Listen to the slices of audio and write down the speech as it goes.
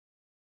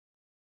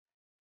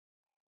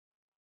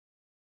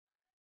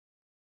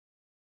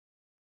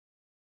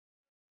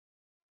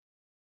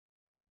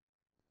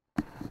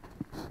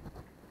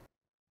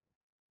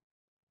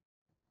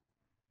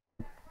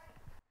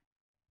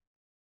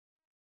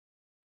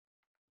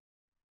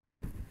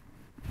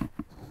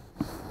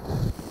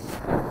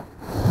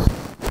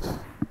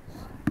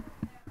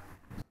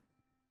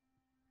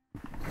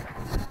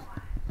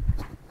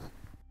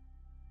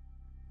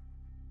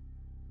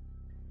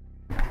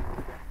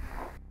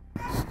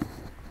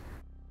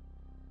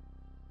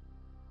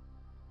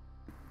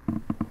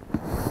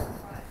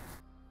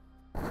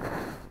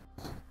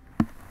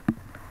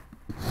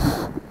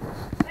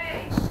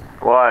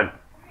What?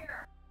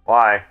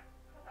 Why?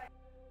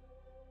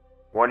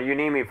 What do you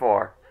need me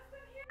for?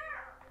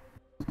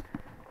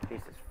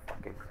 Jesus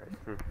fucking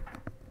Christ.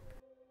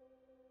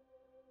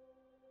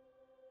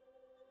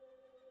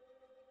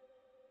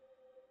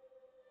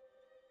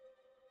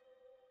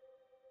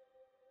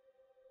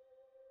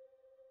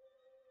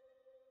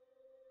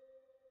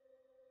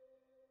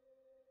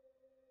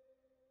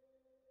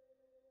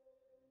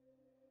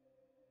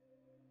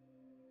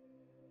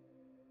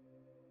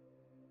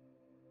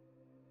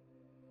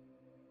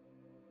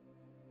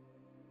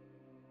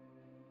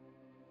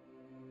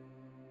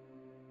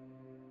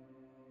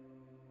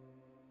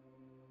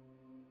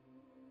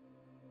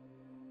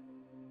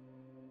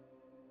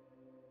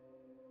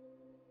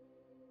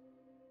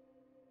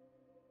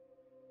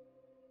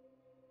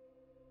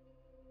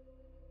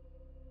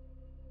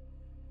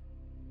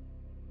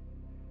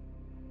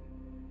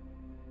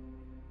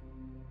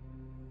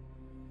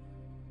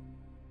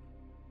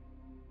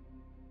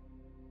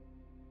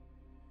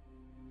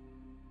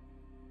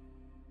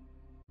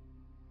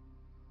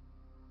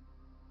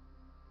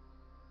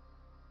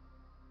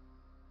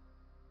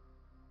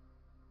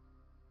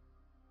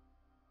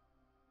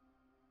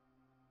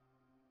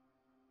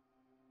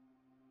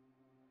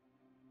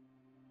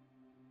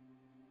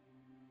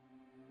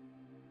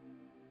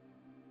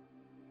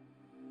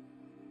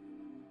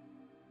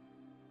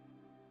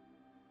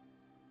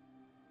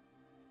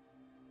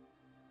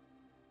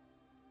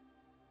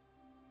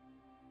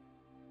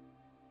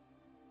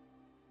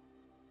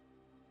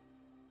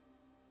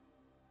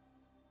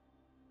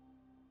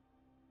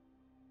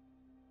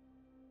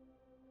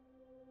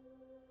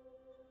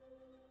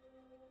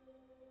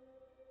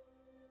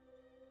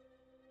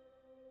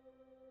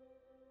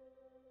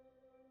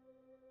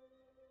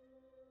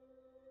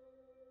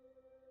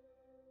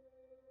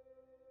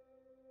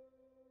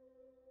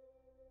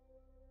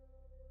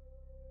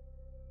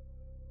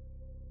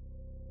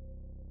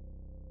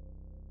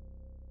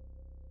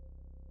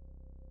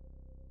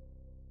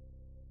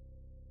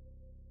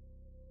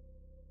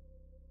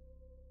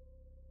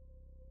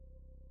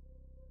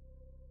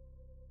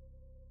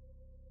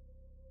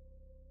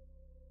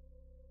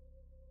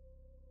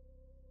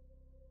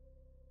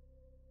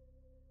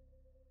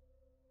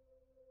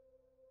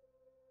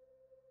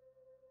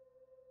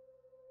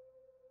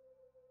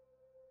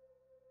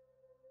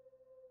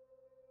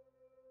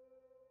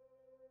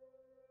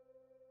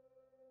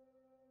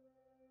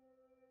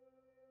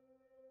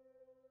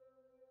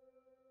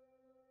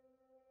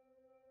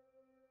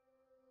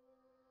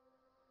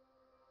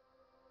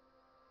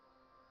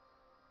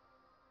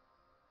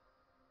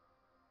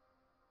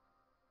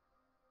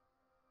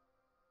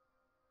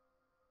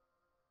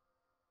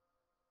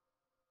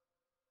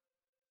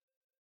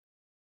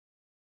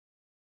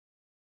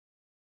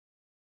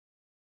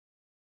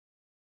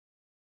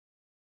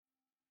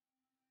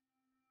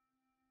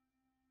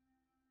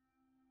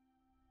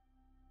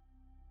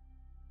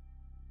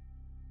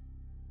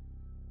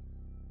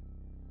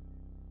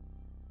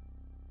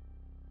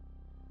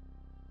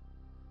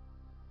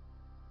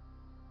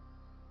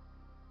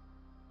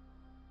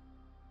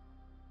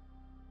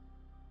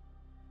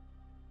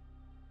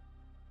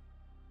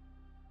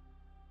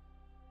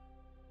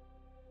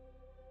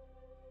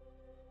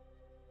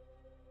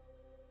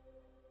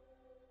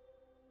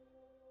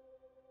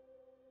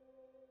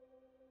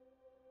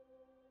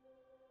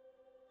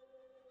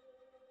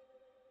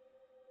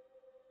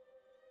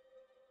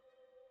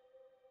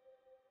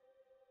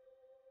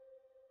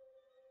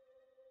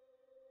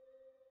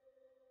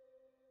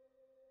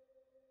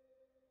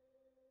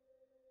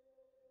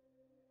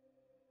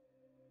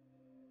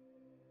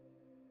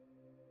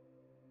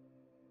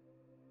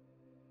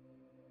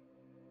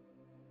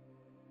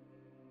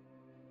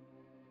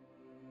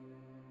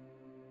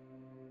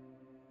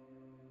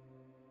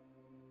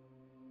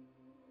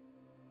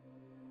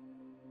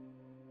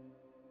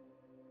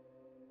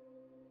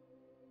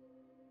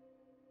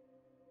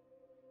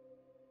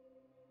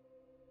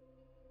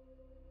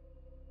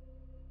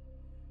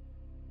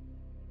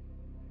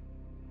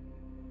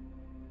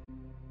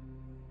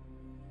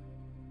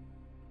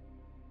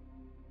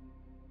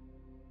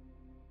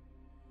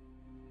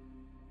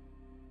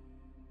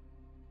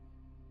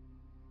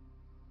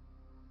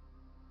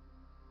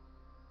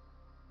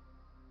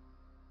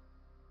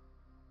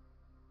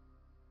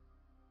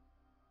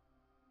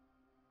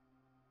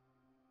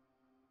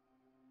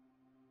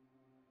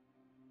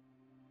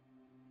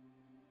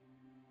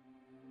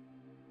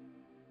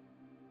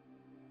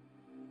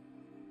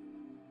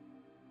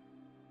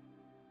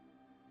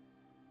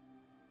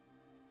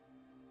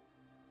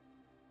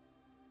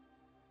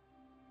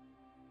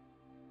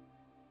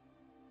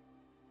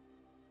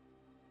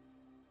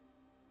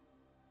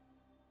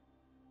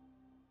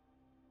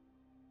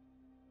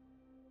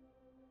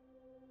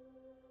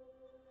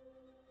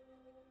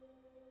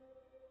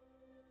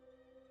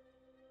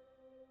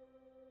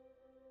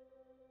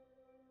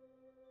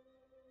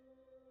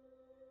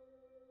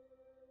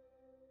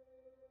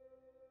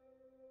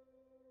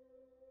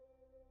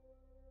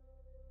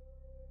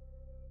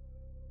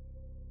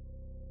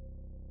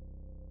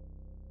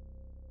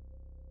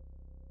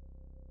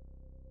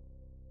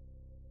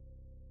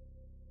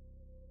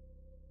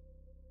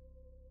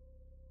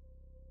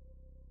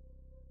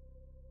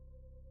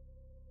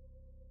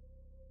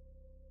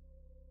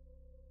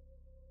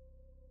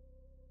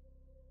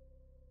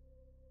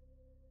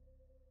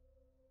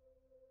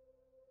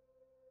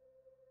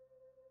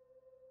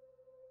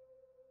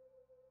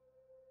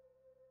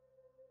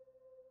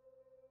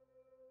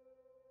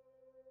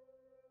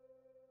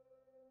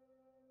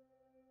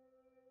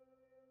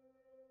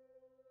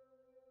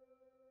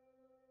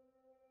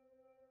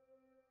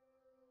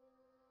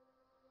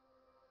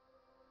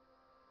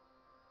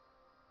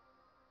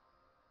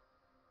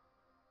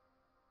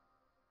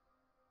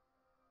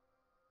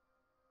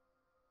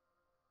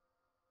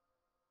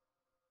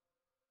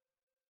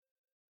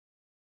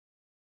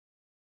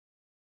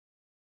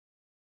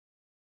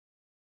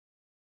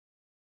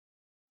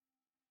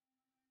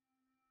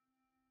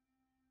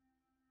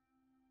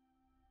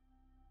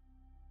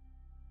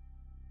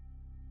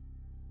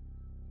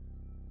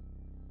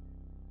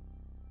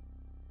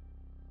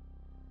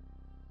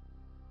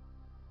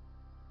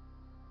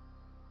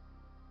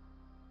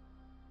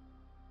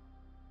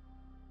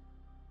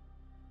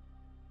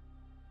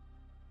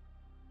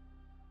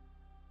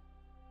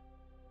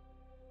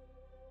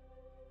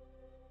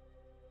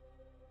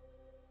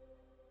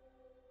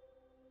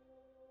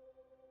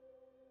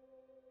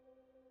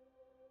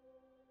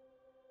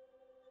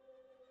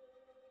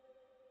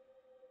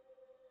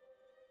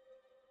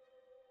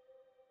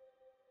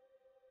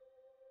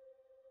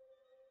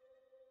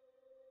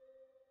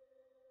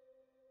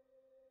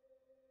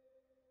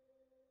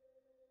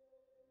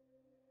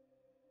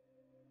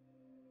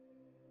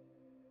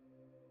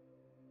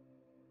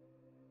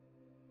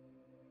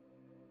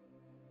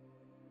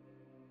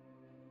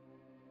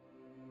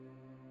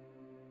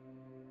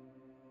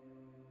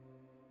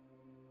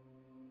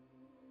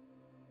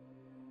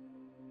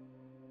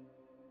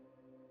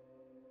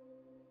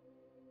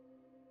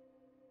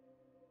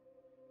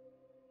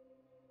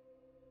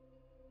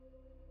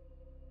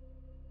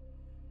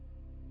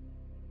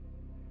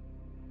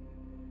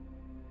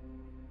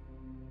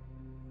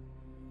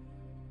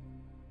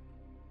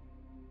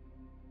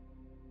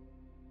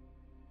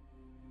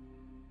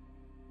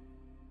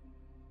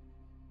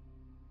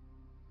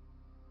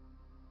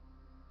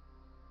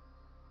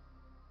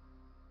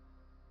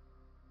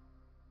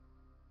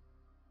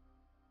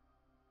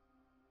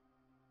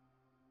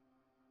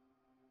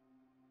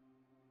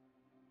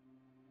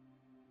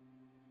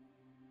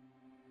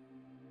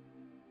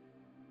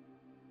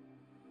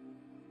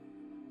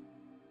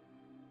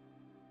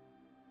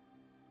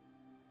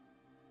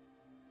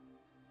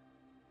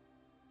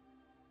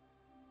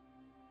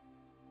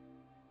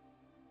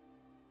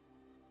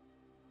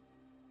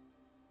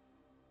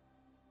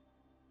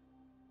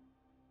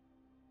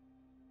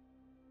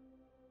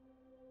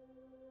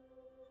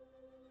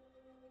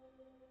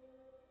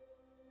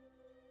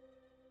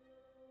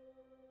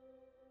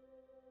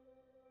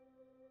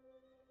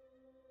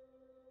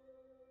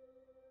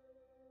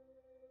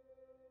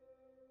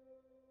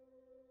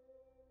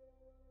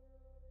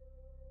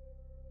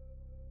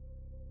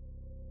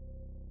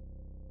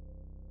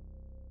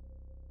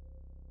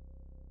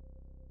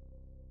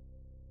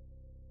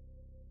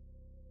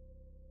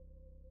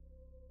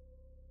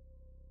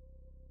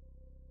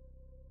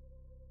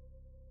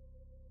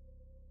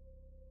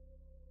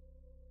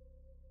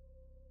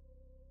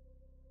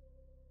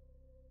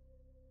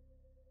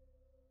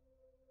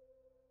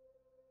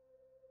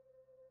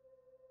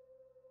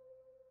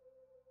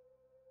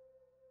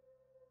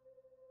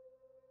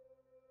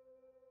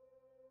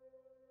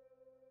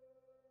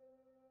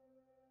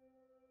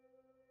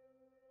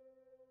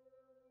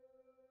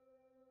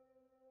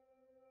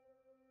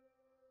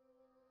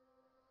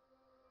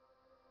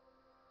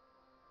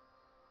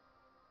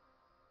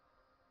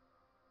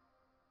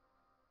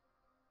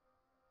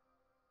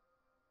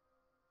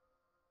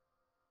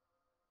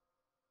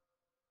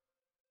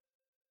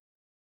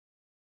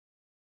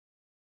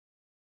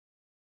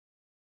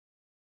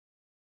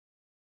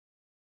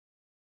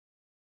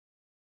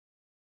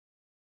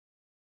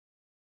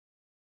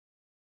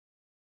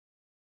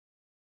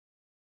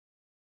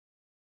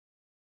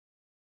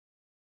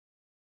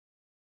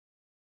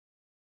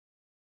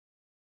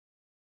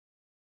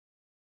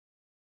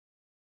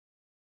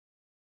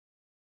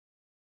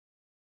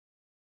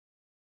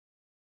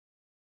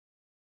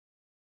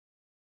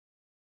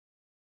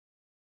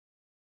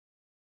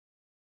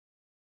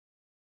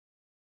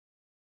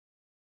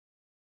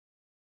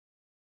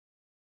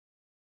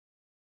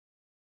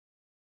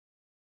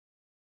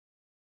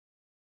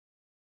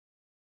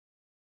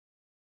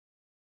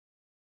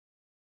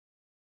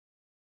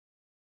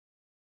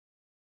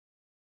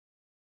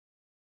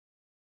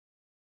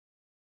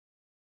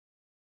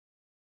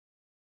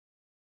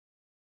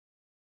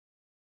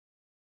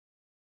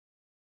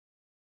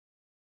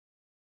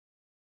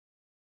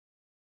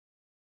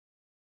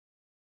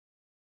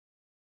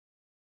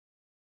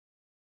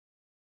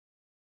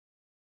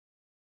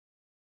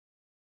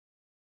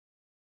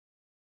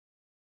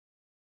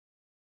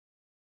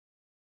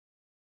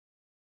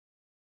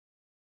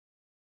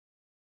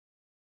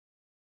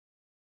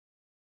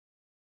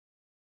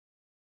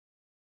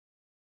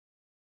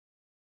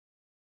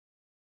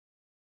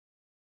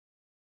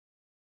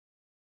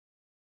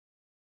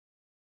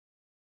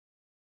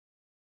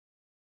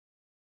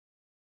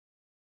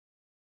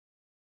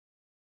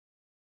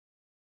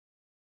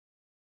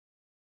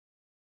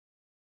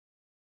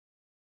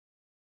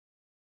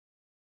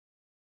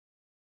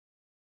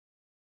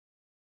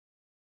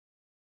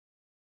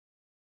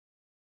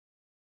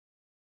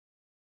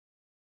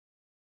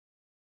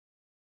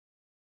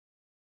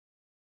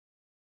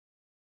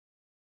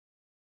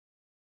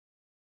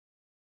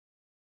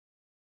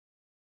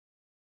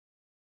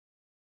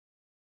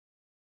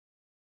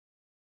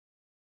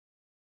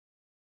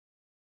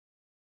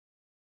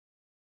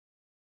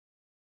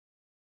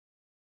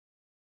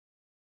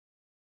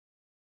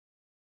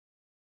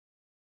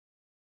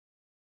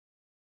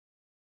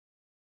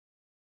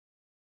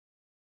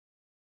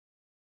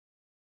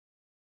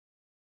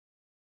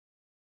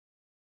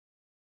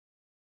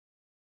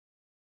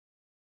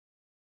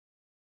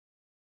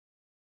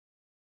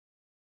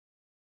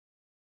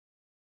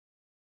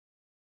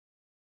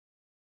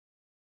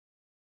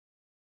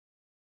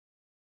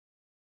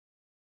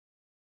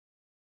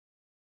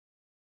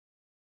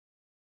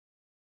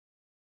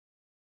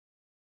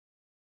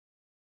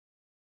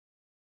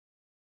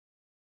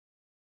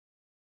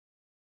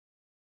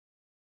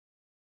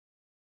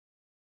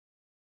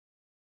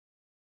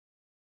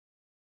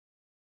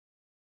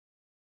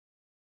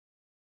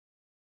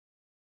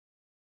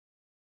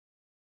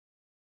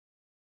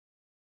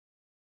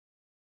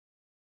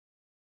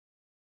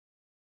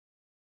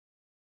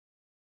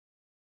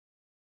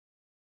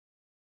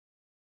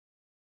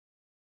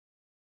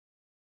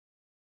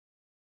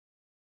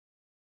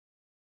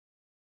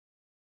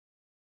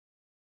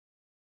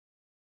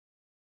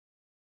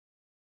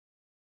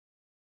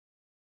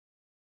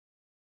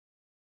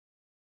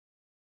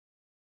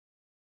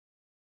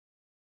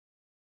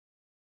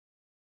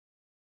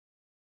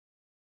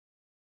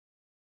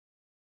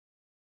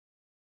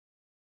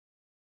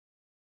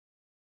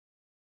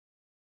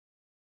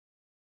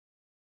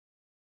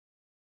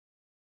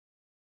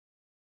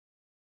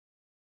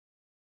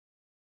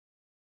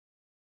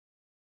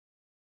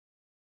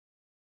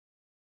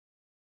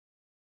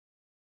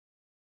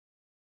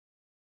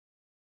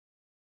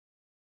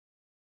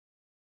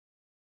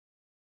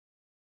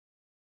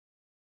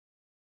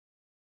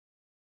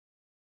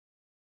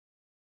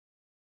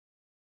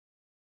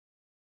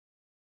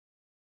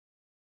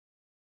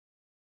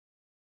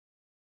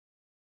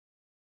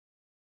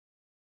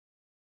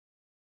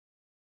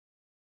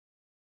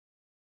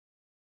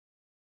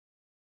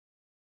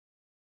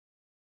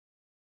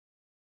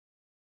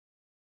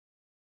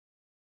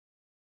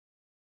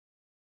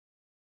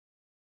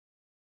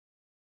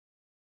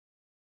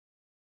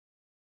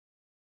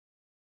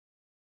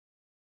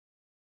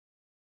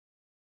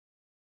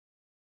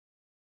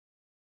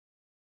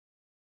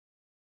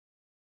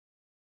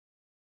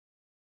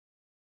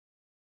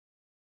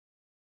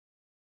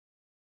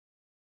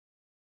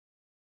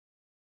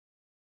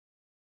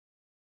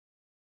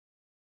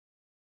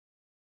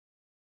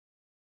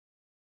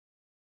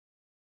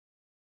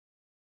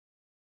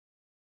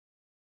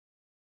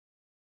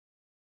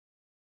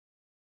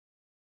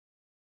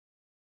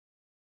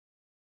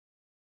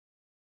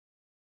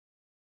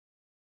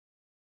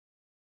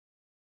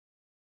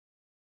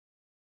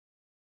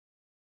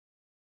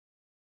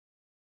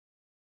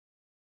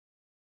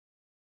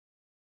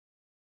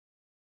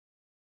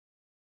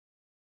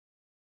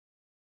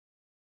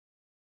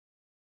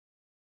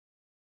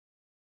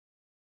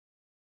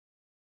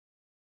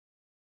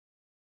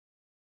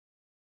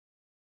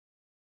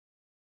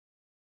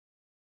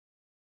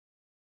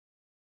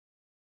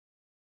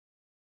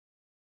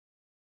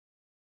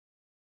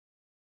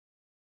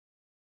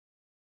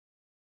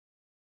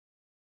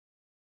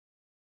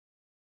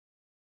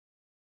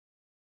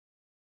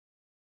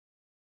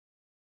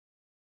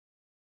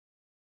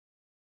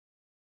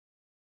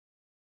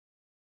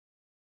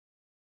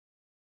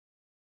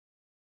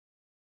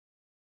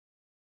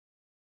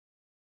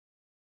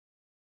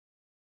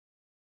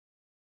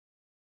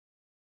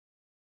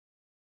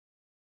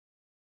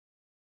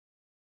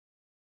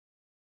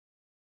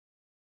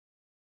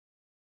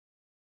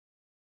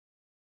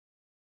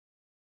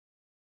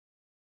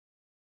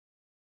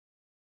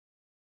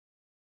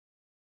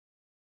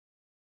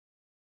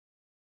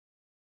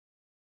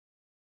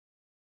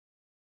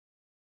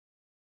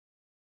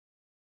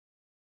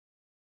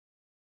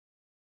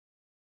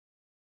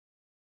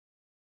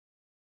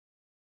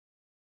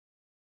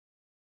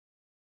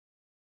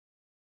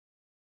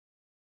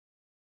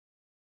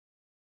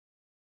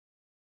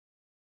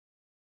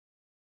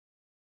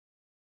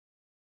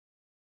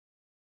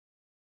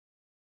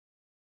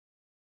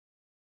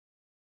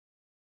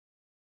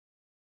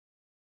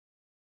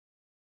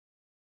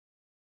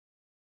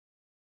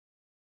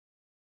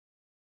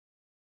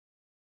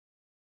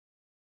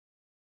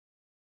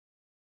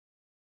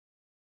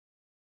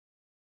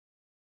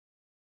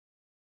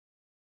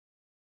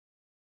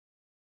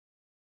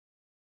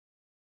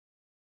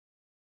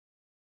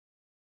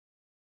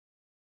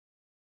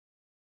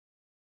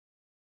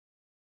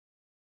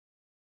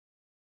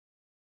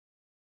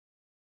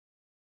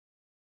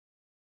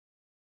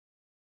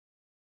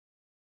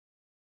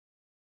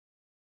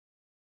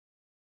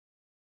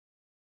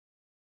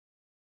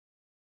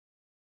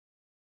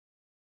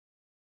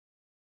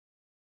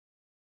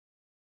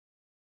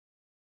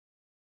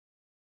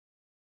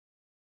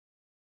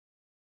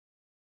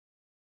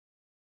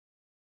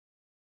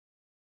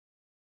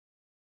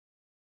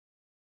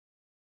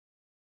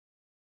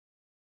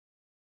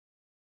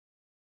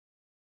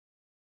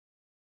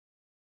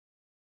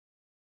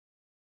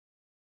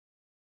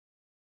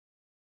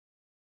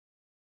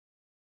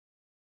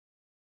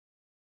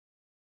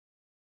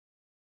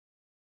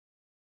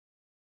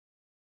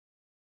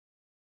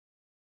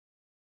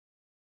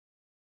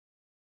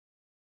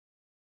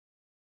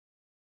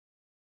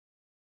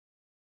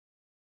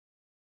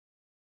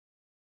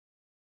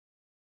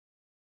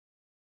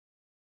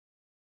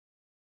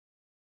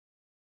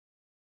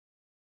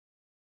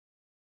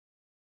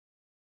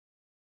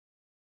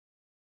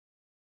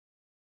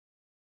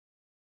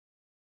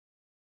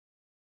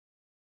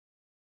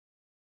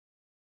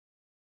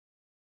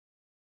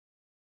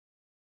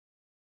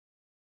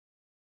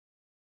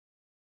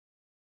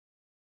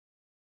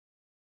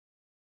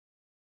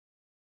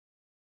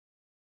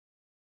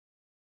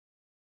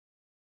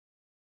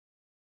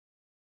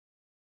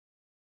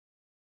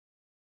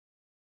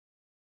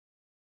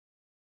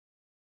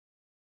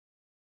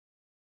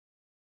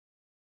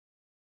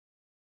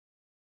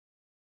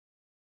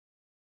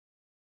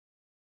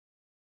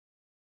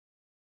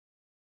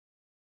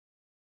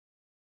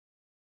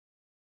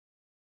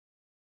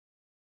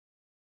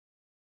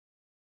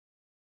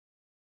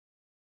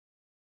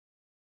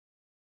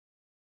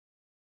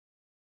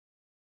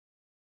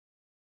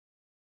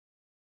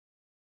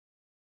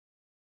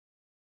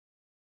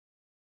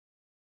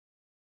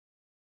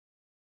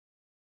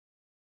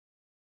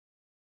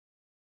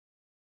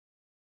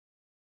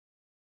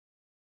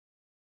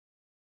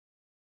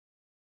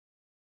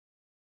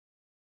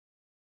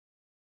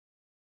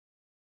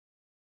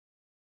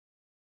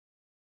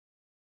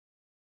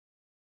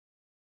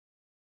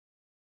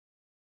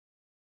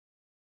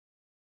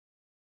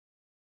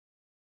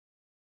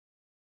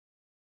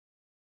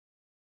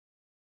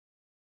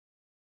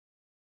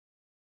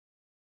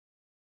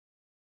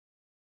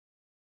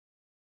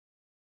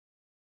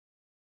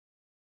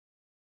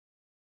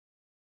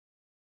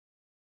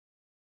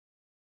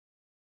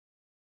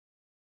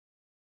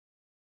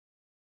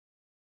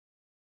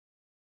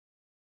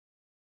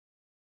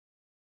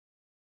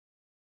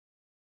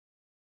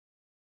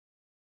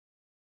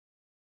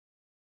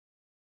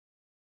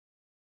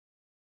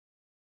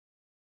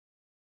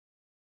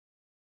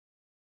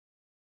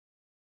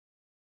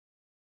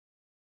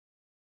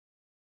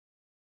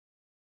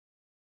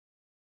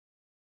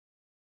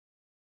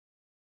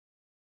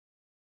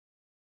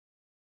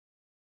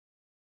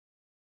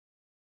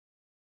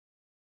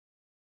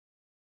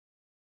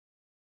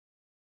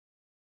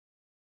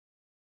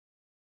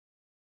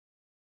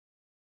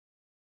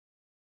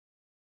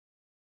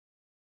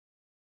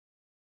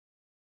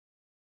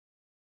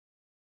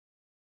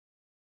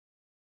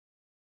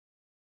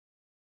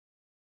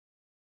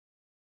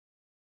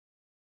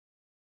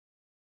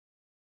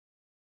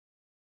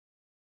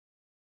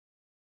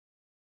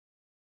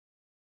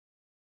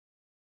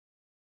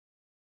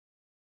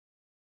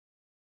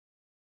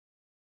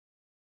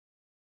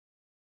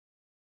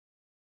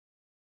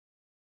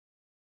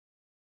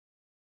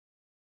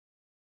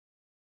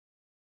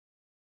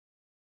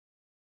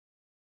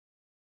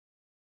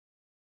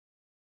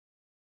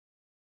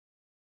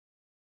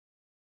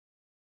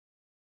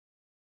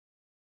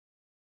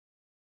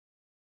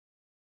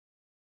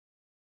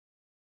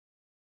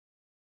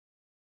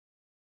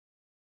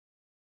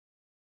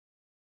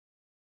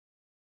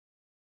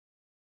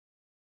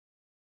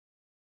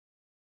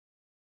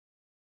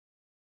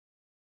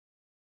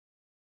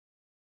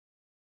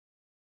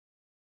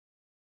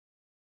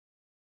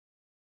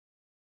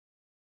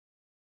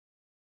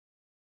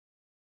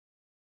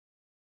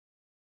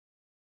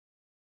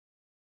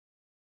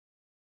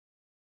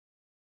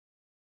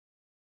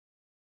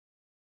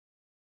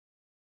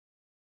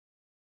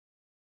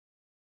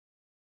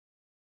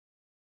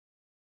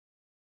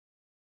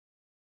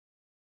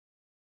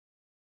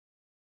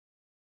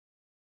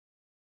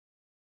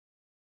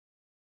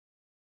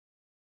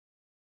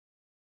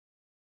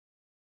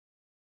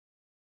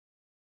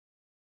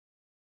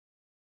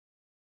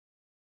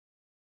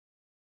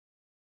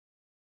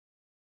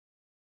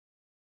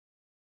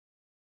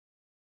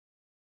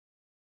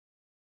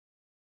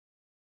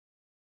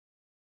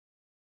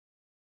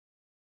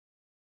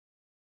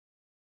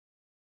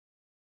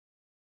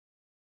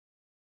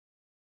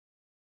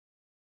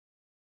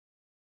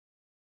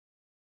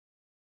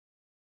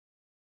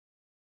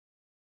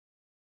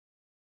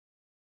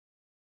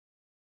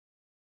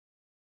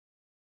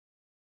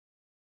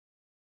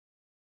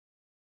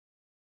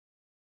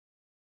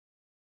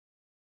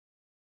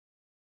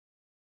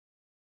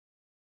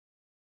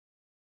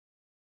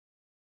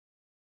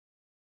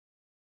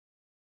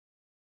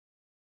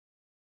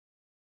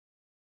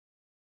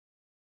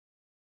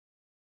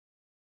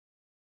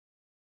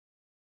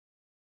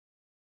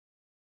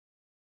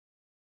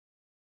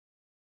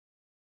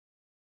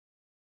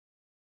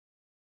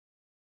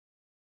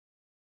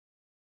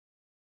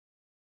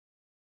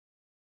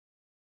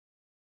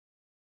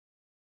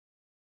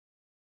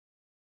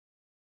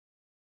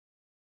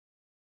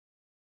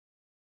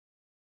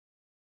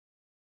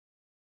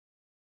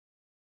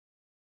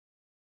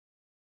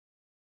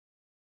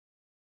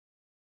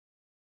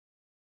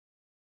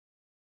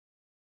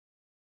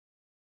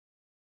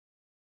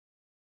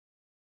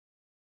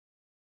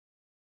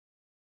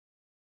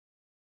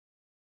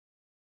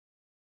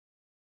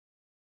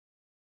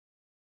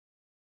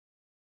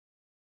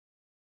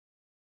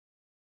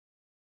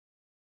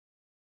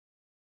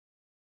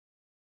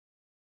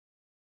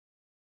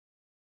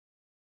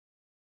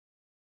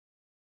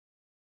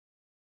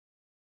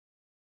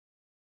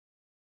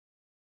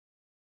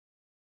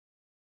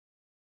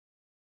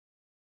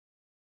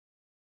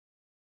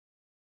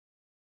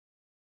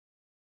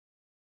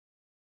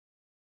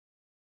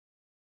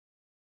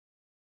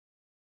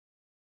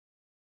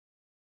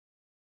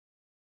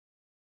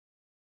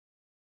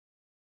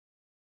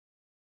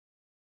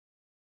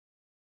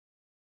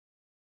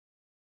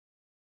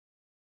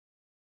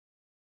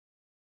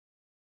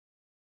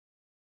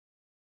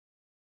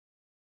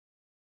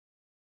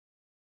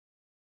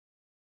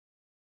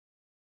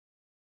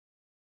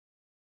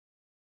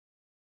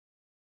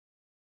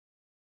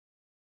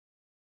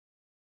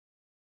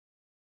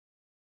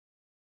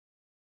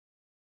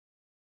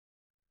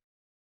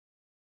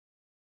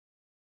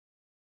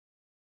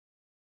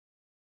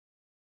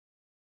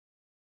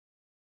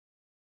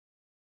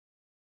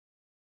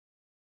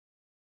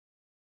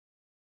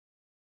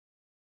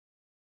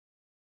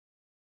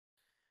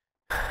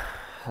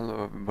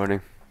 Hello, everybody.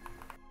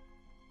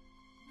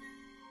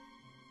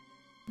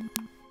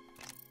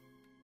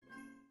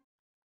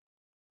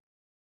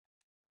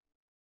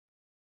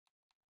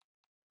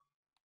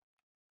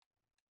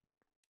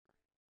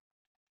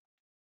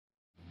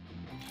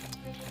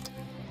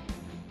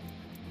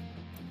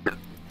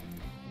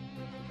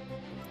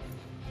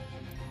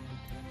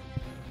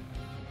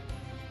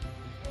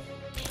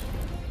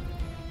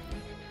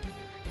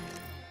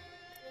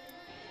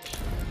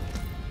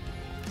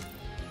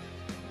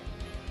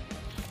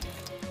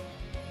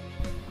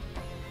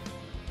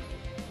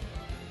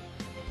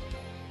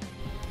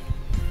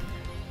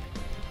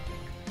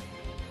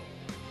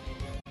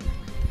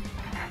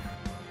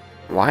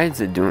 Why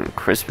is it doing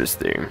Christmas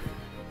theme?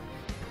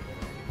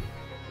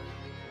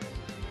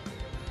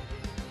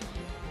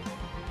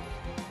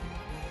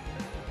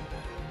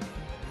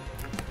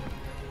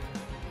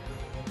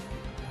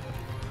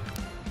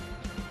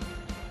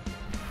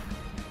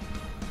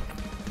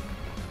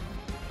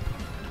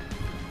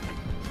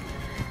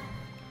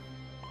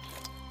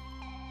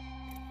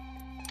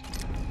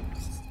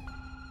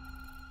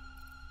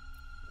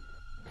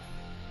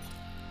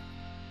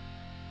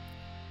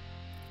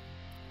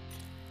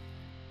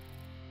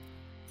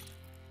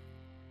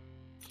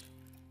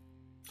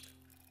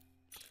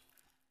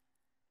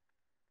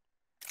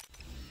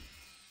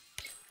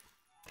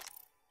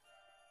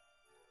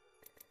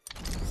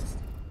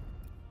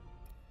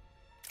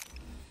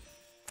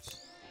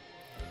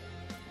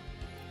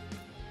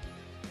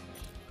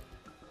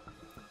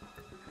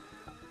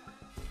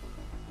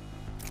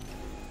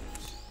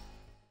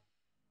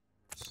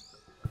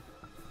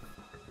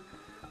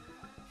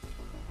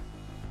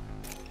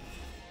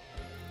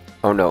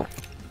 Oh no.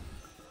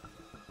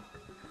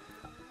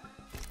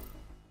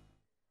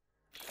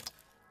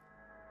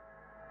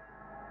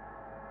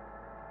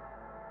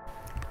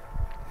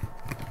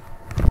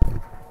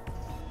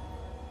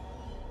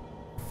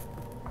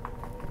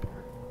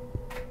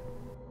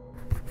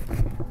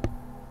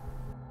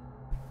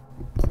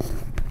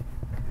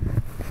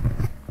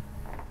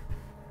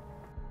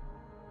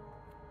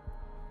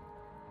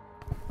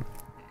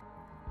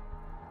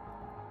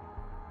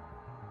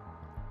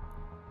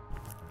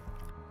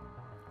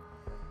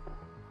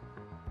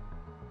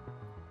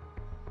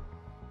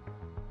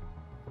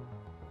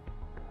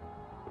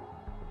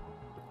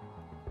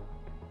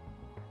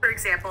 For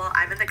example,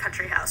 I'm in the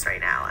country house right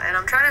now, and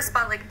I'm trying to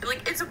spot like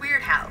it's a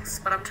weird house,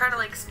 but I'm trying to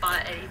like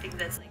spot anything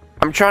that's like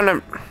I'm trying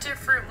to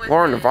different with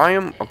lower the it.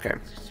 volume. Okay.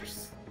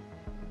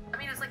 I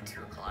mean, it's like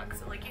 2 o'clock,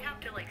 so like you have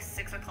to like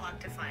 6 o'clock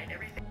to find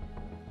everything.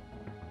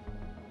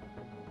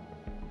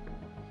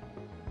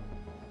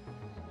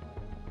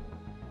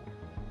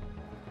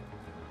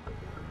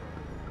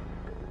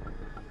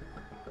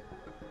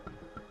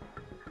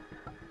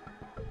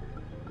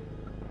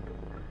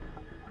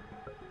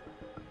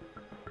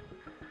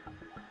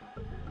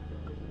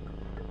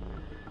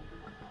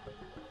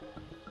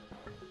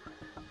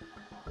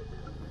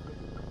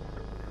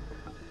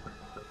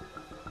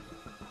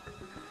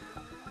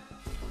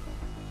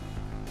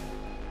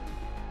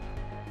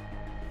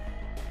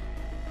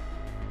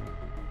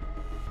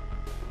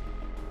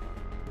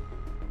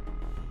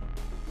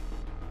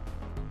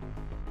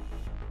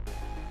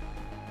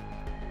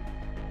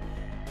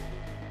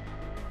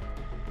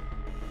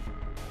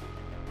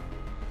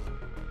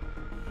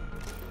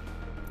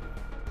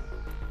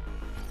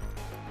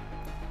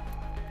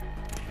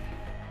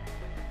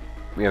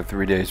 We have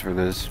 3 days for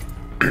this.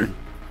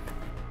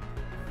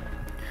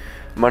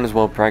 Might as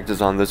well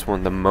practice on this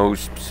one the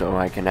most so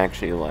I can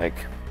actually, like,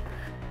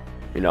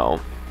 you know,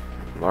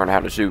 learn how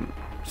to shoot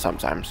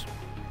sometimes.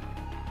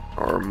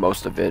 Or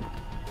most of it.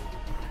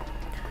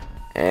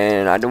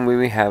 And I don't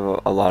really have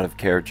a lot of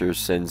characters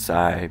since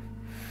on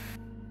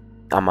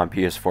my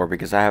PS4,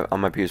 because on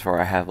my PS4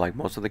 I have like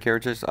most of the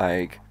characters.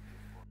 Like,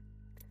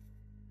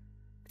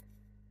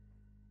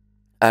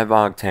 I have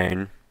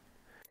Octane,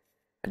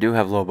 I do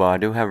have Loba, I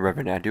do have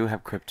Revenant, I do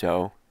have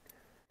Crypto,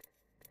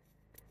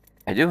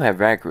 I do have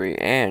Valkyrie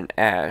and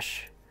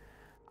Ash.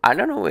 I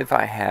don't know if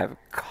I have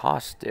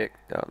Caustic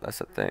though, that's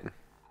the thing.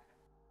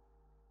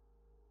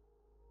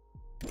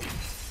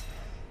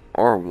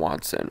 Or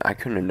Watson, I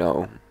couldn't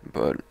know,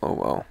 but oh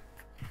well.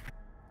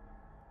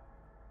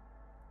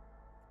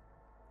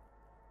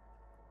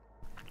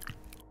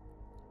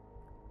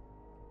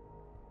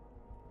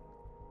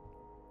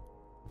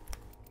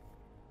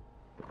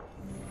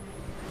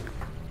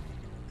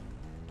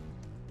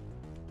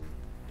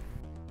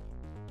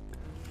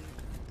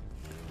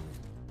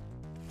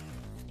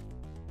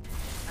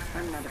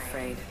 I'm not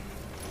afraid.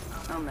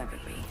 I'll never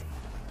be.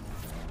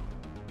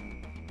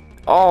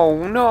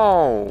 Oh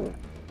no!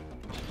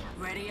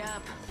 Ready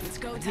up. Let's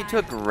go. He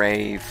took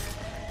Rave.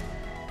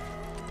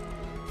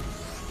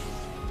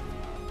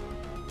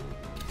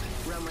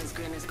 Runway's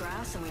green as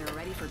grass, and we are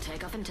ready for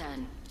takeoff in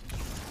 10.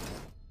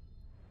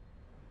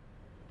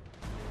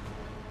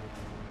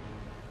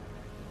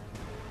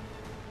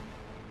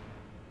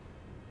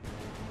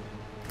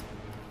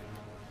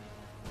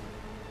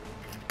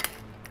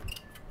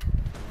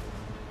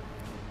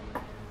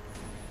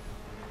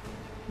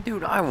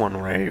 Dude, I want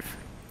Rave.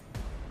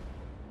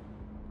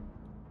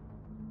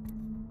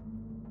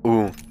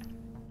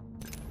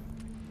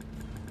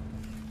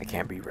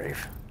 be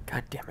Rafe.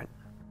 God damn it.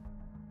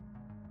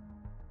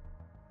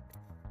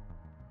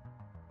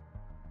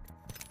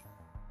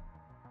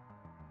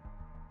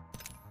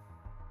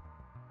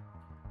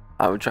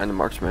 I would try the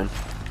marksman.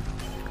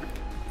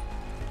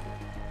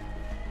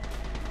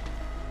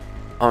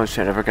 Oh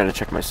shit, I forgot to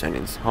check my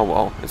settings. Oh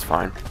well, it's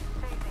fine.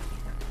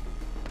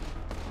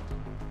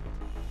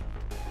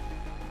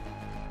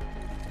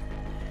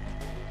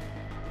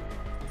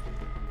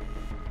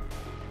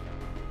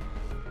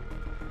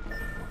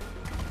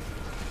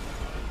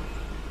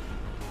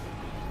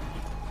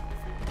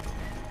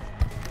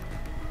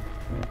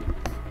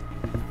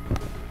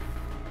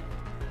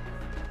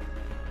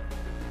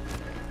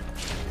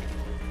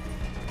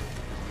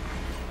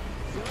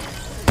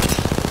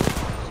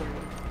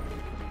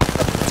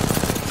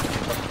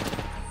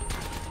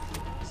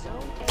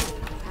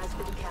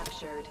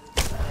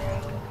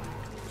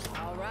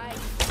 All right,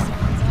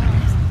 zone's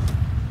ours.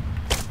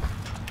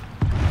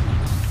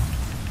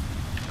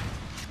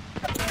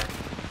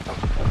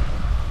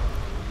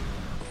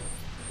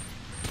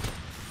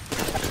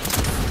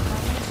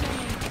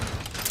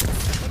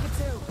 Take it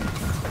two.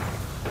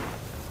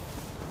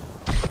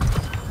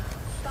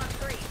 Fox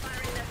 3,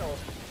 firing missile.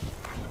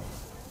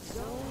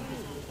 Zone B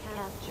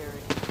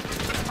captured.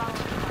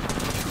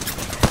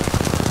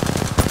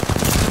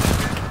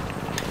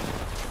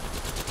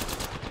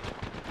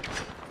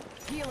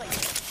 Healing.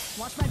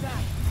 Watch my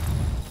back.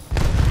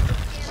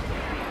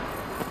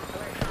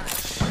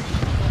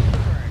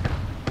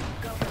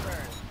 Go for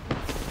burn.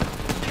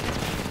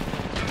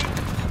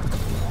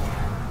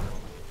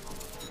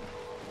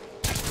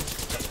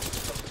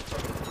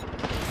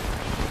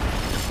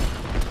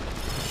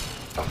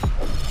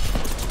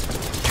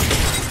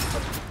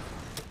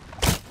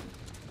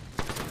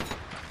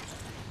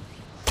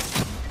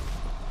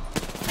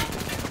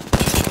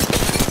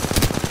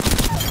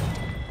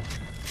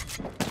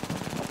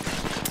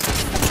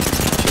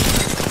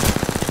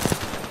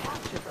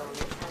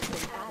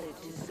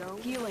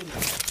 Healing.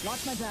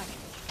 Watch my back.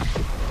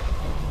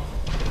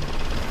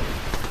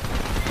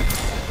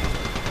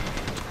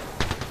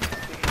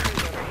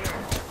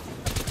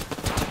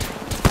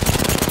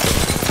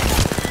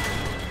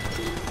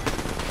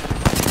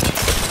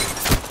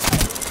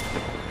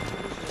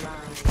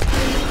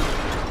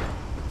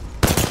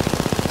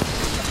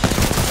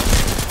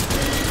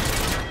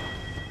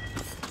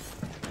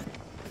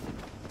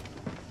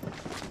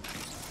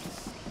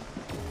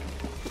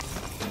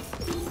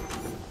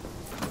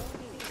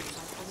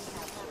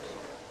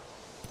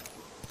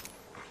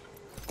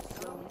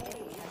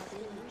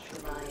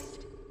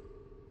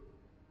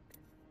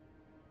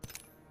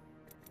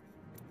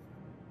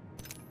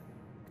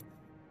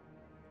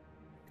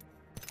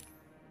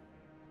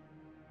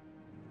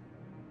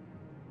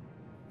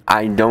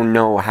 I don't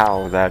know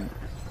how that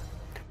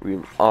we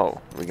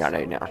got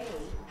A now.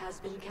 Has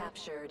been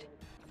captured.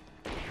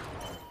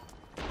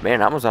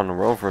 Man, I was on the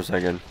roll for a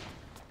second.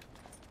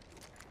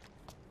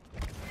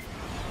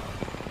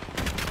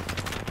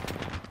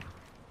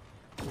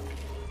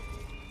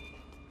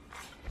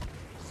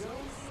 Zone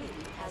C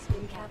has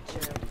been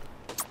captured.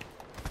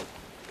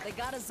 They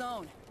got a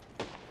zone.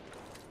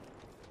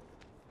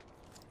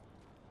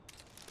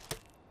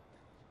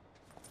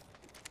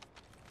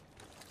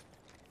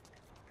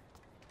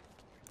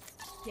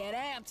 Get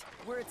amped.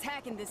 We're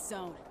attacking this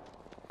zone.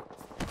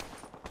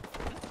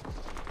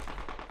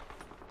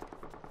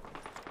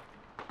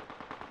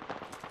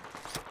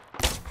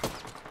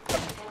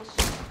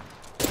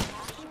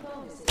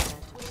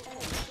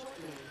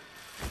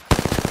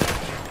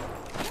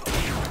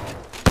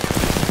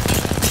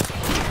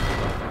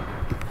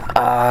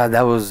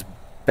 That was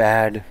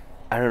bad.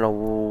 I don't know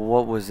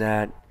what was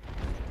that.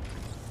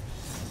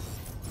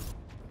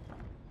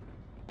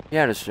 He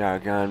had a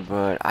shotgun,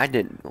 but I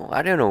didn't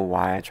know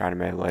why I tried to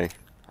melee,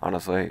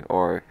 honestly.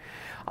 Or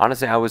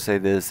honestly, I would say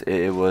this,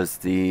 it was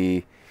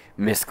the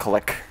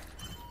misclick.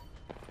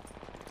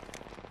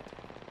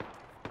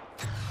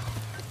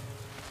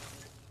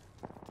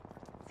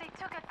 They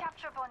took a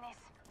capture bonus.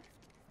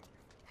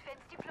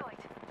 Fence deployed.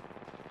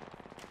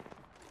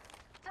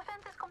 The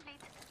fence is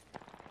complete.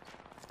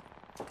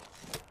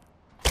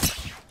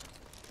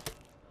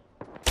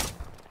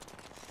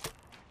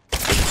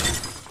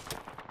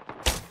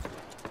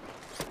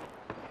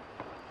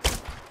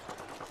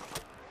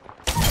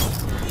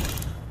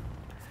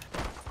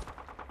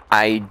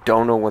 I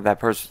don't know what that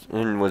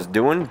person was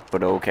doing,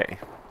 but okay.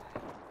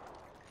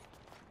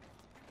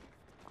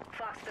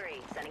 Fox 3,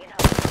 sending it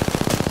home.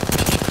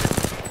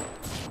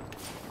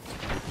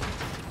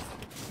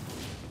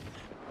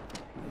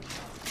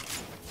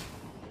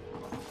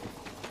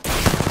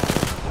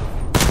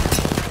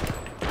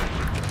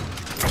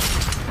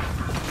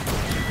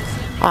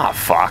 Ah,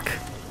 fuck.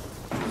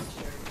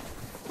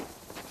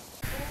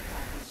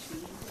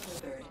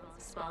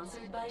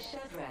 Sponsored by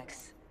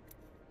Chevrex.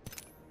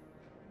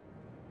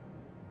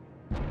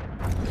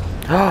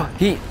 Oh,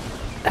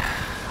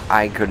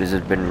 I could have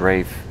just been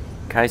Rafe.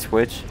 Can I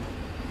switch?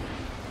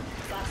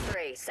 Fox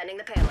 3, sending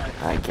the payload.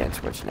 I can't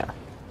switch now.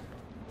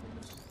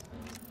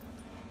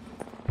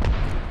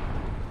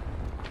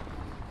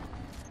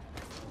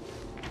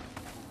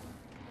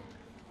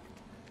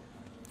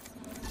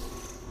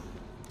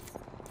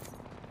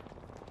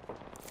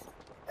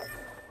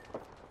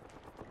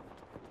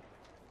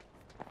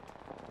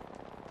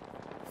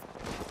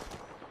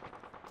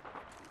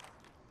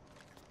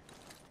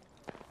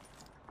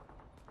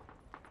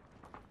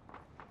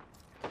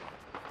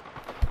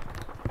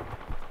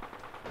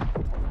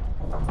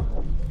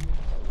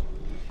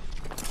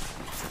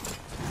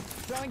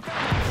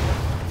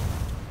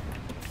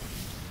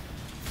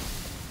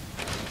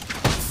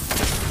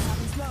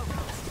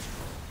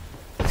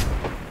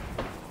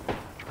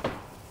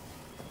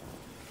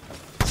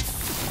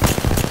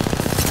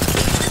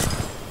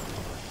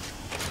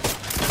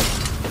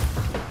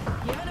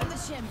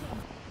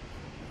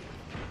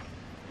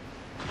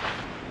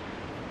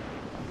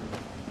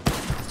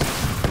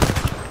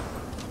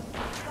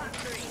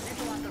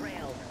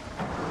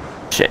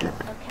 Shit. A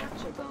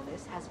capture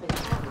bonus has been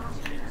added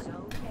to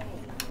Zone A.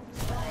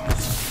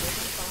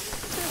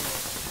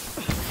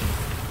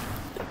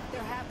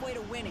 They're halfway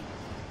to winning.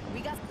 We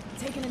got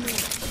taking a knee.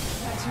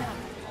 Catching up.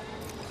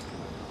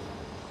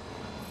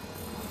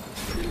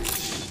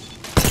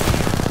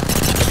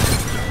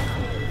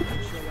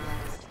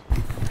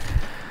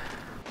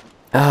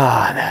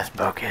 Ah, that's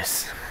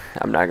bogus.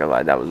 I'm not gonna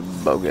lie, that was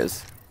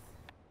bogus.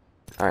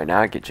 Alright,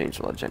 now I can change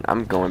the legend.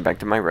 I'm going back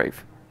to my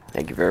Wraith.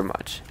 Thank you very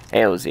much.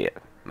 Hey, Ozia,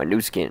 my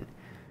new skin.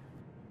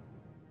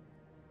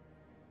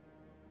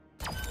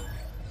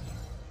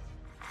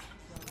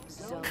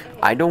 Zone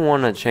I don't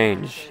want to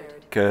change,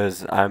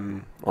 because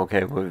I'm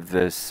okay with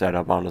this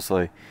setup,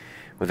 honestly.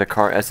 With a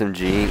car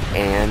SMG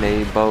and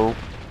a bow.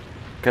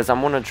 Because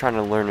I'm going to try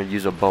to learn to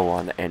use a bow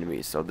on the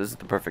enemies. So this is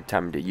the perfect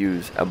time to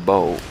use a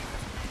bow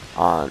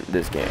on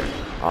this game,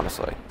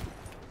 honestly.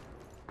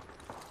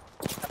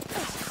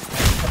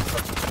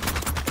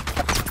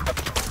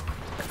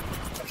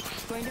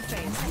 Going to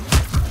phase.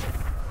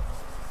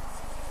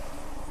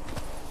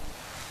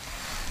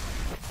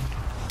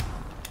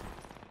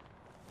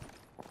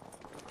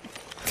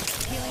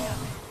 Healing up.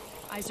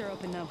 Eyes are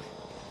open though.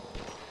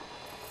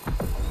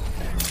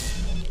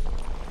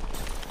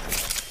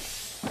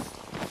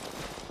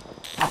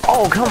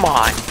 Oh, come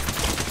on!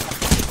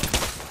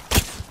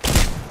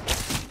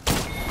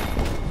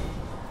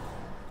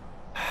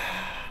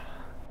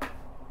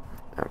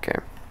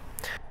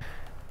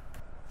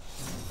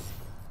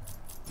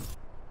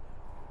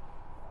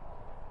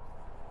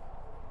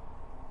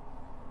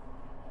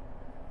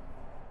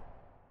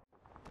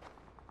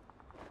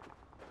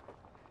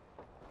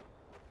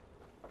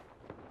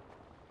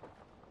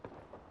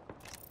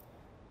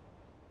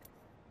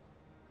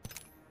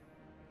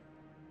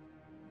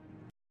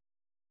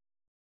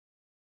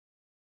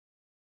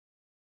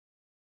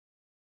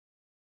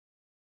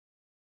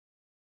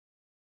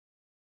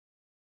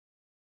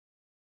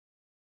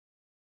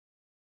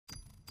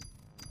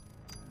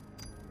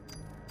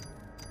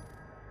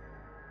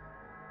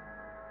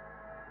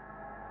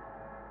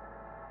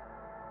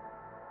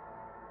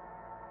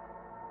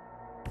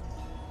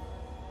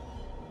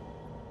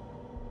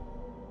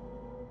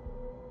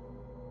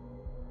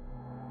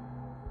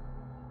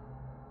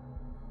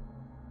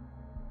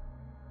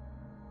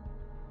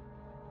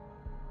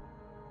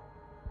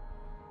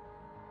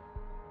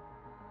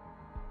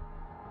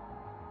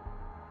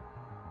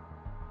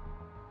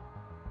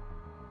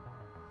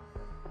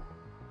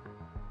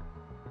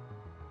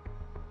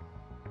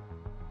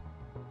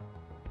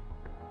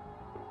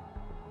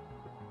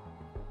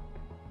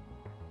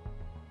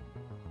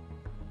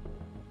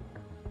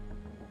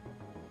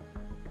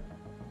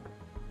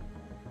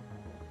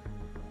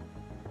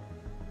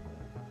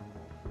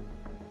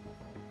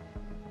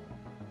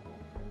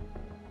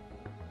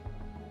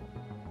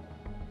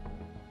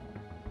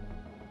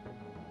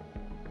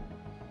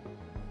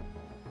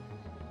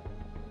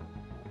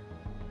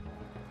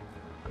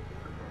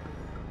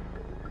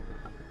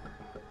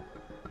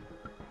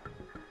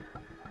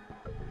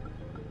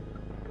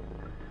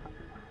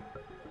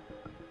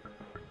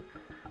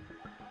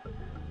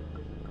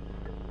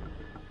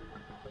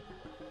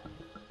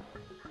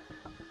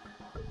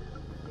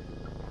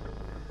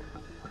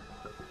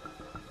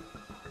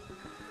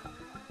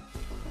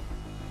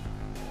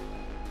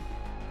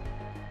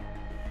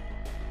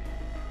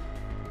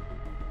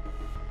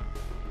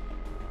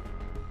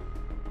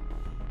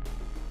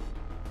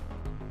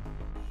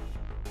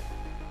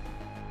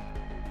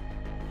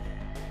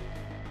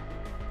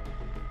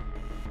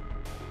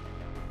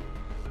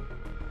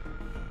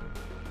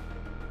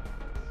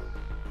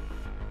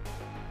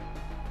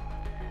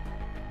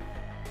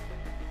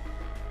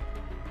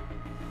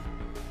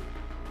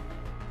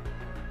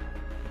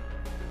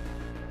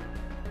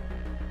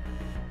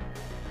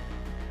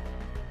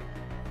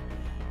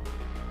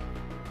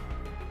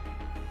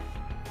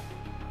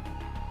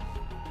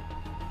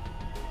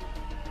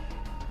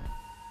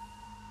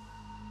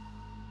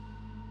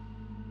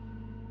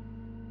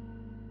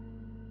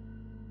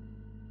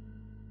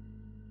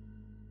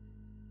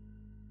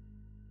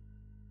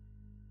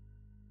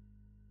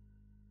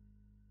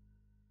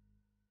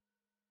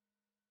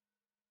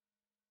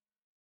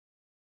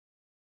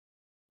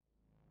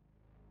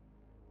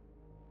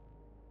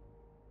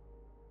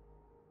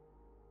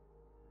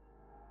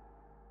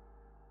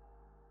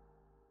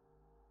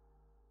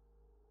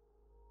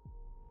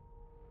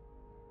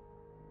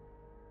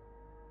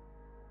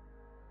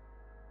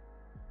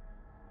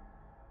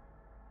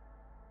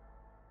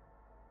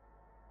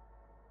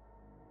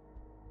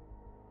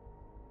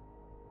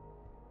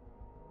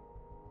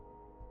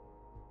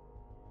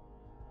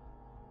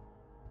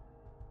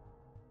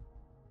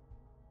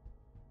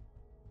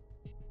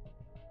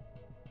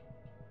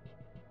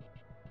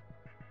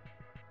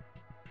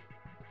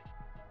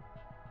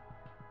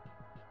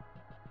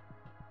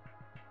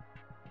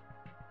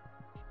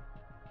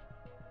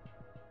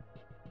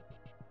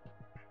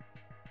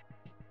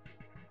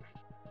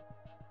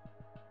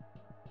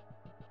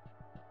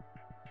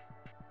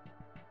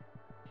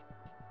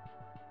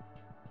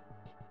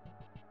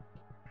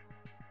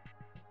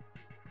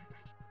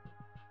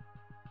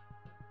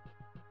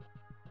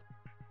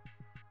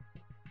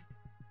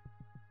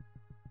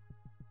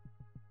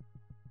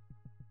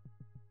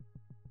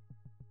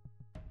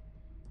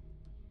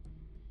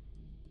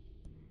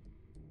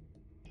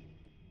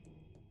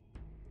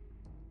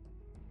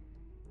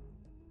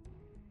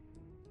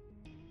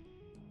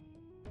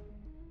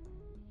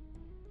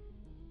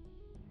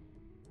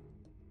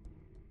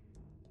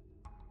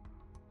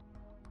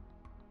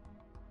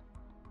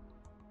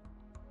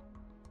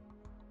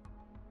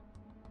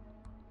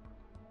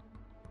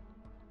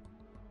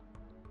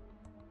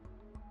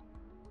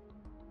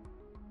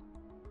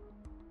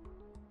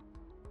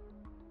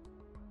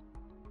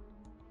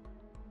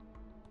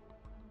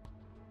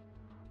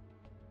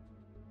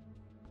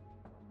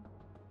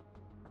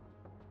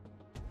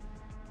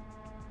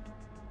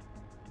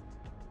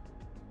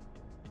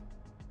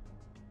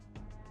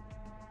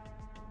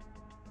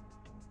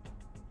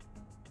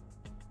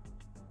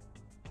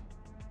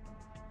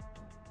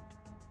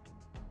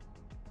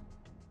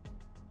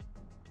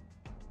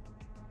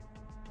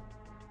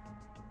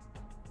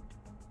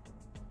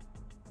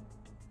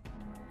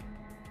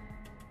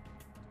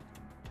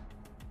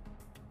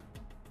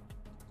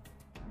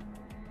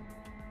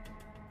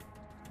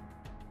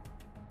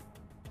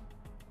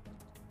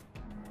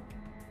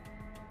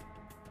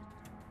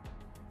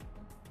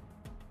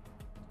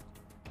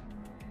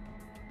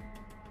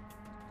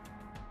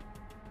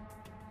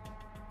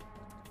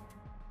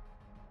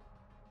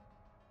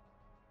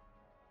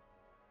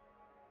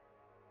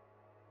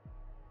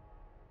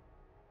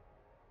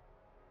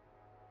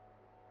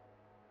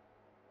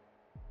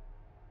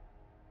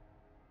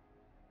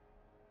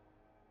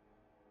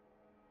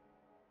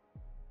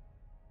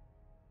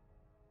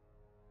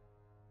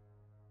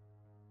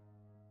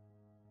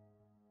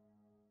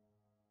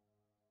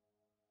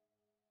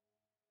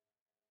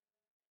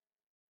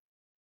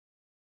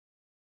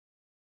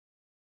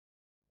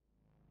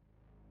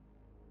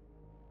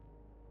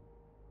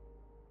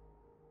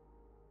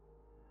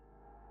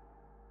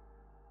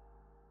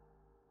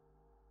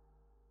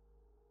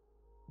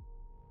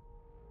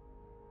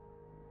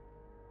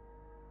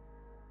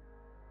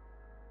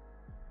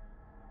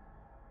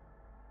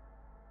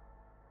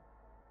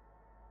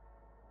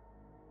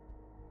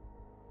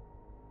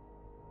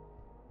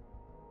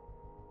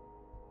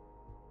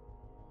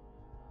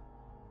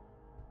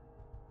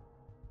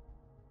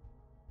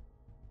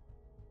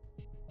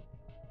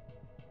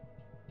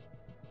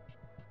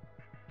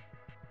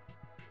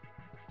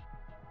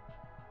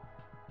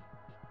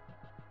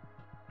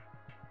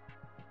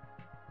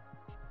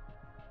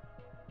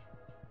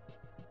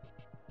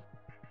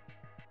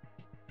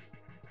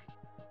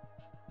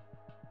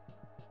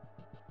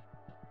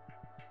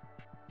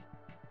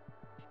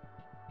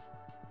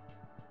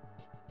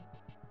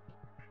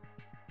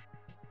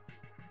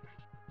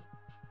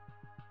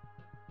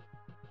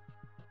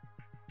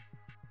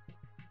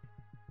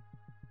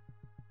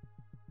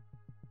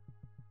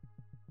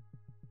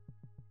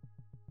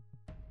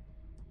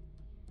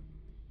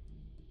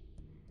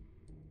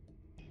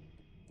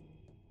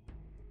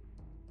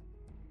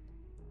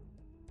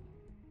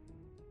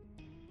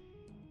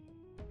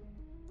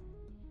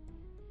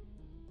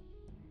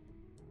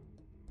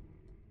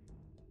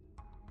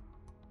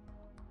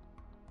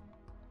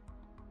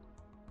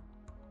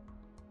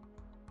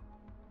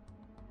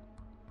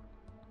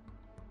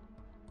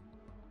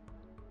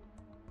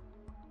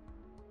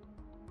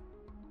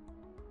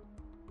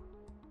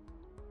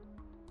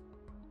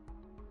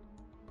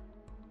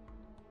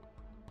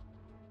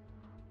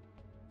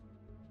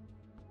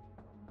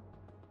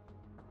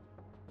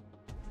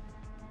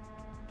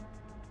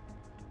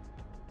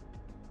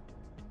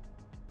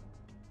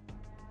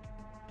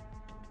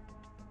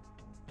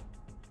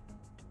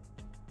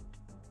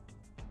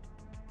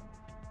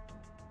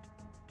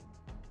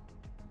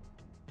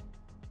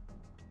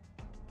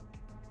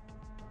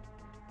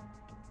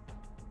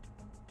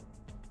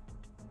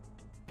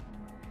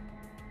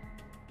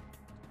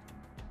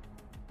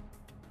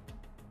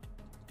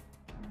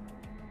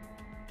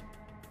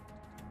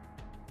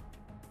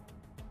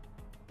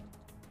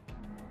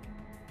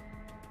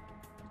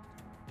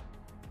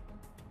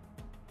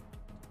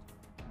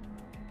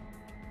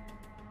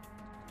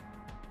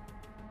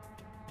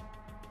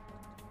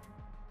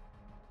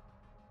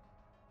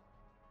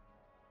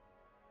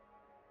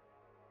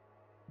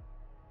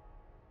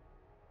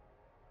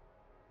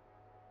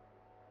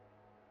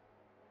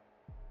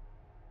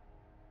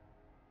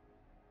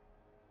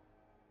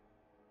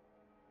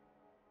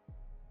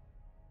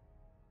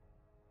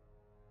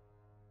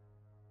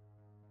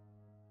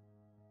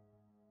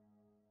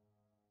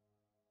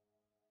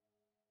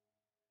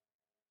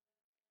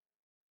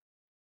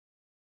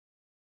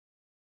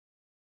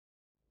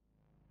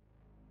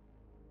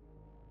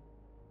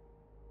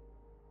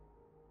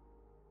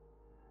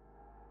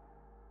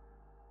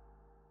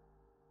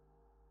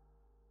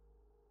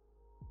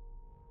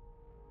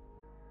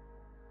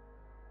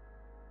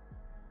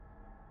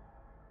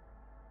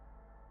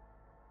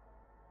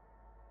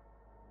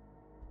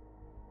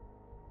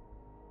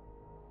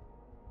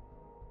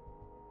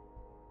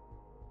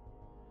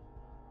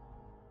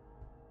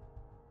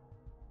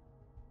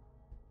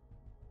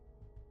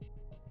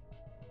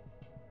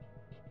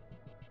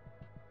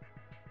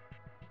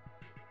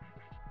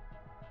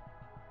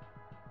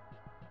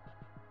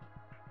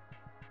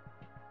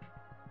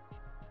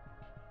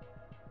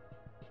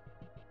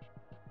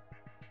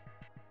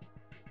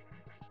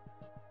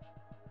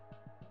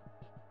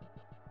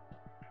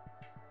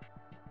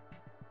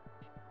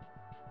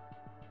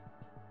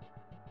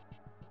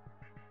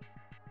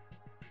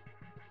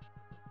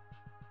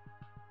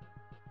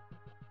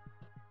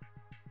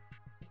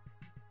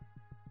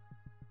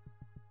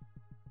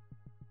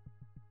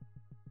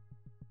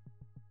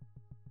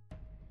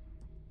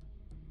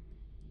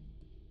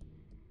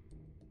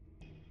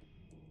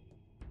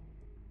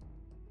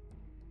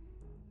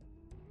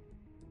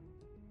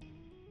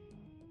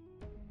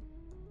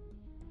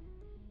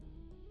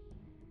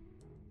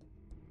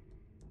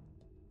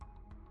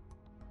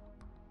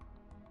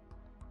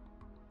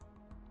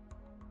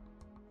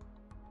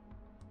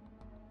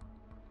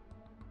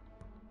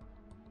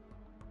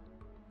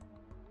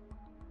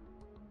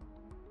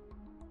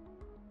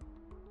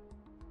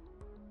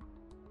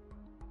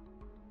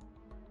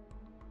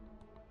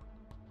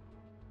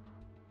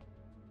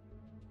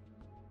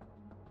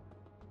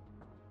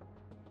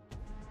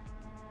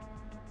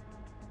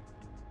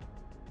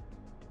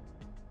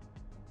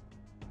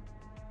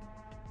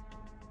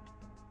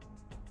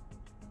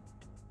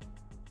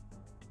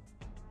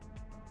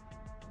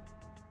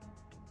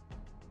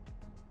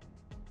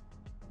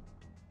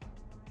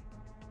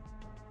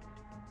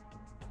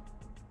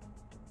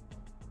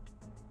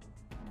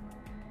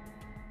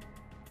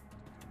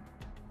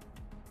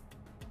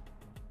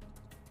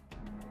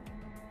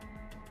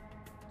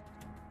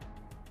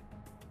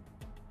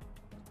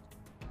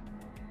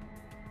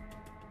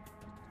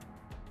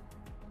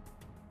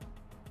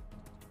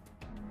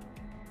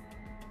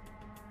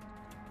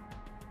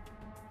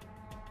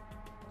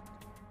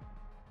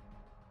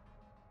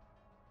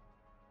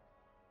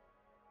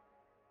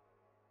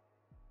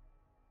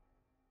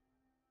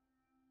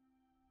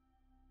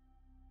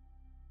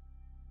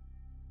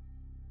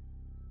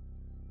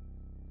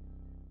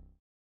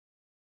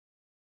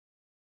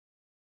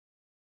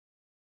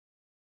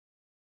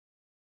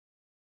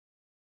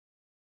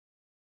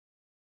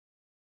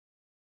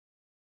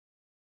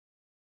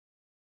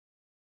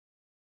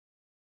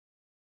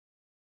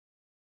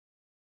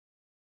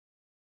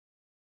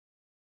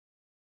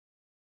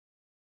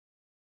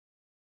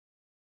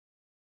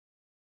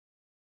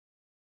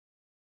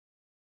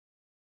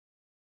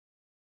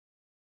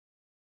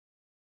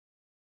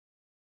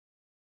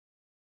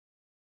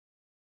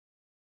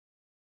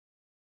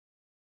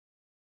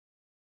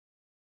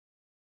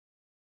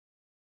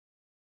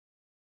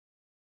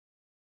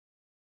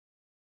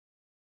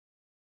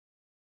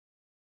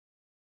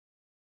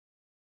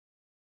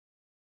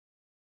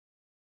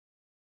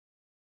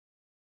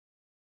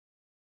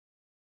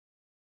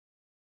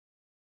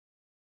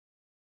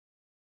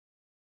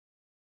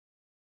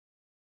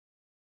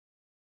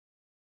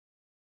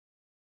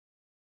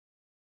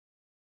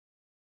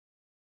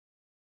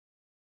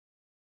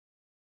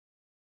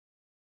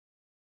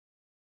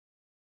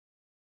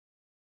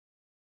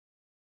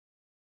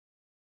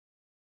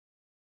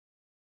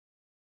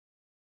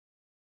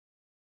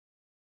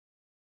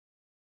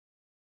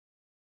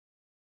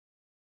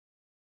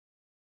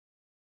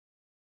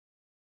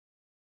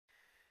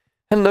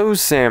 Hello,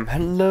 Sam.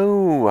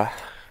 Hello.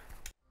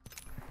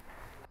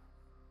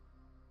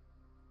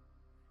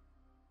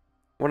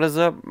 What is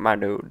up, my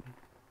dude?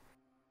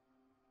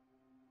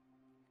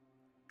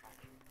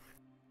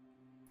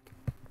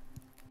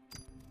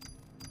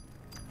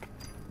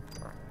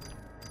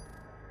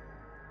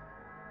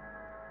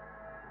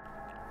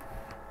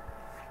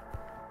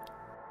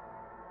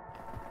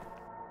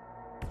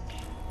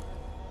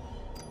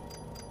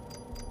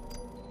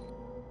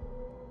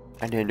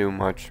 I didn't do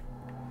much.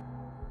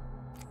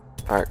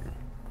 Alright.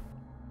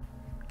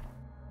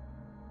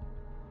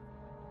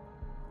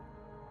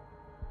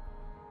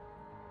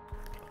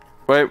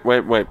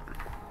 Wait.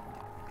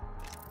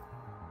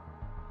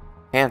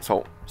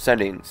 Cancel.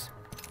 Settings.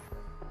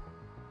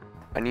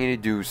 I need to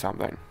do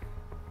something.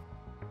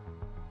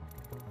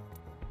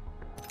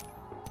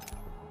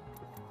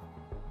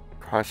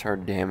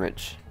 Crosshair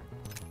damage.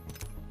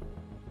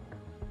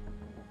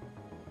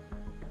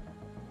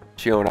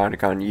 Shield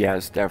icon,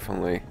 yes,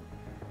 definitely.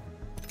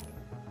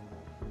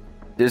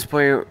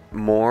 Display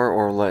more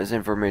or less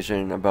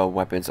information about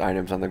weapons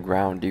items on the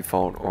ground,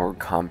 default or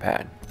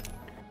combat.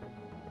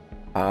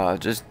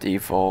 Just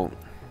default.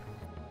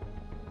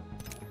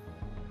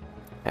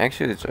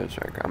 Actually, it's a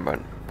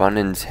combat.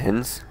 Abundance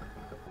hints.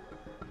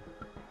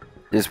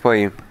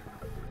 Display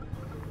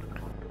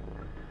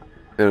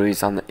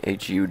abilities on the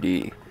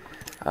HUD.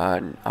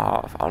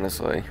 Off,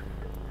 honestly.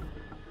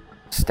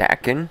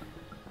 Stacking.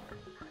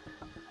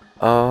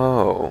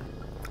 Oh.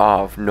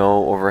 Off.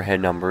 No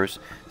overhead numbers.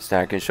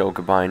 Stack and show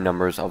combined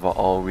numbers of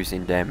all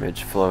recent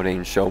damage.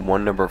 Floating. Show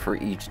one number for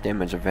each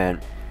damage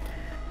event.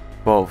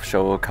 Both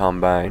show a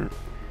combined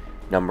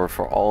number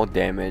for all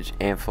damage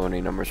and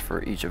floating numbers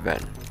for each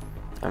event.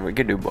 And we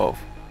could do both.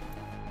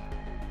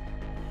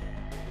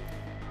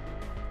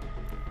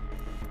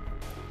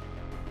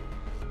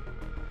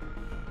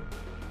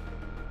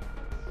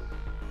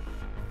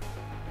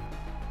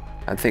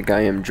 I think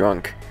I am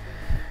drunk.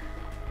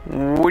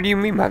 What do you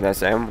mean by that,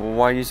 Sam?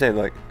 Why you say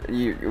like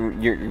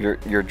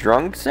you're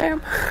drunk,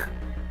 Sam?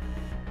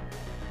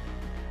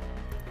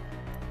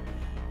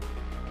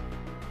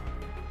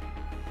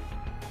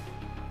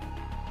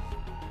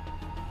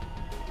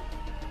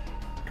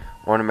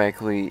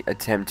 Automatically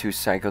attempt to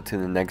cycle to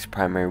the next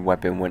primary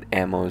weapon when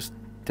ammo is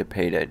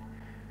depleted.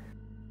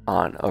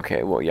 On.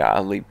 Okay, well yeah,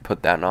 I'll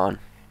put that on.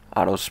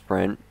 Auto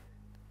sprint.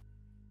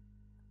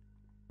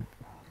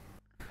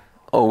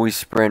 Always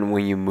sprint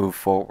when you move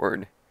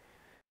forward.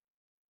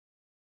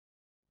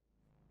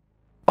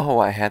 Oh,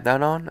 I had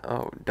that on?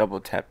 Oh, double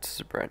tap to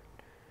sprint.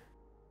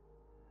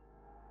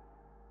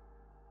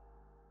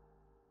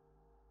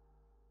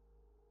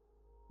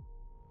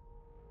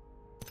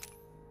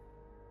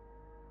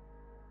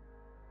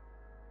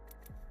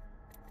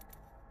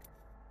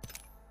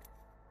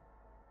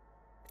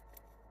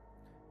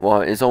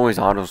 Well, it's always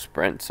auto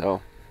sprint,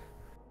 so.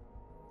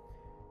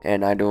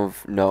 And I don't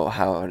know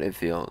how it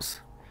feels.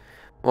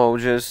 Well,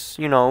 just,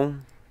 you know,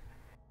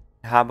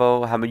 how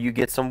about you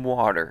get some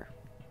water?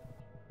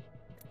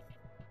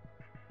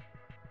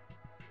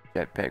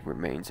 Jetpack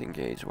remains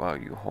engaged while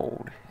you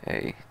hold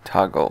a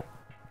toggle.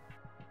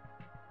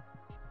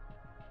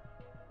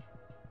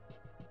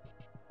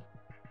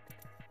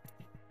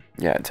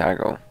 Yeah,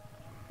 toggle.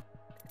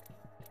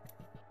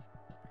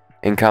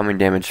 Incoming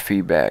damage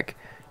feedback.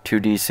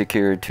 2D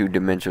secure, 2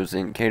 dimensionals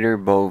indicator,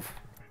 both.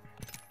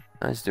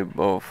 Let's do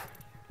both.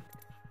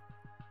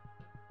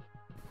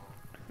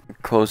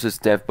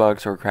 Closest death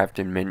box or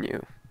crafted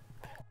menu.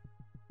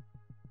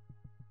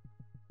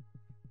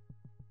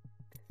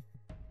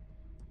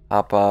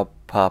 Pop up,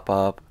 pop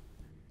up.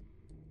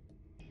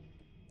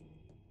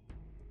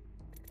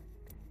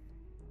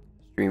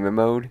 Streamer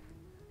mode.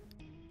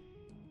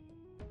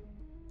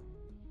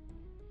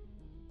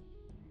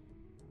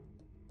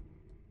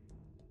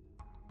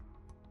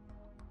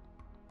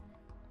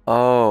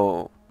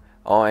 Oh,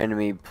 all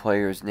enemy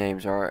players'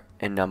 names are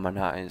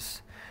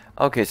anonymized.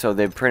 Okay, so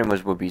they pretty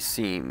much would be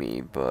seeing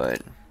me,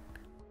 but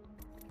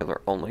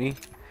killer only.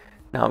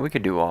 No, we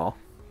could do all.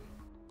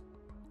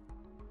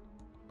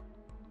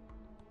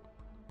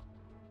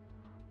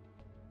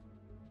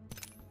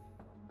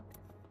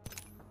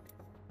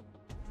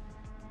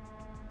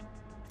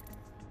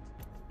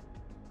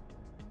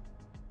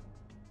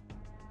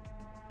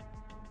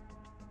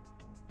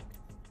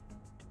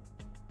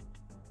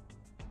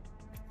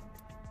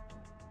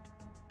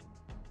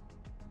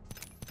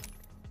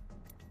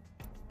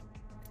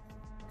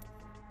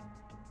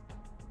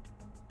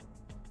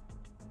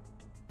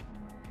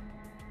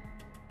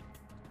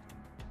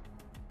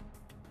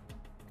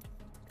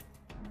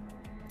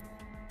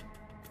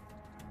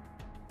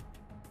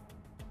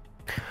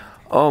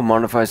 Oh,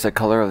 modifies the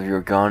color of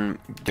your gun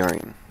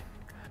during.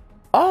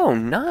 Oh,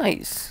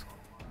 nice.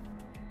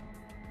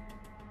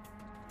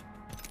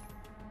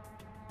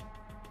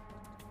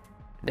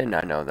 Did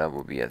not know that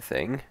would be a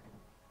thing.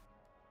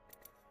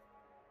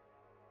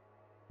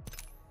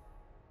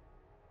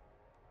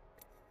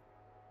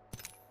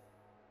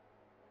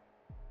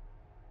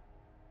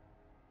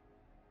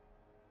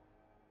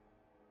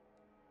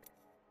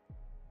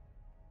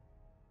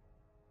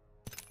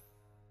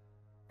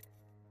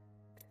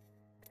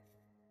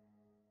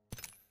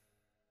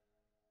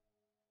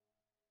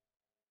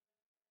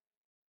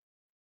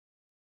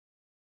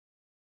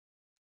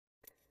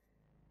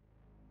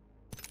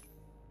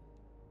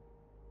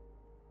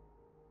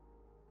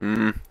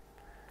 Hmm.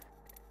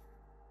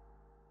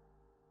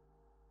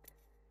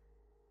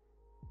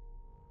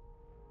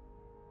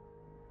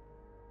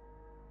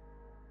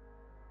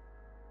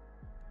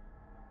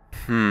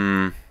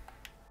 Hmm.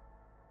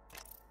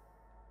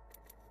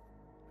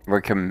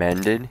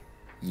 Recommended.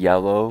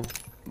 Yellow,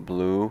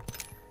 blue,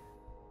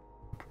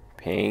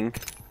 pink,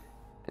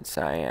 and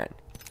cyan.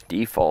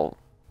 Default.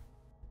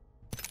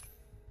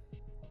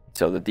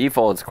 So the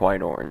default is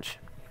quite orange.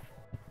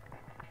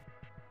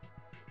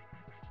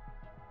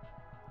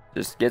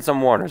 Just get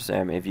some water,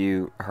 Sam, if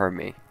you heard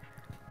me.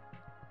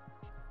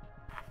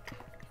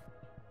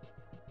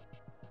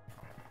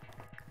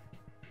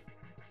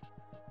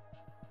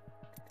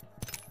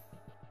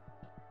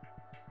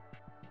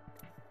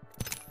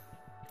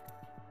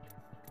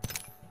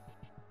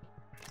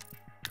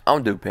 I'll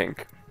do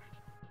pink.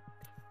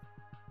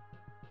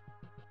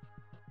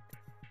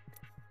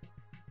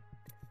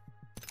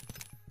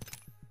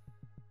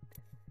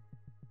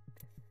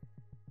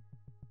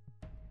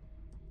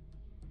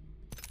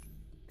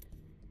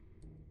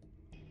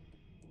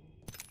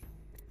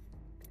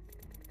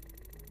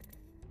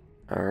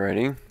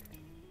 Alrighty.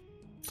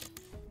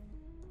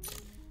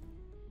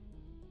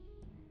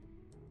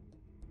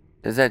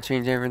 Does that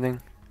change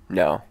everything?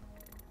 No.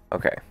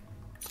 Okay.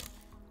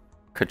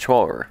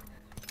 Controller.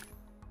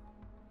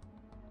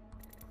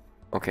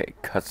 Okay,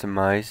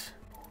 customize.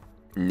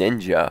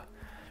 Ninja.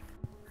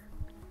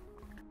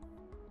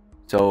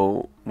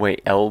 So,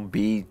 wait,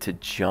 LB to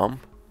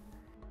jump.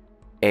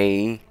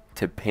 A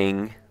to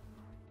ping.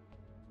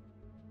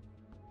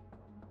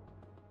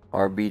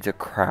 RB to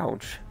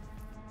crouch.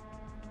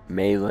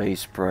 Melee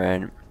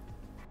spread.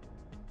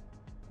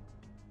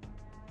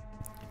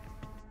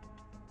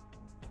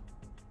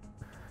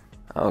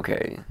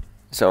 Okay,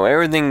 so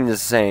everything is the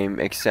same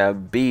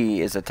except B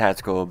is a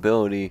tactical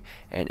ability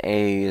and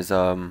A is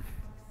a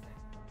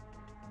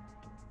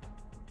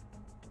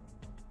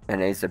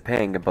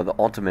ping, but the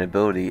ultimate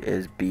ability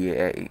is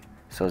BA,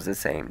 so it's the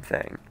same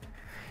thing.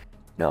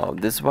 No,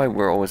 this is why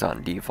we're always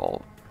on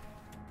default.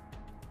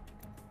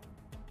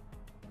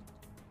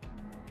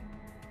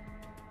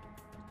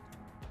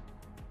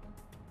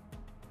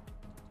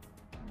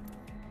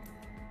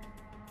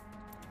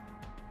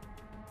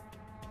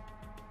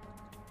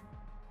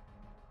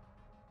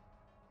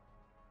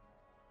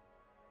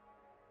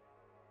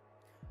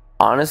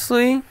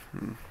 Honestly,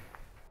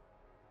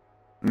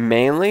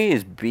 melee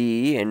is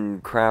B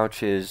and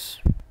crouch is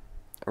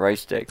right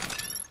stick.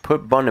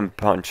 Put button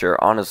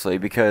puncher, honestly,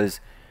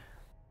 because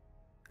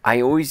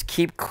I always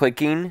keep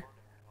clicking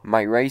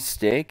my right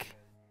stick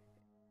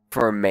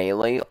for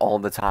melee all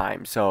the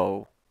time,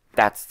 so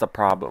that's the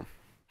problem.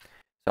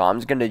 So I'm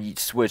just gonna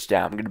switch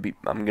down.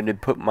 I'm gonna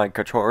put my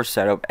controller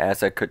setup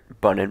as a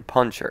button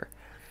puncher,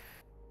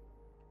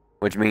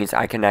 which means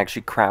I can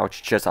actually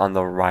crouch just on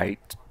the right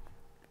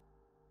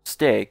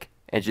stick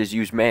and just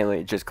use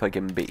melee, just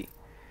clicking B.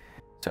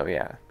 So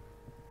yeah.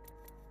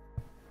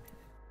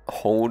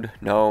 Hold,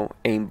 no.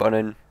 Aim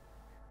button.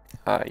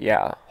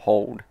 Yeah,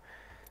 hold.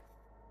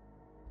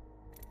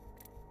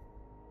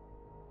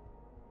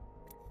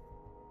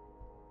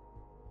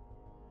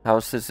 How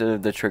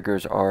sensitive the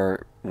triggers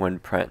are when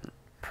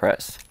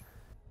pressed.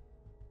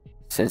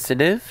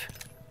 Sensitive?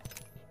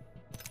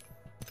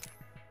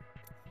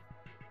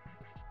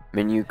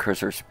 Menu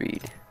cursor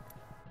speed.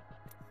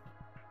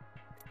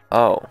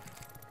 Oh.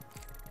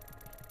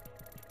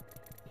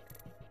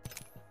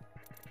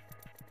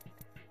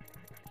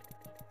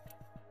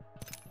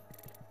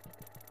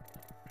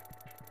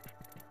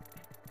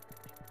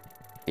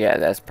 Yeah,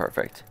 that's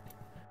perfect.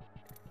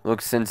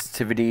 Look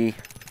sensitivity.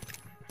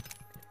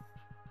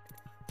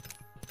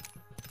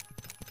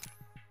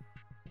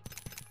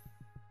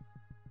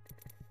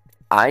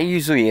 I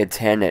usually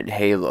attend at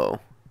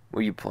Halo. What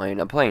are you playing?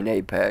 I'm playing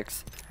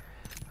Apex.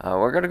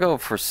 We're gonna go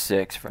for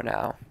 6 for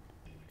now.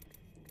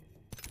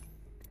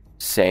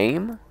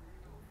 Same?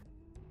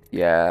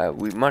 Yeah,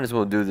 we might as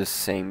well do the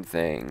same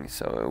thing,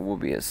 so it will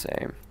be the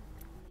same.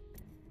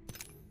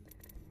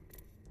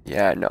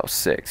 Yeah, no,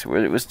 6.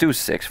 Let's do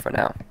 6 for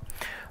now.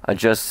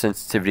 Adjust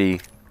sensitivity.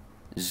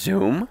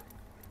 Zoom.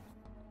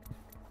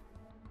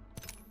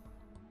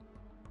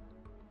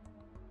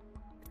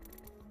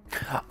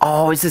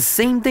 Oh, it's the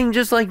same thing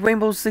just like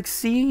Rainbow Six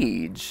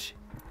Siege.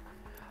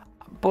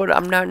 But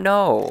I'm not,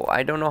 no.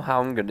 I don't know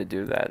how I'm gonna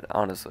do that,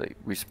 honestly.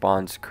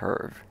 Response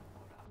curve.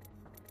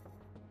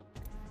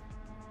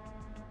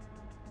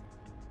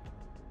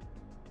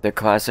 The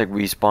classic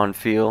respawn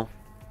feel.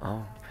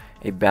 Oh.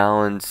 A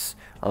balance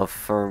of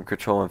firm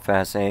control and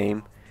fast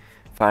aim.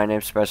 Fine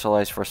aim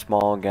specialized for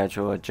small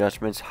gradual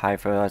adjustments. High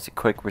velocity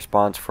quick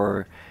response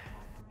for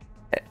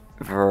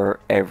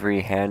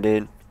every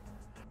handed.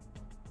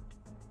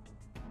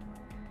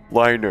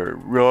 Liner,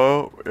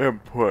 raw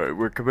input.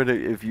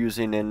 Recommended if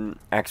using an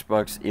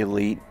Xbox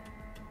Elite.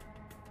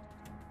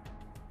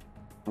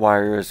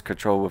 Wireless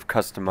control with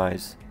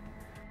customized.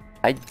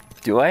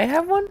 Do I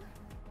have one?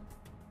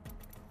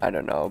 I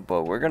don't know,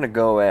 but we're gonna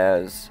go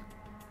as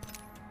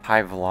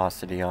high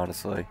velocity,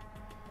 honestly.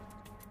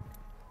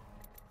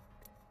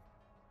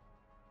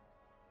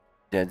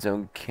 Dead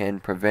zone can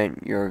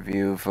prevent your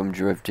view from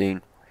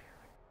drifting.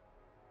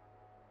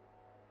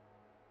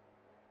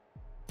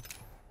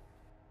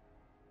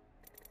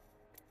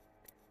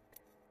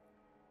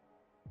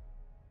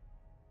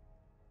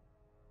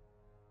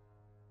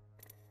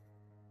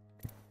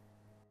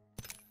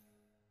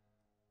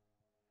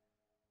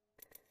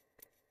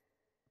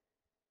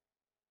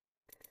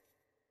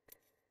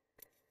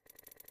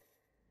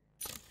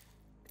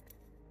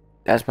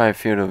 That's my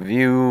field of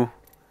view.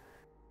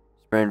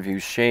 Spread view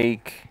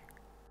shake.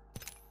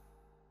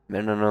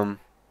 Minimum.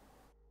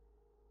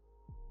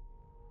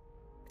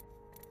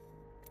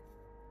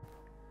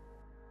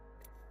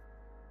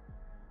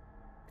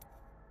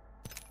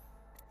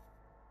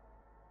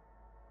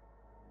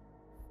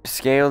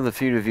 Scale the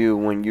field of view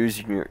when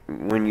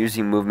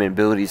using movement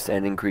abilities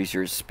and increase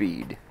your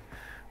speed.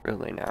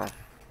 Really now.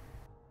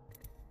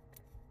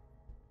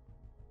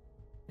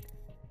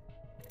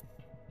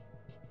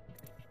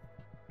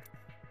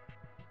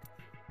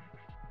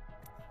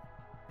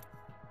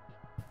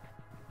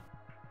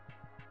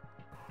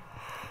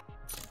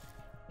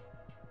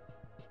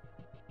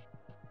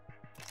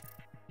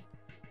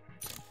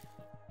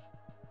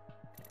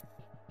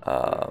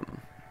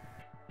 Um,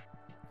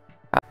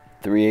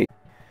 3-8.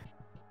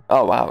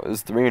 Oh wow, it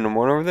was 3 in the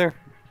morning over there?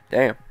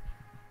 Damn.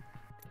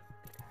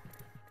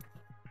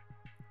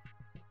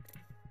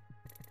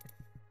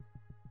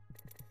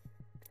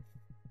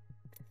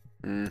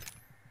 Hmm.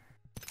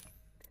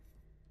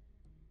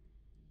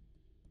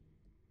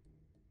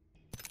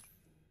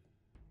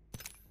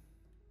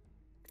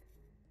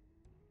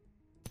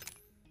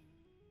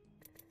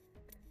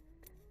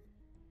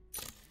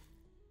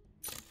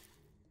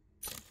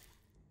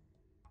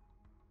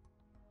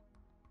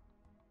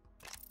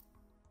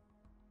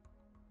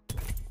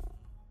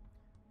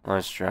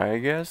 Let's try, I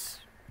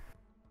guess.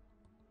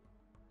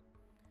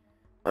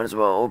 Might as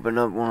well open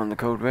up one of the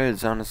code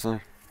reds, honestly.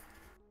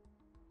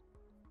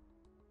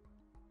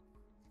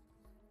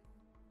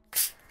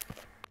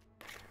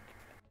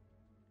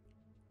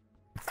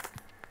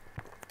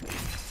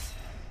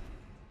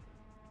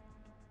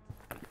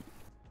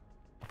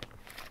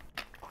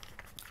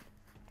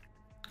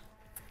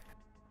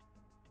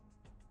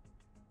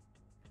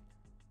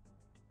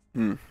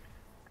 Hmm.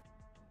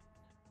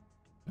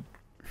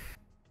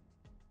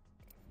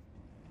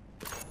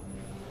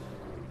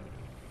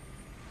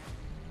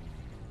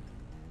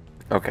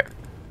 Okay.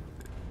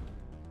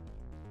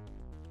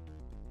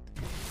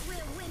 We're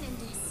winning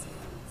this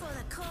for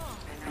the cause.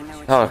 I know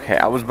what Okay,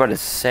 I was about to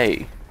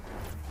say.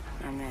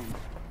 I'm in.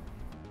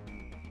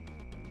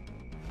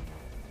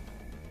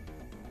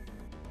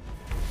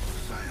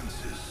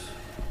 Science is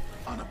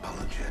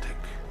unapologetic,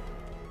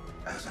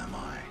 as am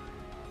I.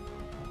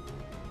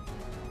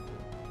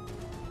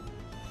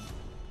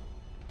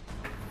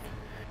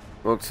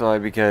 Looks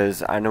like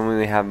because I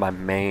normally have my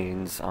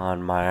mains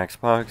on my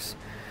Xbox.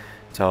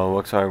 So it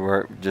looks like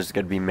we're just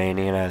gonna be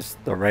maining as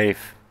the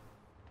Wraith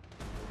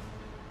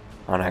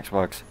on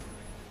Xbox.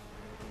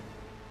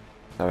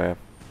 So yeah.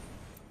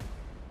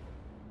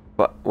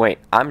 But wait,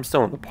 I'm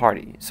still in the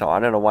party, so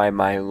I don't know why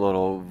my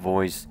little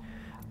voice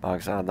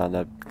box on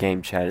the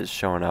game chat is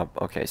showing up.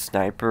 Okay,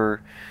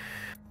 sniper,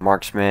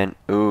 marksman.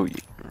 Ooh,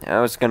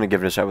 I was gonna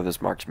give it a shot with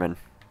this marksman.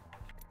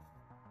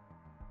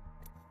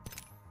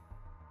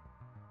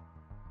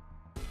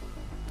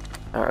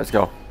 Alright, let's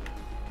go.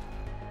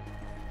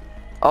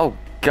 Oh,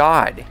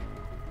 God.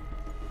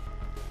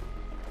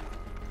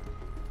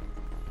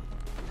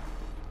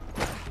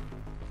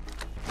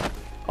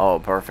 Oh,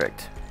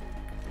 perfect.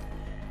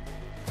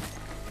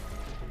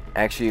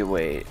 Actually,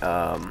 wait,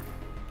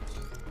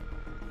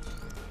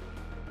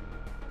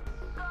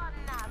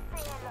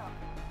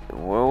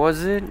 what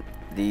was it?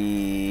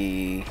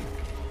 The...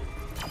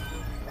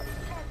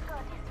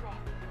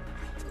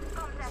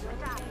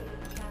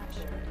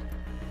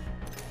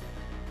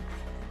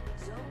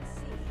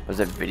 Was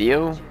it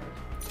video?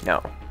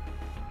 No.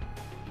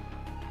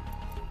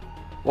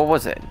 What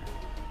was it?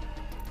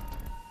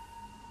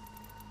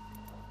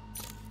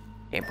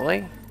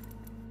 Gameplay?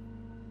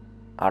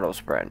 Auto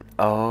spread.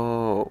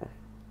 Oh.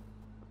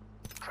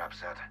 Trap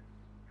set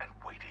and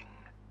waiting.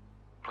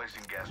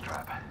 Placing gas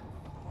trap.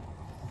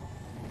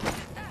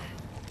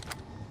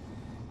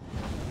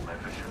 My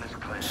vision is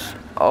clear.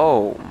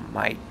 Oh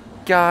my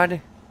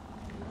God.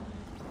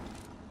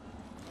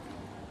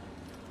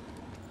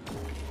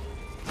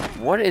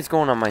 What is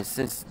going on my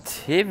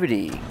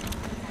sensitivity?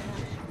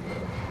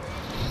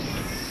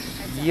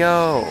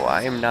 Yo,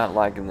 I am not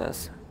liking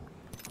this.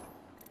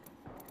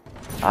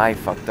 I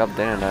fucked up,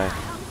 didn't I?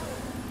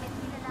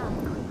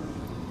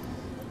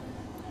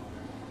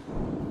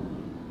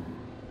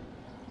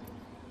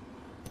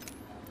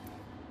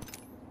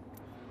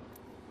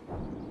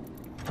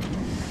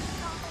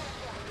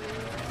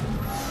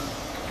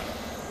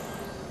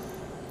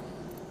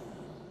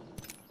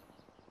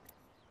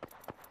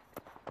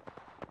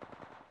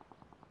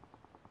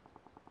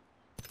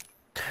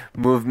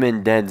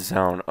 Movement dead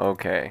zone.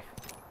 Okay.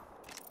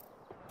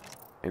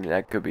 Maybe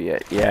that could be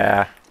it.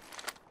 Yeah.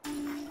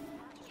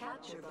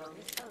 Capture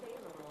bonus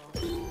available.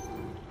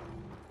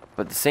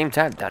 But at the same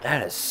time,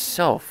 that is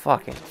so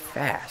fucking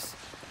fast.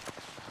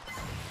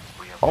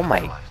 Oh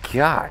my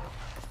god.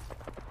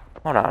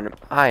 Hold on.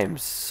 I am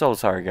so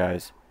sorry,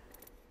 guys.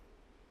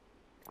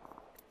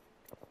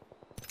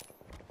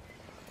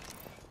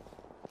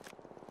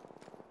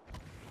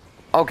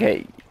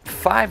 Okay,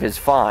 5 is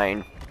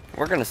fine.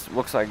 We're gonna,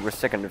 looks like we're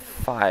sticking to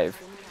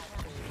 5.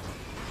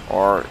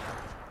 Or...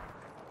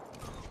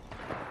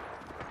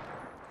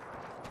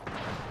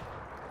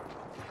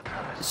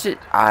 shit,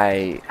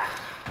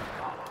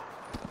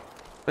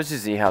 let's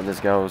just see how this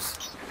goes.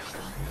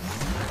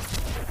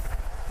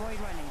 Void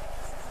running.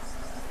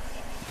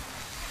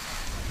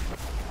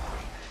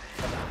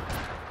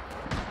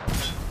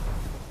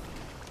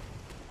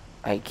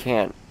 I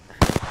can't.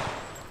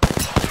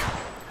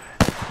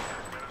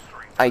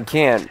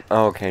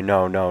 Okay,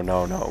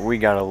 no. We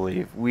gotta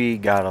leave. We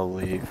gotta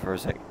leave for a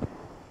sec.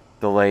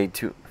 Delay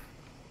 2.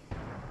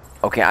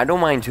 Okay, I don't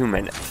mind 2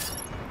 minutes.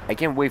 I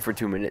can't wait for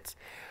 2 minutes.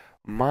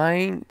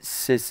 Mind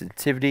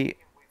sensitivity.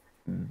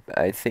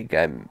 I think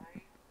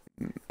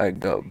I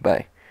go.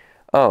 Bye.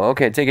 Oh,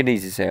 okay. Take it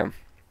easy, Sam.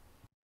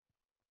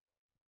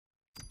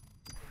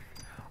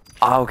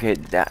 Okay,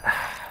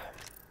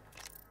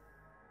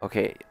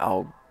 okay,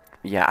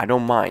 yeah, I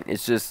don't mind.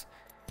 It's just...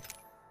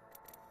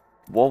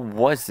 what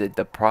was it,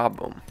 the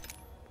problem?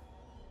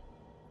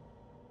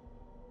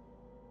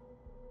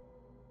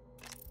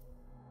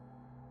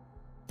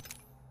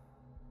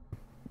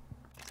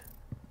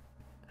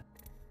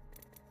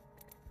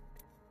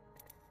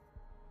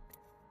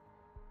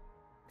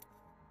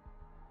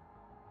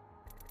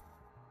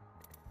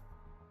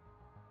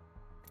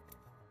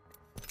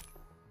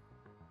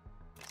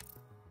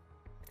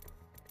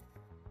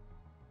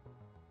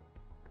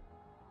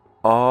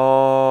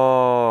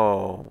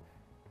 Oh,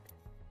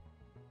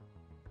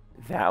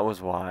 that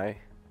was why.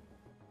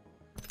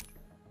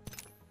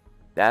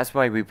 That's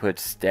why we put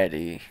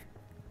steady.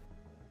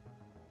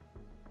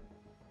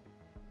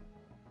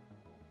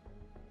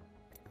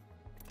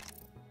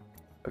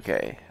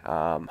 Okay,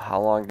 how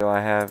long do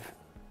I have?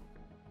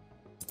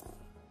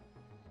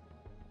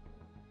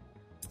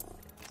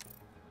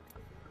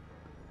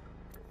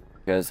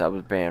 Because I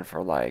was banned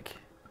for like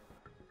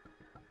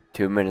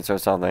 2 minutes or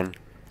something.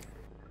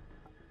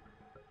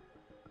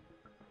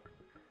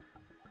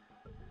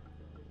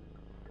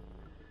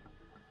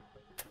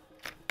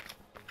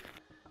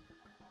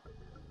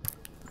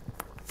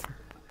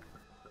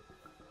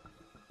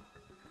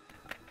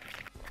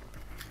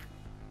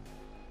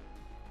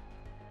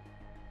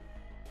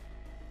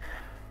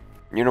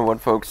 You know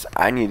what, folks?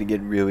 I need to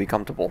get really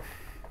comfortable.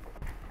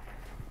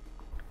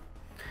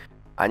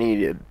 I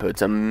need to put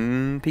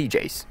some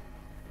PJs.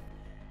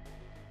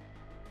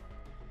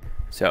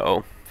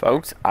 So,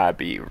 folks, I'll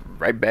be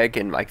right back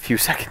in like a few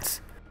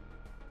seconds.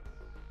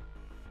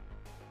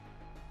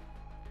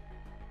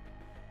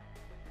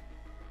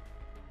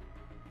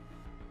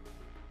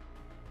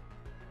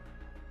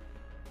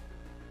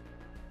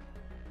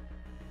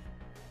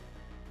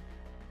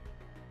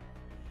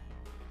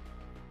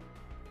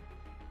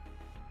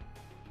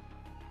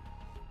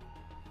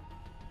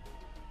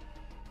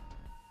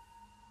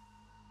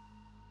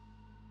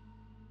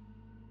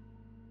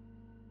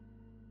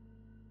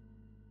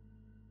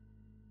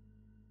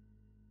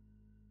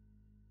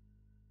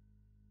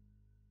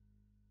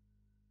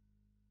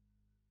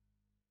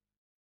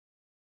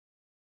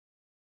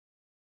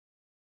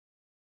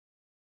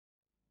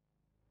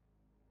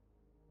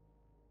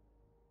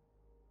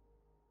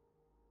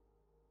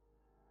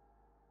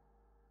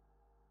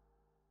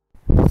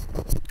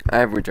 I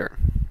have returned.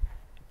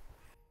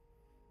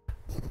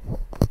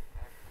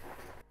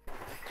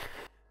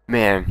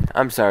 Man,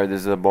 I'm sorry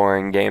this is a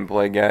boring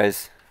gameplay,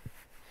 guys.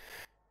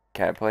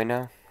 Can I play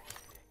now?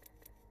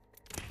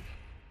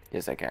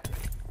 Yes, I can.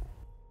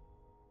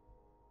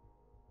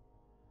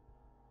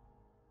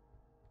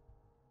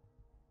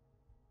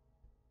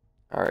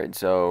 Alright,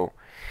 so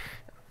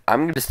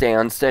I'm gonna stay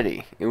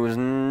unsteady. It was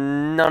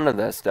none of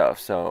that stuff,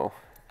 so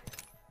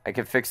I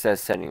can fix that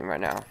setting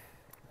right now.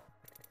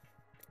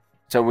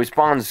 So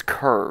responds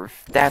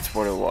curve. That's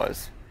what it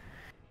was.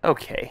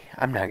 Okay,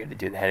 I'm not gonna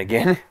do that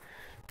again.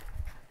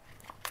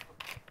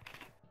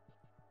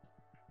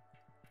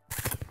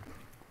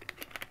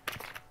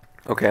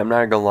 Okay, I'm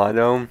not gonna lie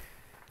though.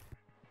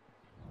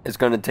 It's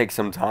gonna take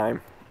some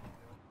time.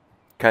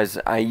 Because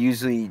I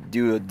usually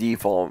do a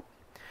default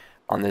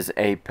on this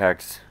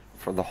Apex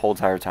for the whole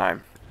entire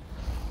time.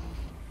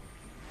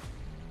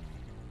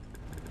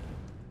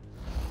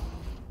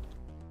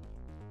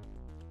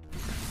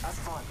 As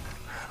one,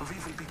 we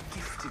will be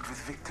gifted with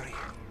victory.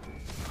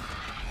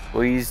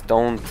 Please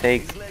don't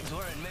take...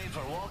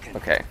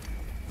 Okay.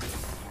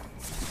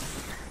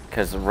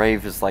 Because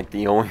Rave is like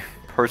the only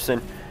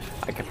person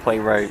I can play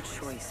right.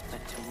 Choice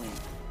but to win.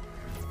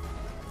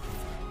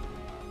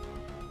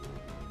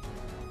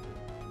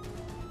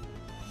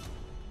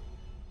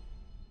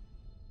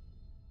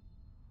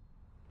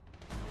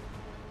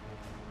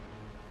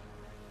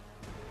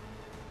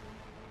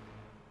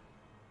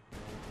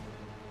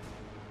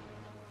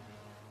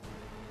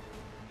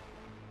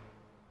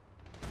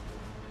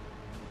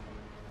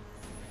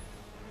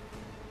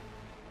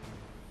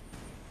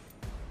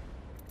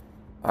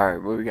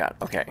 Alright, what we got?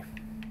 Okay.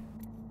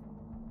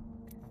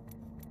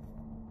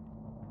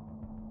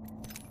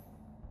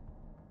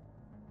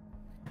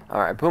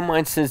 Alright, put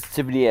my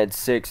sensitivity at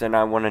 6 and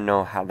I want to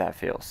know how that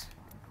feels.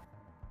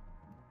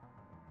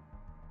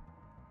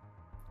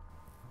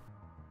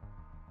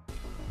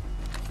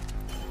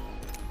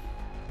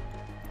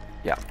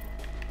 Yeah.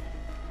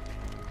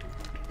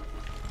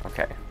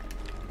 Okay.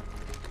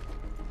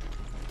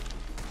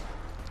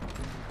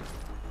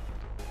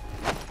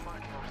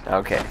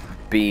 Okay.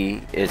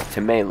 B is to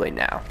melee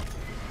now.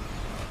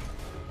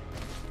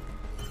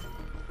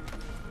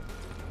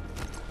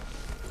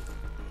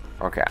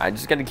 Okay, I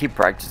just gotta keep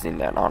practicing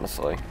that,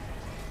 honestly.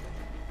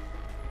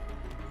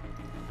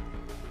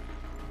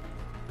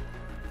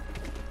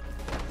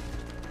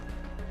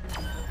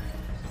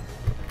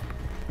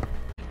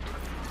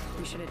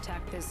 We should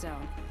attack this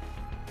zone.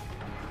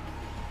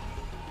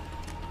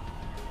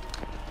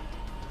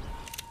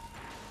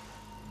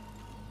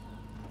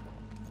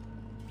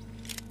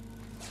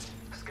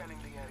 Scanning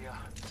the area.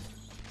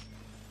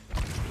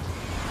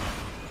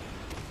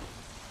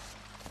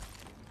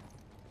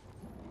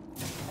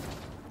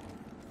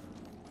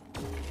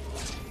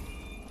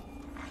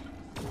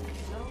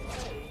 Zone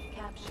A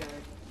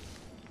captured.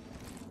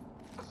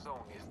 The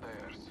zone is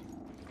theirs.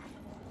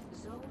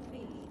 Zone B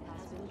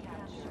has been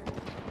captured.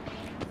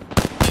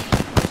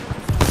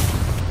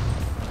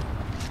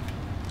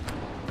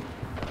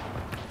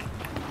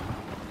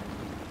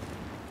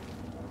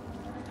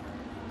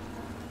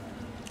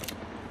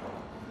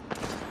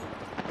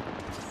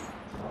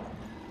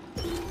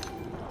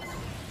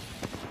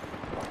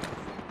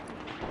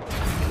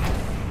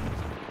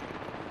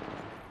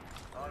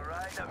 All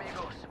right,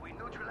 amigos. We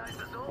neutralize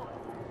the zone.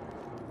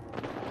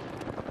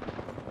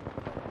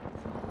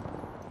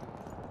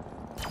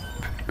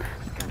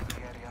 Scanning the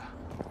area.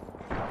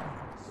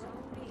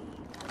 Zone B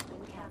has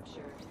been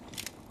captured.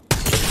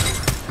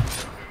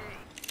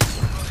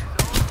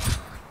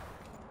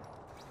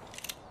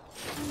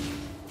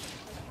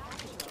 A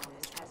capture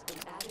bonus has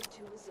been added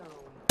to a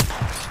zone.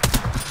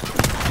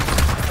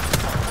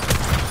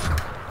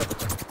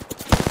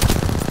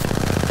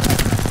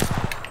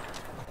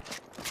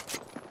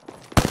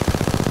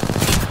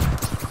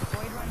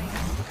 Void running.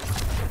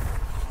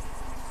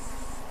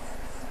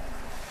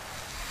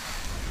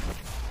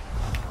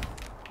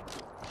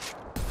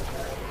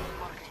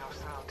 Marking our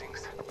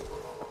surroundings.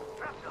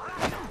 Catching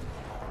myself.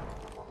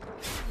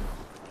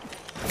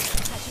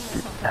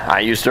 I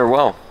used her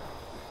well.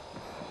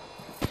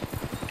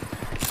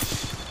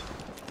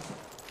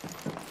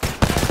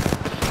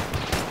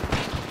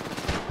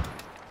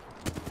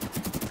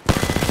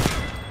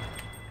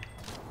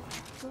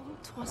 Go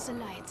towards the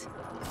light.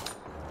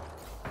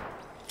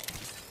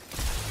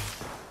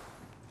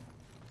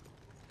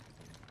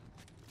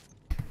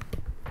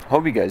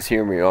 Hope you guys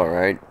hear me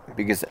alright,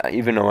 because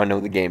even though I know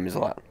the game is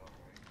loud.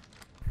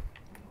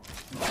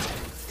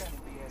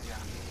 Scanning the area.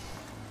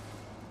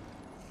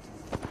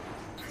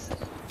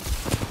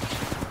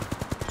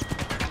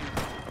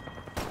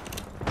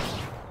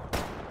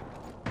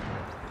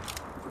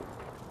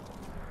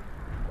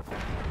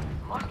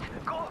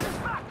 Go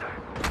faster!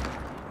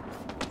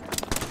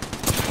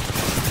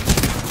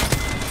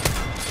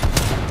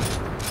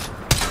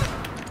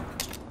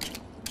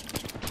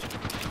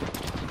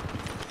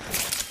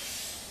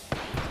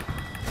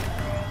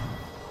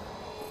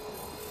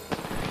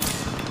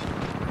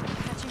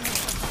 Catching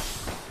myself.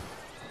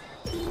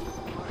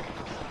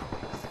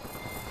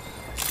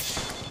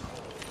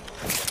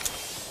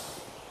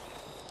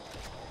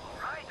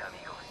 Right,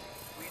 amigos.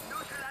 We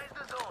neutralize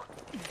the zone.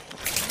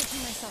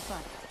 Catching myself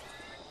up.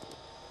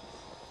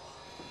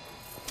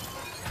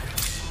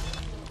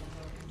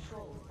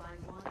 Controlled by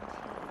one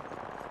team.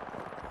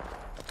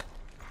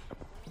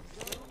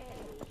 Zone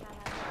A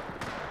captured.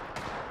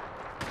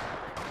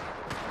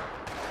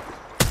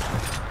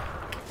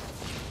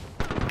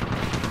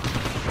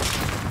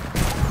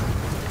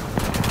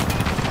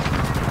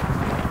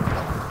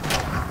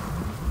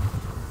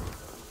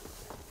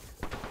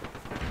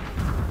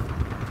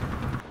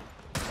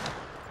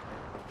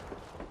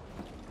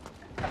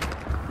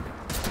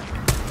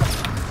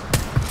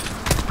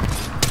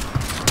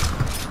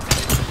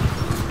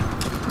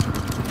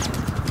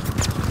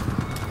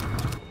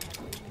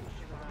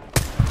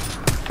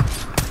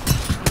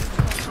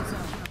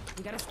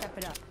 We gotta step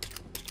it up.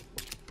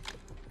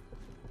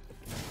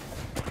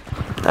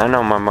 I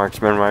know my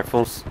marksman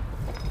rifles.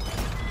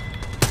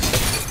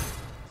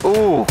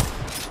 Ooh!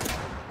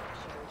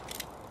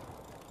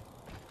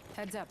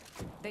 Heads up.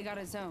 They got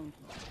a zone.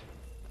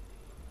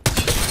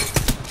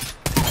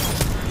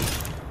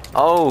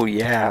 Oh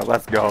yeah,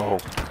 let's go.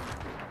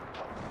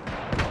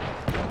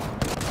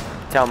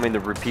 Tell me the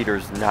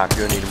repeater's not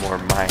good anymore,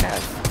 my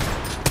ass.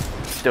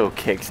 Still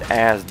kicks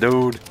ass,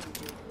 dude.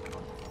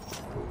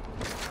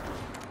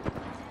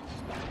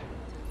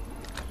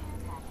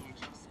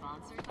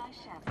 Sponsored by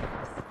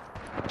Chevrolet.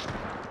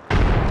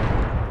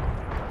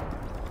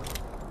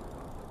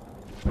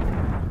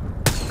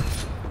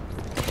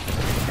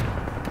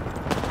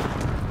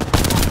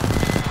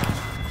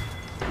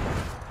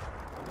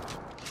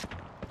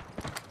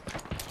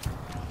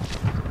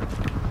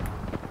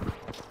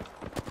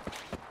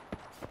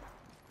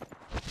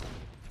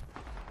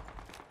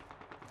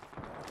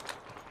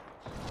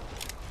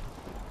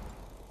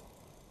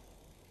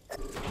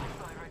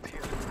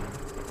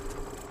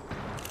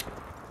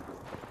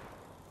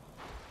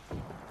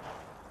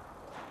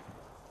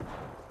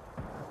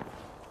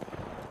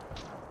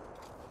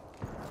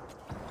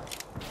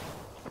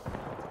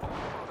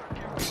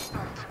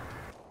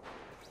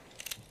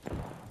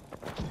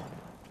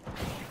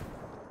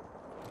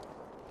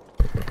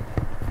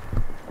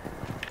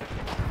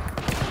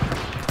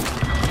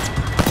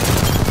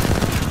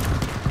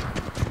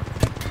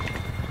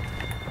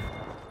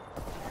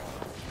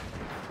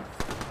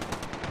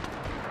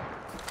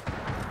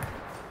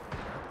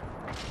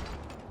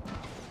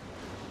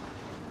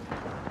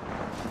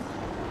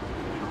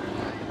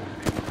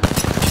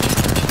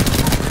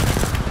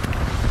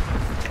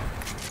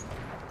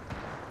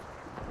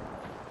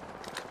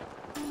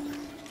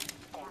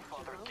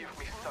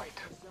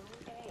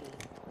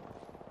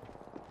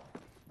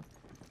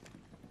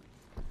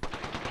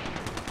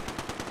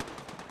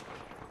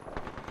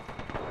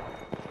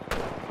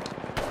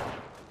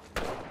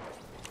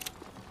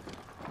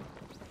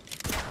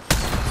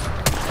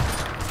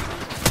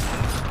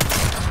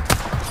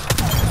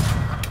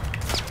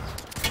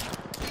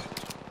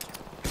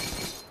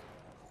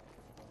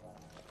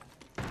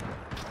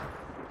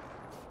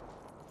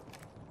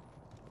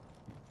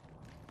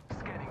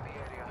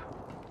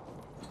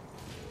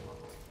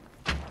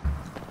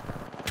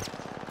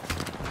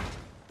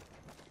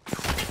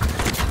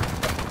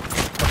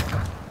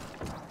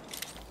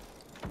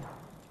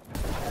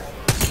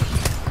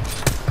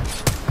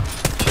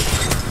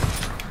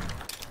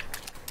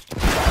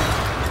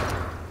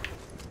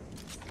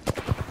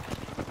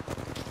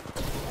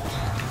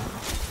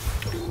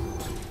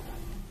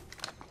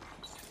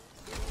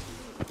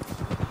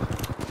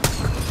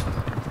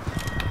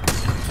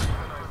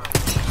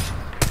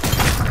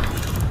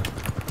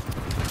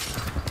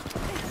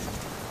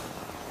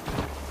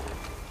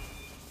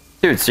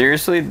 Dude,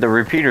 seriously? The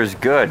repeater's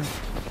good.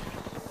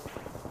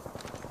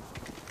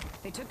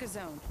 They took a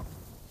zone.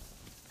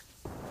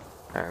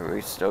 Alright,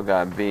 we still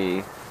got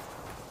B.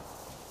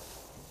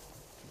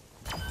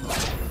 Captured.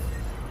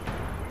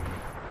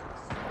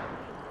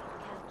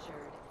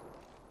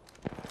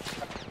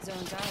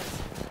 Zone's ours.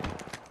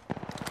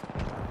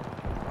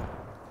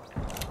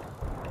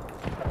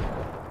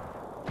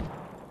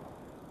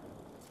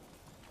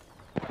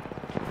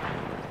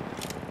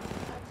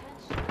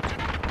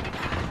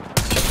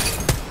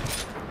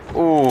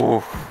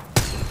 Ooh.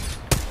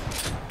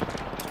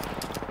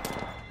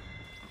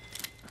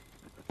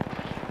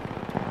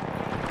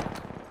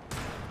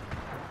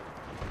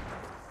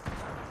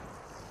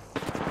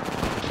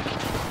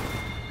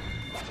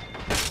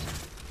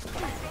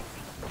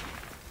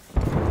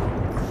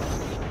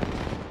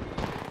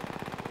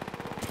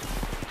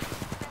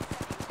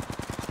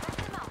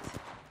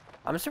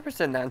 I'm surprised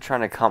they're not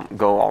trying to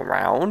go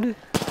around.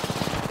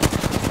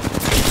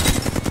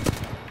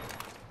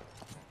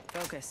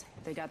 Focus.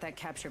 They got that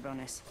capture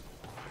bonus.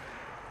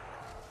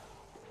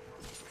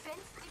 Fence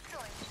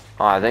deployed.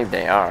 Oh, I think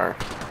they are.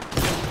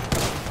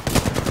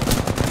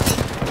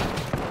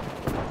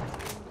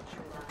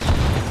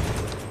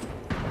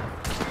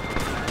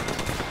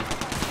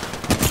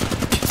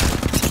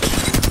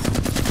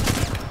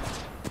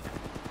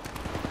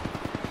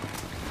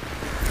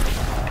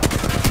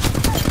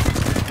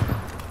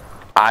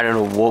 I don't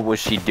know what was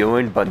she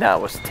doing, but that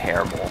was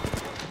terrible.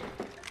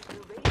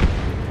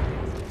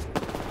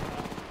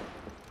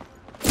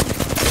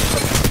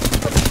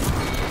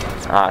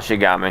 Ah, she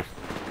got me.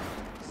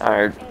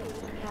 Alright.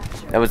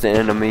 That was the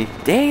enemy.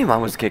 Damn, I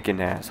was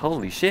kicking ass.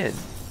 Holy shit.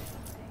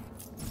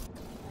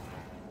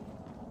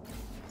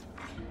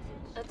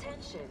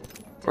 Attention.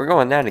 We're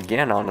going that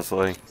again,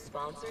 honestly.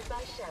 Sponsored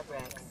by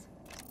Chevrex.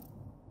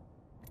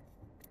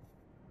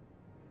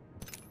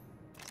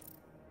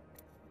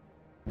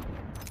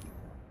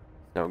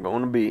 So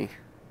going to be.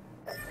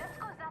 Let's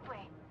go that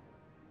way.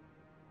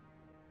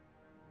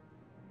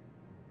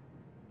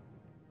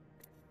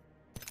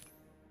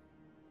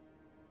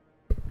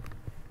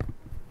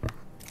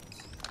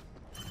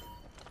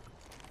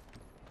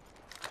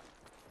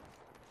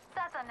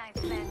 That's a nice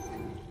fence.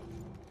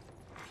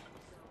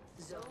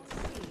 Zone C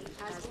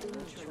has been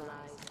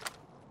neutralized.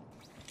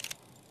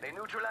 They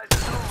neutralize the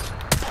zone.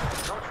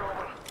 No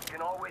trouble. You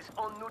can always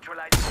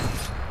unneutralize it.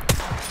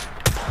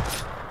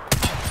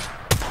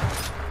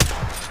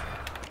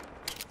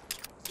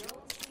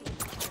 Zone C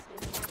has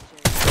been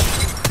captured.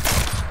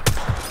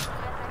 Fence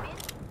I'm in.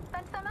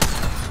 Fence them out.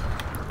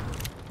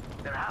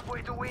 They're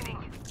halfway to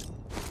winning.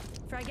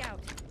 Frag out.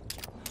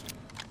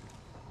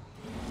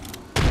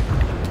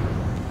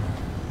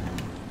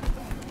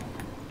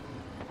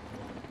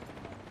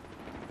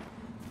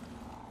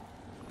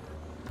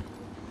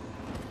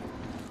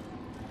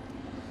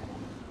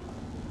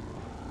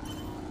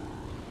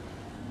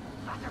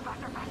 Faster,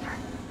 faster, faster.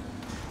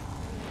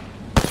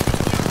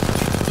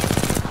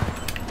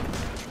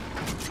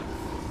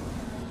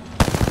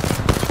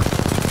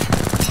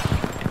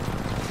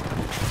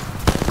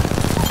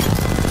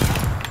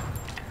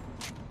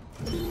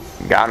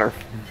 Got her.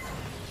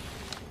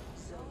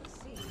 Zone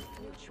C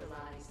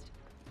neutralized.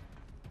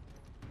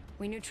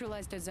 We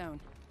neutralized a zone.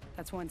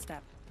 That's one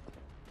step.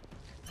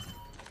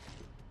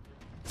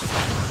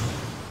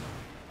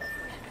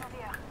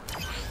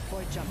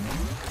 Boy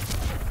jumping.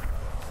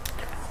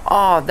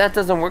 Oh, that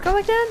doesn't work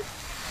like that?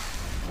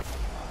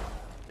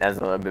 That's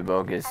a little bit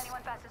bogus.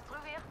 Anyone passes through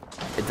here?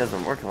 It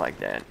doesn't work like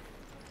that.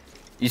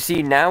 You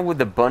see, now with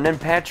the button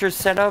patcher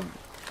set up,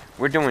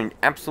 we're doing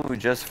absolutely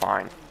just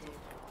fine.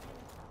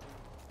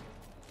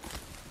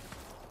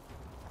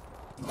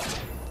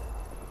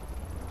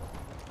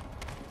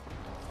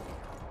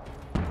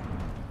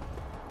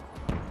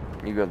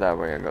 You go that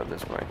way, I go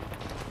this way.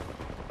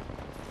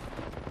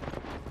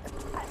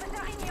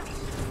 Adversary near me.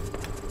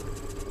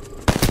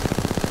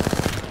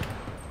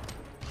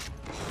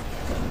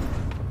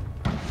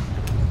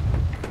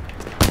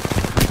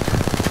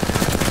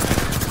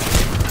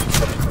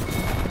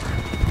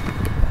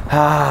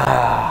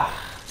 Ah,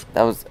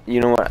 that was, you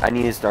know what, I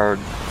need to start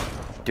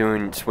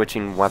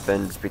switching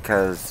weapons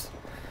because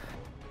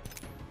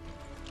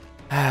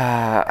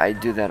I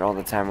do that all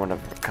the time when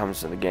it comes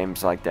to the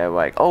games like that,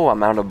 like, oh,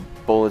 I'm out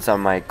of bullets on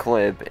my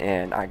clip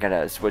and I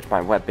gotta switch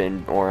my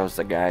weapon or else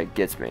the guy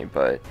gets me,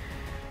 but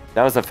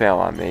that was a fail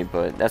on me,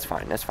 but that's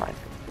fine, that's fine.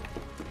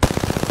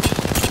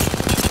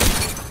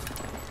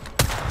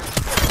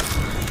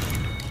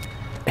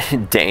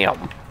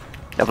 Damn,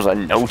 that was a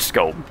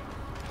no-scope.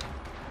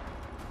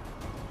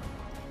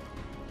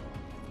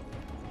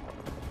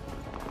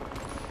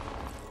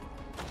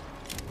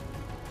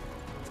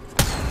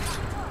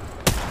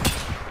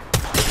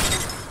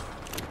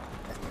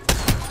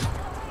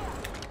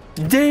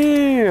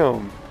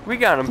 Damn! We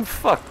got him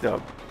fucked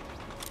up.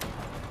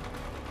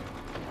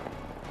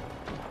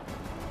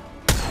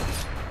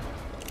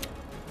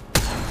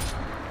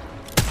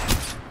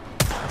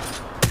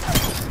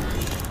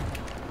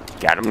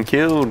 Got him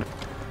killed.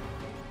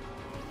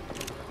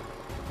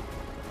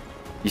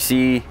 You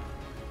see,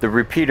 The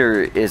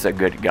repeater is a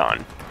good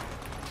gun.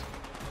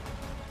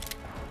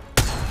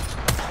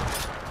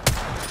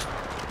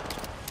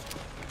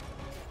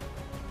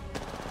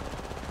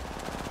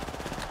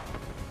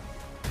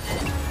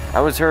 I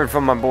was heard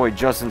from my boy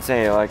Justin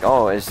saying like,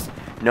 oh, it's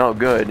no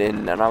good,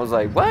 and I was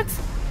like, what?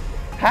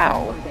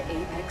 How? The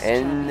Apex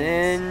And champions.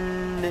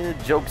 then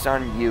the joke's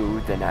on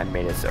you, then I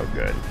made it so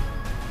good.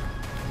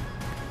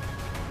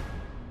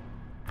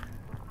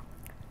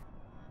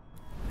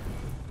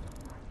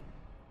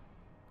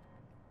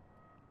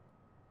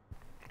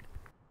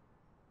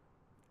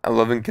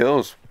 "11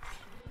 kills.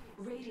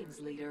 Ratings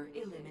leader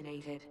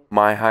eliminated.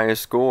 My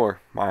highest score.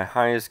 My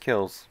highest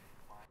kills.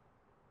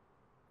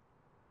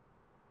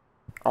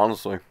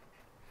 Honestly.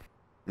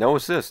 No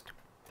assist.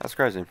 That's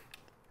crazy.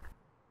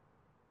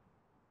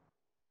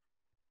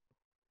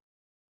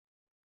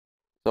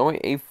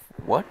 Zoe A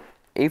what?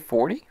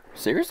 A40?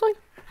 Seriously?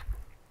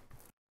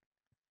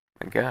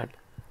 My god.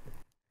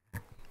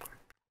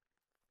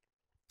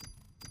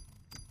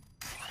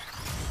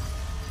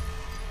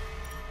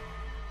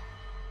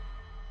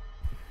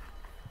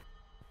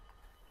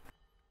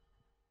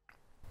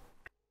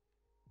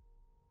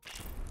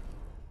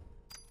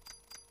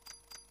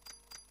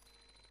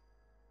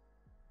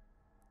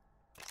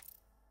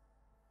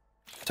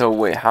 So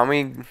wait, how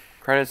many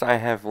credits I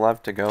have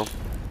left to go?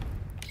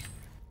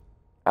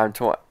 I'm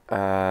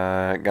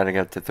gotta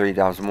get to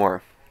 3,000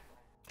 more.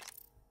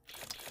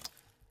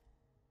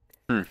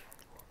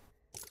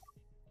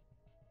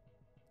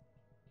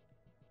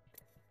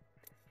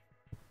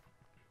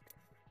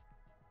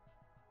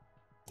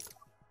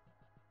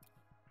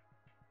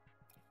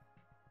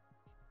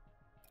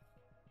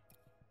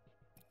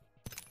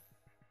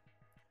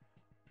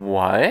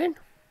 What?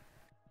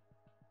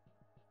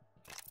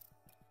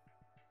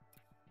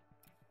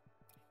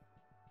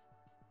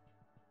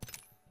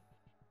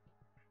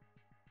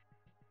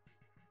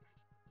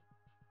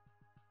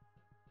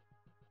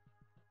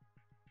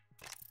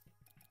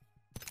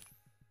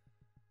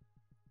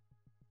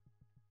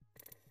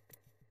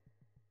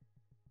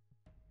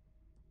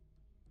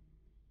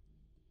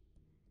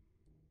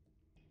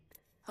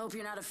 Hope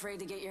you're not afraid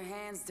to get your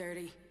hands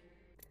dirty.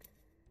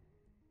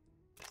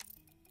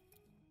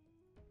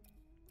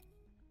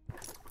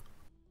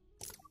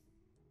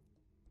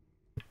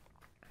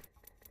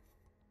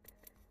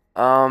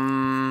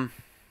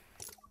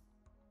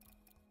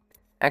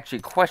 Actually,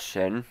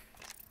 question.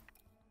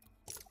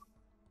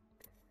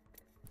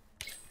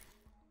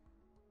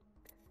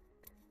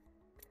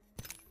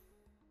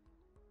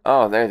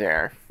 Oh, they're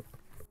there.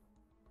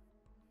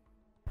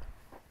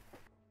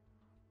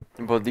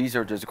 But these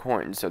are just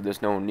coins, so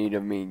there's no need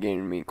of me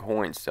getting me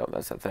coins, so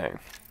that's the thing.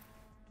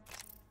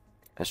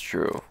 That's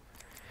true.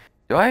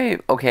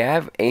 Okay, I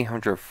have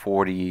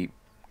 840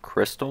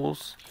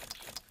 crystals.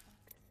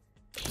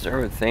 Is there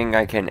a thing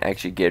I can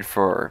actually get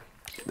for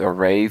the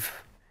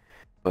rave?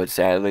 But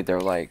sadly, they're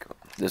like,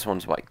 this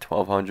one's like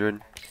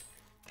 1,200.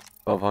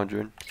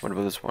 1,200. What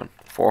about this one?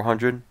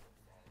 400?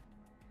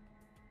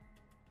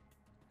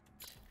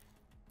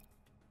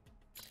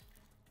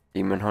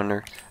 Demon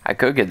Hunter. I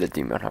could get the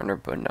Demon Hunter,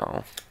 but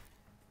no.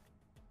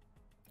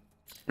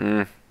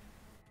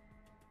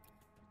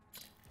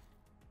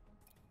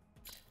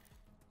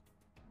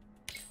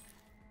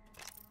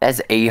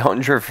 That's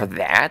 800 for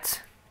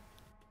that?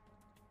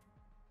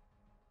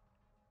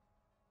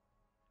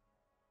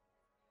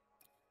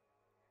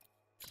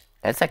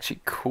 That's actually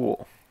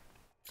cool.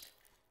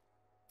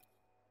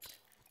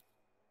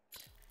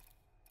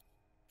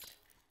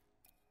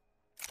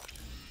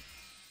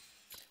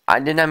 I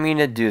did not mean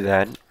to do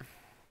that.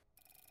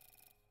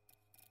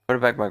 Put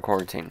back my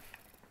quarantine.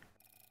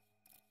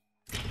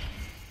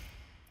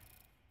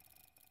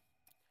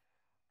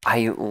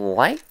 I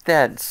like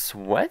that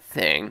sweat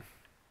thing.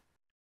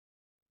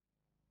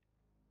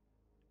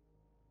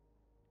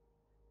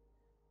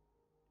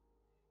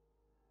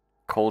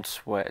 Cold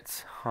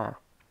sweats, huh?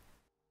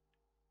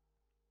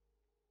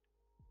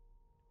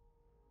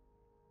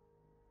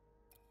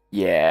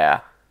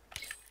 Yeah.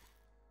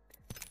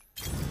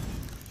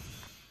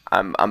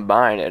 I'm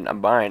buying it.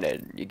 I'm buying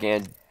it. You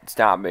can't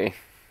stop me.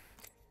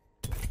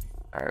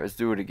 Alright, let's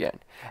do it again.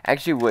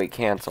 Actually, wait,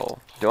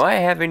 cancel. Do I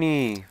have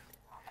any...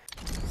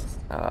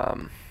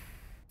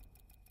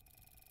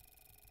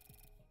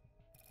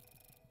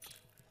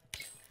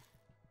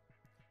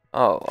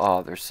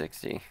 Oh, they're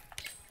 60.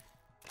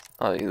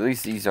 Oh, at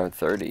least these are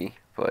 30,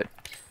 but...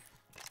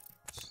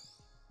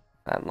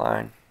 That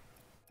line.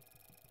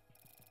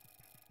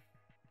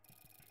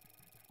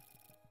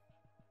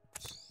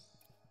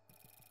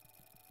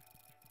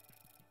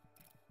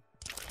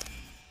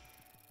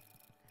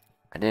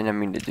 I didn't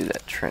mean to do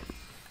that, Trent.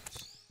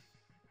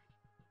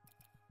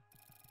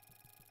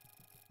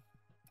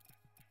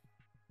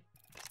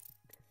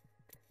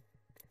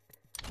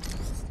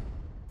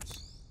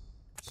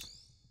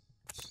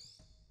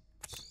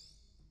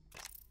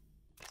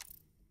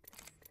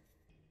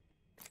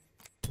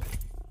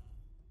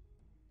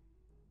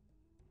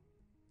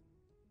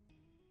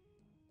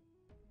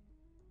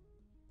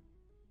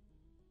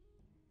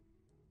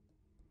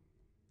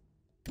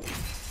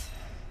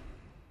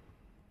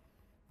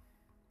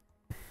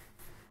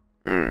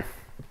 Mm.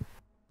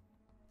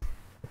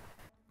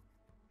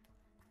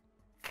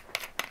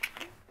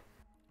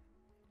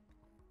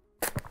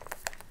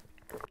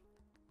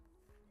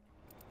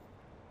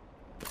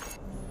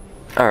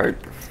 Alright.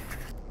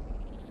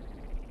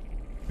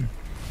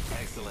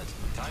 Excellent.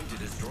 Time to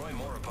destroy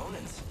more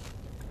opponents.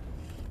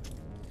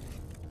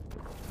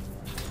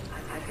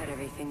 I've got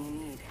everything you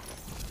need.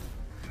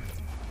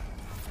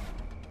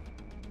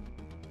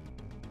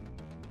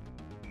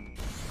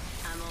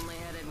 I'm only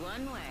headed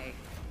one way,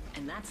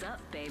 and that's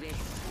up, baby.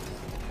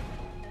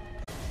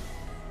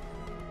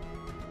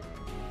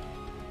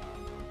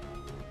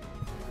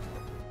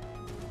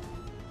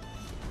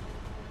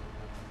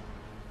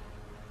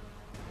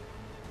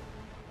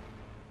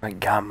 My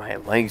god, my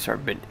legs are a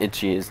bit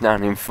itchy. It's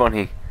not even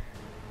funny.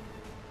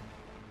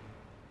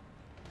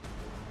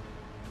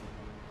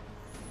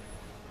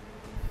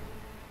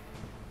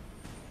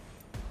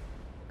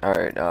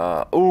 Alright,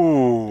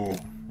 ooh,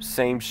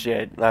 same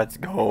shit. Let's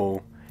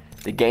go.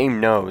 The game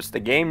knows. The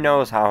game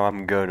knows how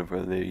I'm good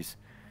for these.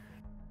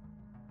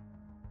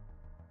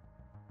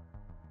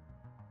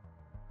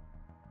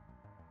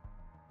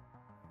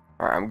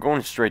 Alright, I'm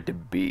going straight to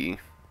B.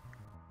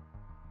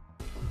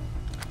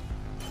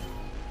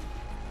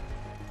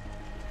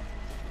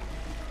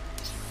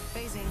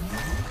 Phasing.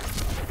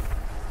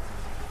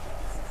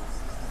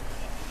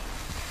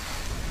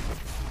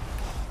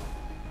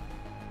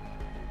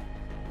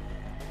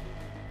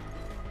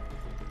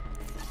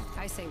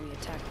 I say we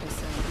attack this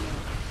zone here.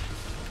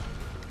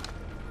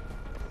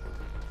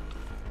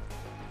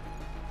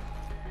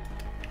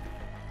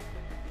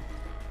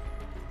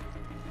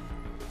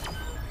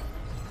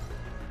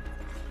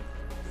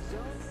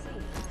 Zone C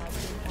has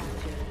been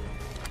captured.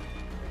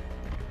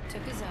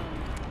 Took a zone.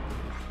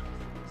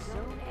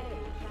 Zone A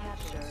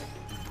captured.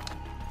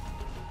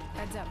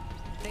 Heads up.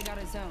 They got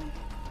a zone.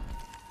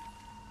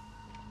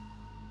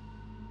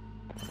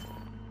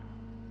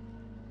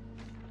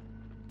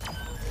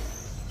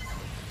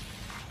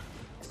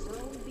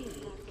 Zone B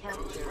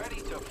captured.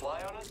 Ready to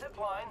fly on a zip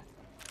line?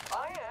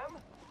 I am.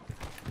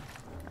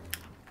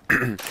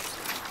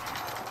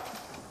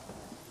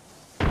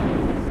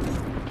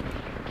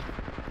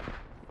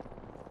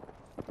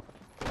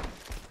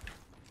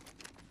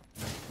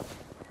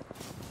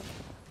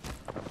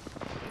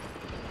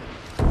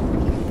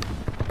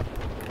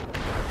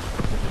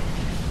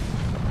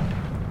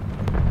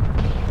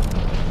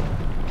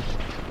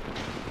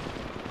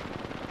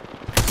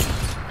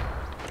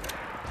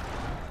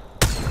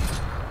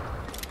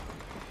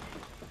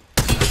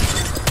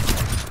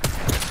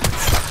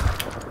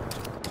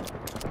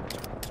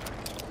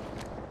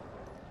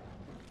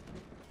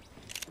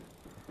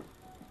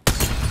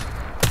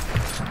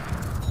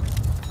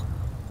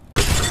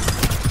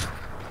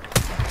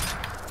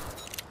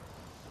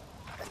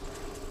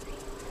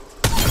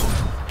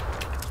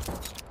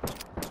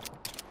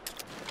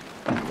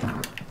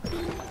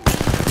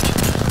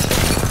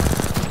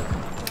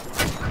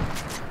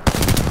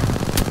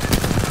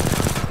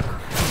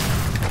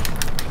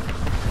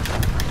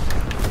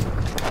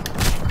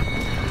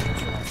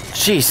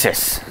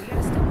 Jesus! We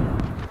gotta step it up.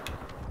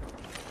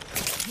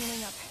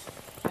 Healing up.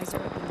 Eyes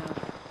are open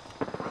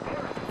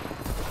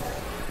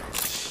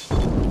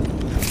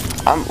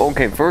now.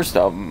 Okay, first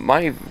up,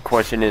 my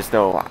question is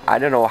though, I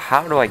don't know,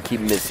 how do I keep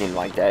missing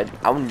like that?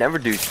 I'll never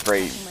do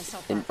spray.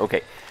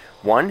 Okay,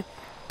 one,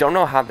 don't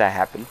know how that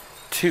happened.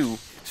 Two,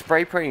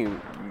 spray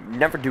praying,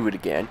 never do it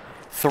again.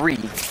 Three,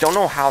 don't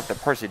know how the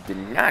person did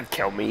not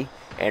kill me.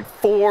 And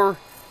four,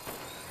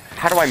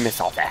 how do I miss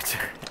all that?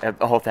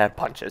 All that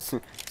punches.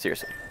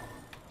 Seriously.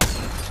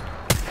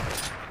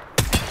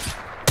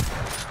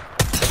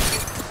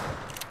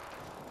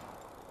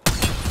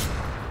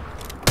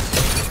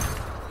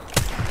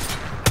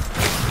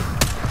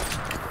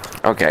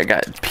 Okay, I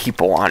got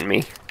people on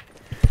me.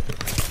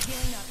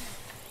 Healing up.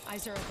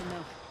 Eyes are open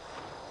though.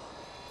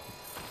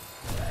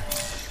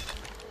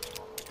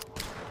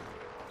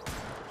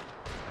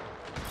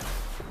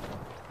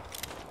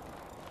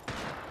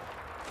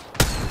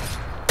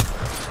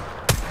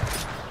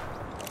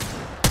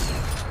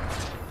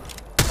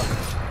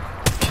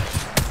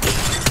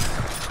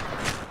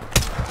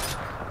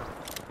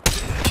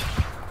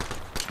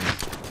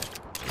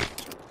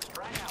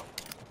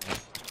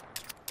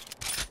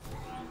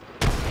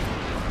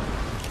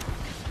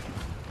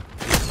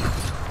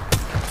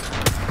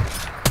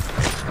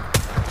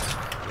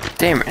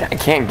 Damn it, I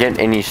can't get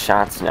any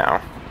shots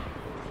now.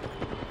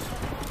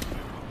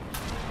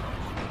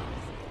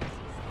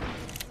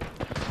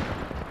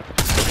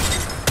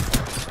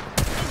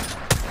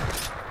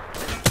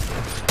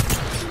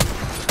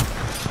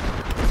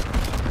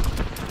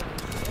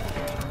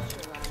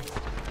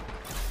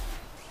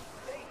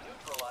 They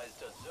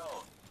neutralized a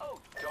zone. Oh,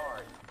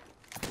 darn.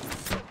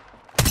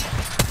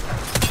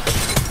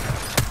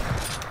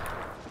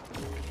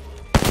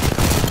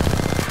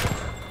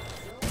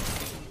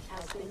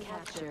 Has been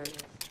captured.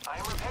 I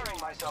am repairing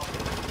myself.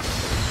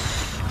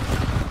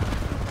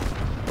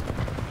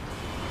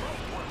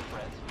 Nice work,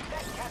 friends.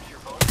 That capture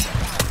bonus.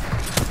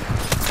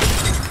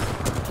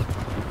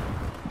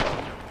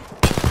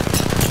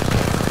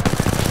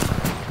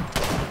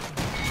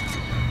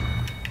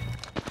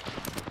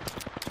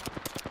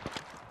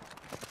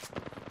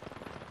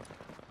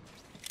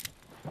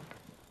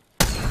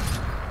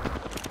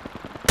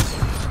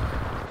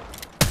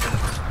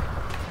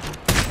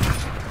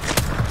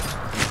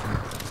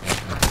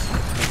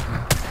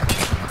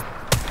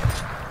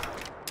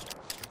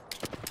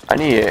 I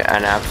need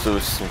an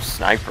absolute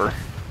sniper.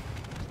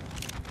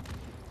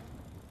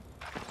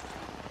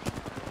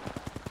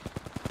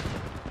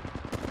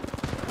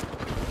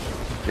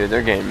 Dude,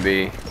 they're getting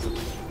B.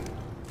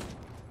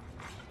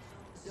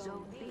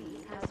 Zone B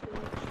has been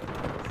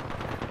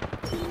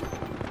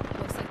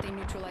Looks like they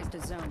neutralized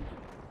a zone.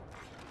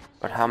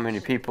 But how many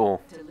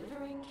people?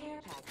 delivering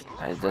care package.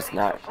 I just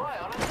not. Fly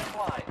on a zip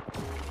line.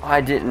 I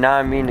did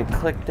not mean to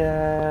click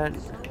that.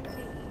 Zone B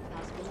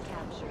has been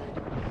captured.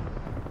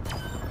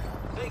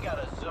 They got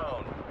a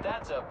zone.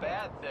 That's a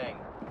bad thing.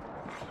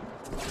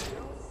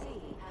 Zone C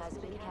has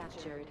been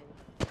captured.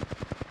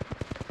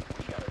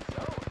 We got a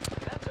zone.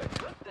 That's a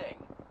good thing.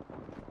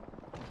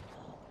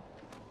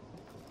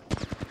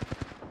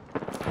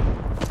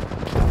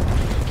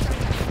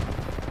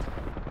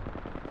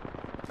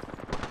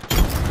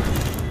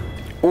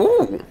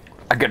 Ooh,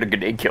 I got a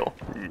grenade kill.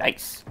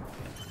 Nice.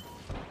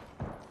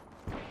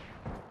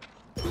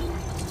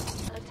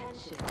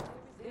 Attention.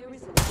 There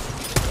is a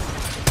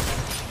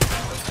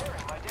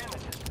Repairing my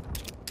damages.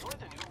 You're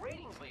the new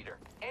ratings leader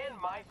and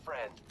my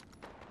friend.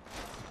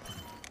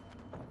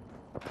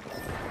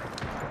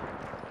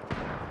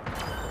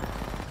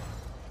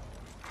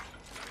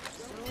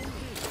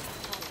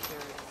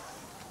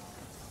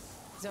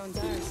 Zone's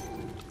ours.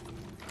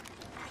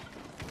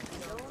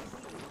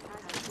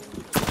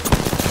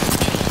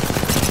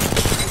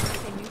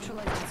 They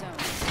neutralized the zone.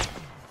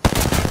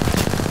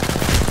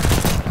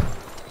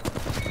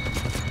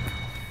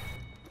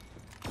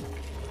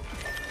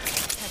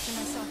 Catching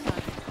myself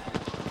up.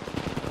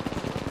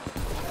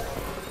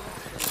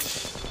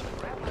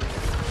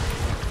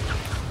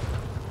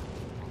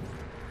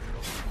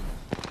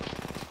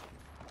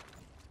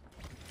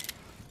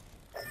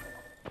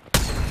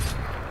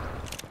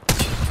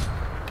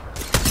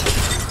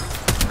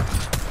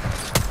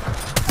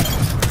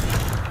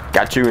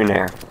 Got you in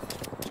there.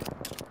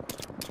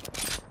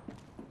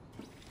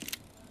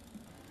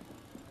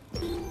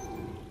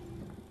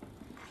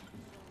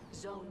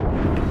 zone B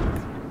has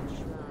been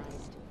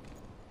neutralized.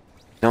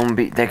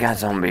 Zombie. They got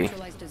zombie.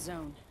 Neutralized a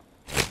zone.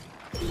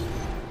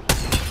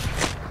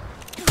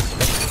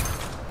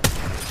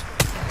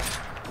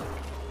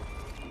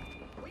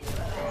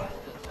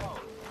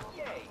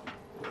 Yay!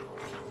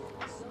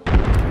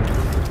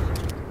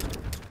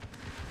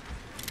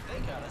 They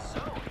got a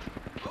zone.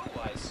 Ooh,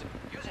 I see.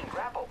 Using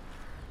grapple.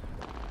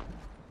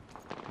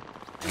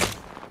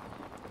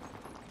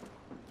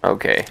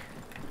 Okay.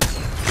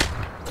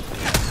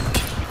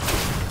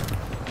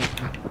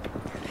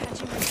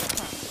 Patching myself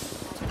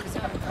up.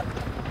 Zone.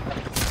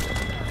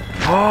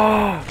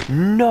 Oh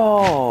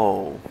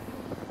no!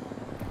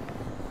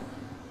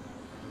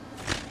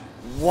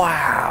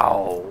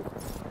 Wow!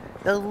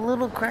 The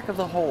little crack of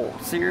the hole.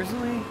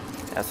 Seriously?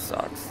 That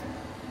sucks.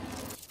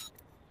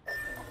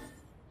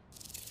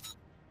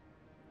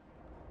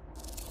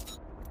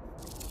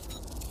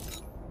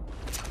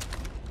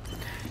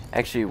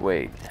 Actually,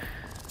 wait.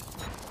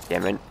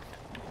 Damn it.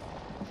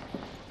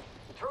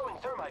 Throwing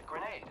thermite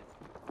grenade.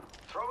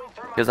 Throwing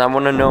thermite. Because I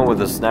want to know what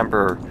the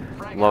sniper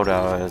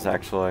loadout is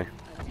actually.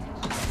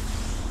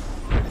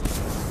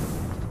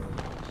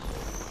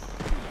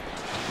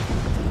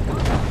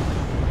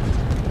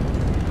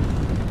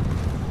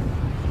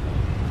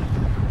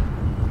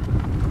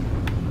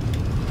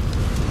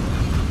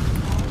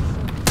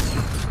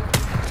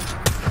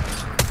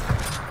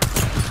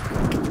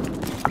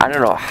 I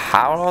don't know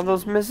how all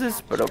those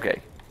misses, but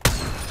okay.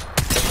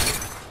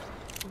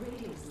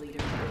 Ratings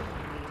leader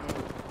eliminated.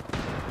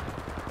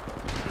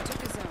 We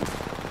took a zone.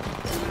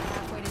 We're about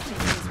halfway to taking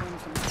this one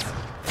from us.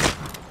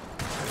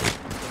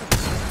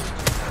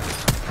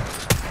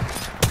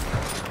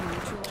 We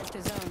neutralized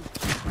the zone.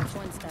 That's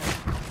one step.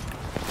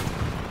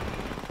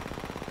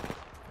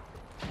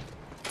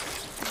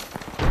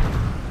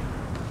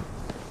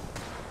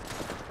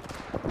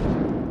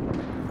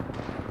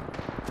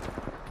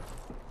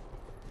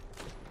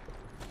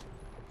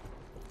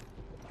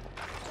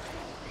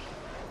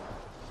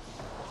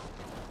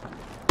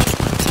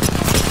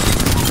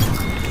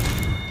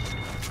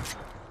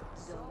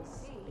 Zone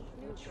C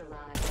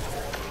neutralized.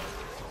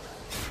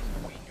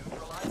 We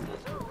neutralized the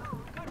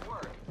zone. Good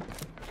work.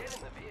 Get in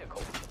the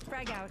vehicle.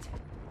 Frag out.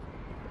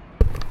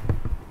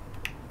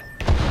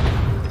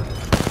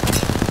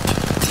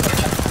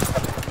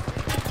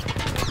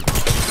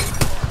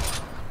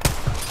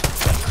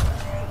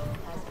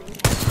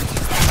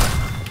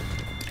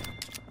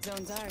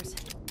 Zone's ours.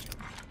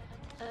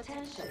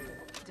 Attention.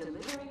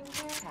 Delivering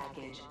care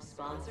package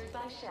sponsored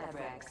by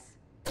Shadrax.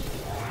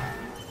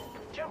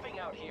 Jumping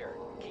out here.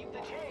 Keep the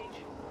change.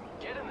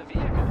 Get in the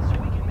vehicle so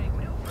we can make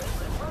new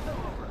friends and run them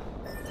over.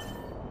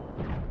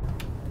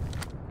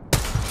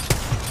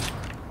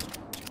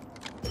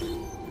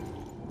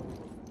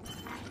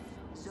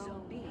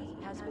 Zone B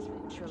has been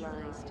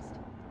neutralized.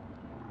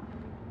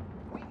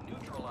 We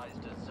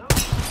neutralized a zone.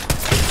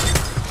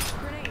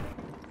 Grenade.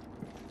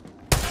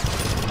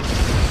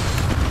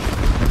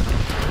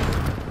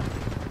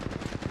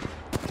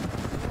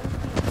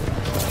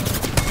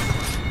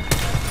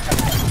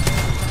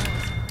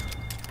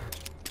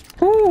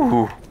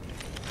 Ooh.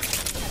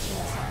 Catching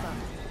myself up.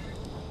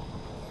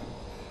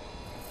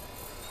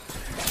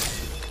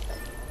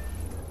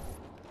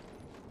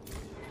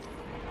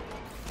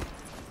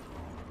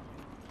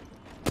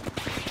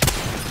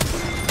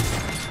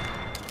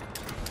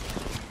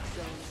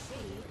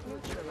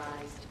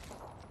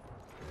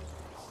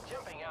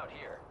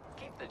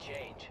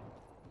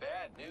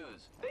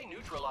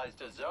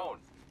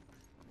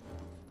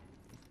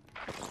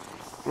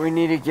 We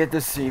need to get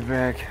the C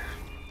back.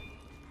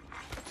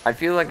 I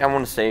feel like I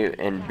want to stay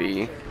in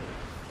B. They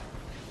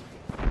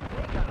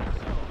got a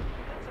zone.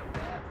 That's a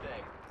bad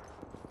thing.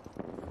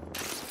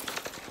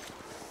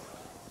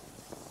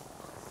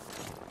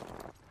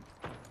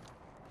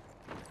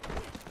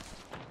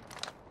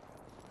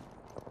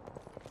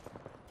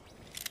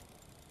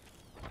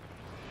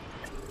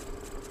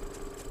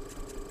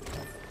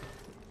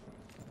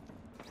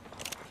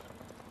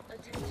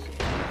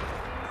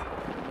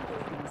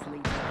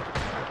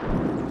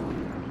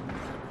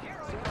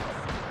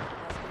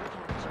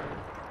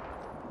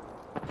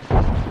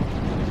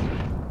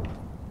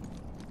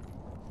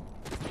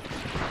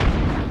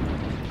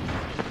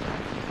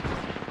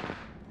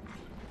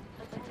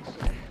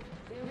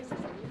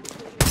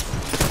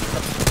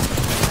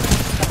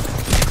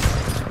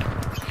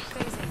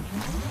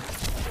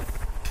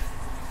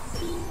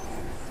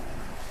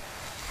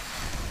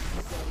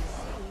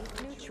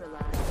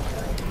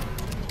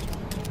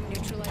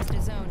 Neutralized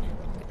a zone.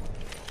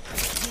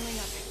 Healing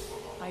up.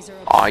 Eyes are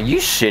open. Are you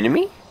shitting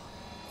me?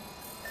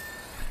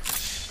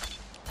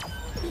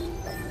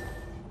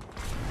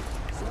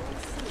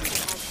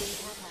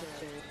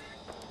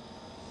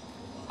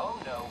 Oh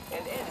no,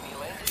 an enemy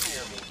landed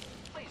near me.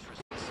 Please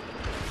resist.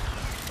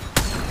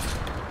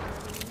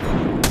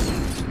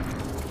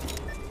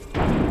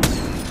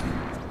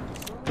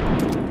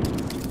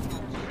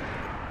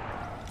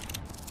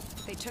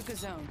 They took a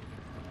zone.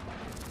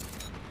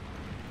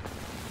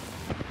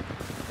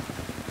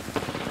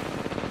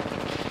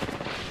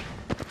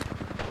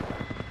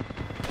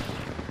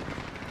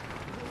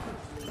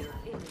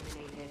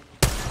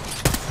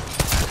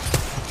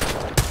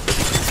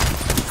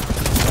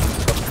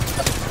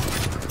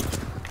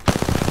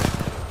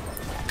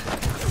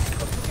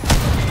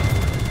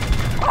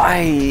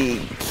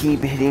 I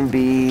keep hitting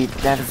B.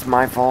 That is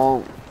my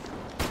fault.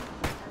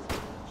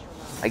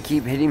 I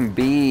keep hitting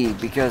B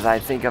because I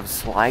think of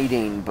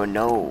sliding, but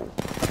no,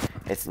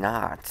 it's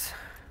not.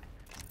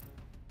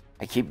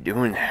 I keep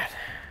doing that.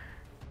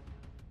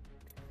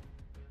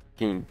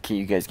 Can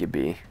you guys get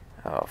B?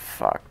 Oh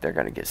fuck, they're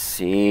gonna get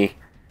C.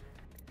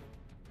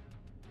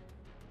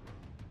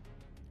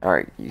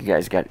 Alright, you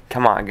guys got,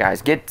 come on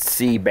guys, get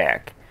C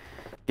back.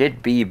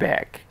 Get B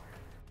back.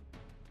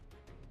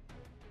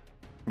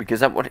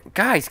 Because I'm,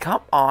 guys,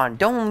 come on,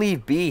 don't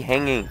leave B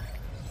hanging.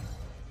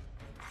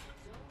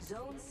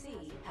 Zone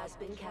C has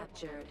been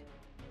captured.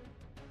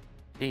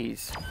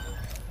 Jeez.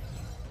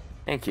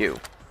 Thank you.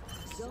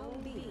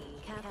 Zone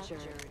B captured.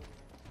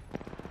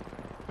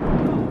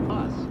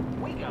 Us.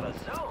 We got a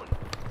zone.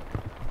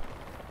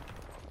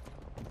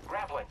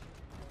 Grappling.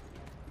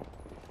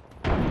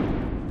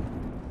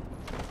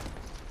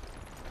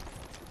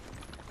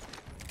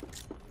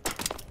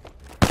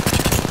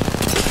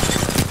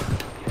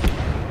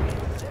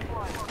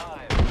 Zipline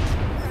time.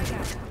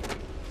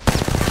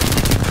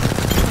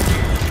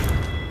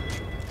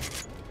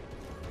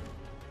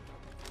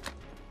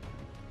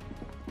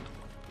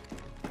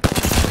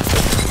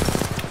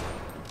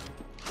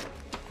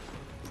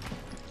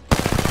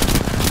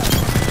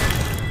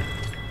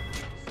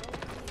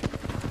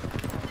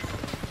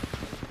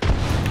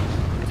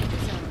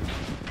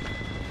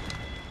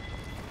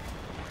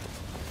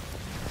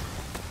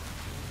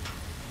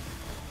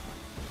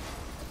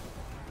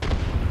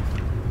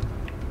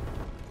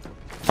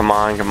 Come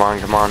on, come on,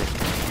 come on.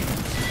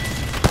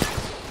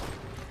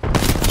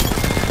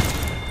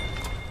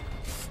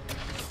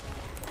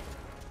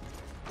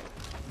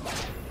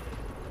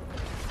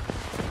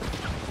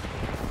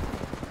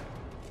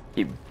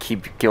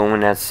 Keep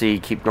going at C,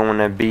 keep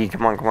going at B.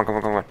 Come on, come on, come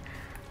on, come on.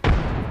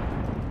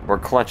 We're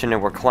clutching it,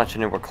 we're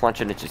clutching it, we're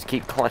clutching it. Just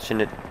keep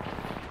clutching it.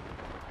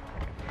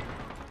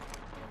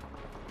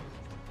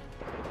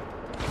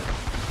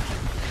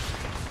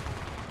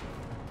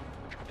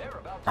 They're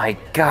about to My win.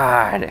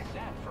 God.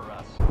 Sad for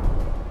us.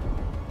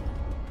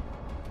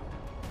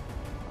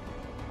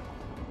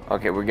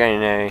 Okay, we're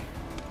getting A.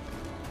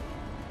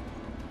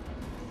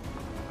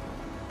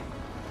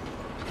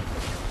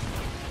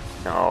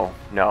 No,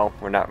 no,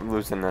 we're not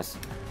losing this.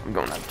 I'm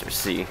going after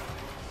C.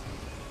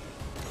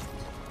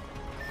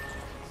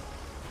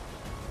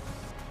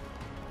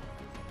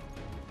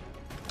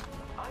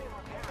 I am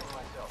repairing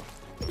myself.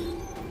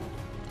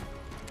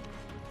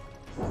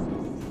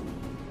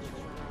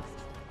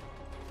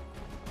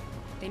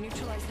 They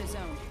neutralized the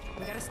zone.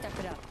 We gotta step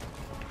it up.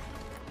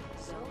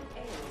 Zone A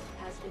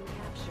has been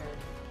captured.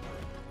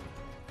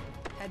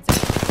 Heads up.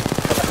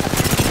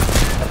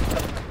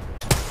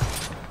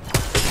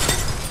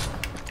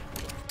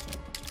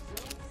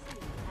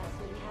 Has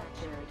been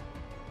captured.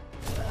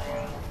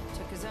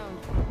 Took a zone.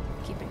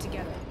 Keep it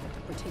together.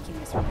 We're taking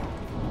this one.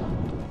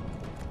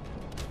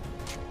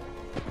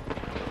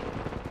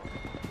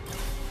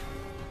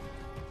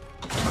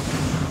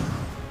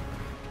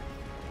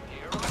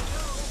 Here I go.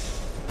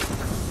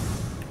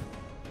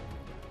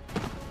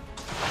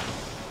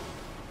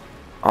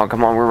 Oh,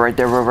 come on, we're right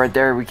there, we're right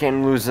there. We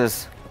can't lose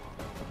this.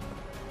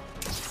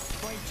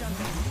 Point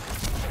jumping.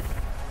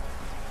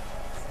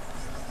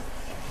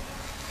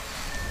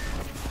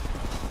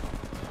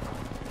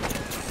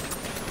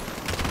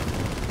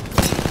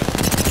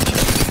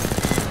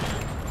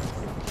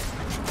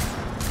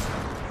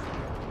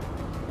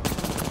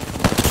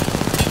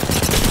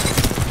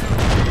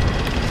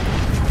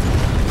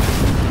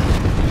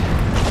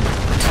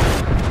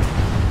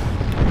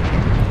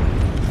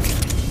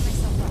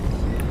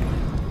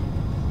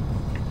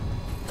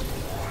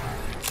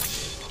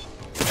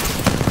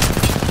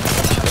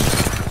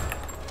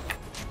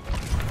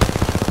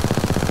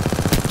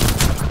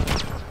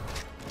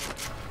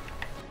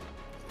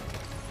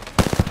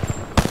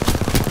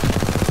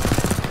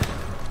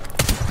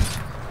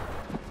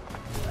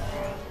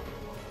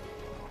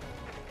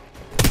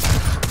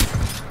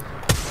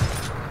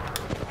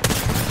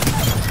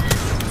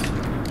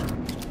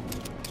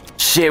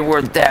 shit,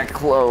 we're that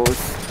close.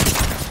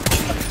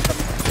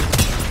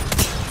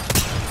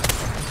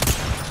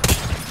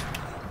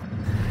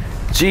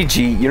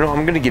 GG, you know,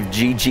 I'm gonna give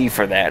GG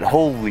for that.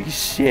 Holy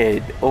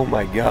shit. Oh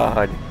my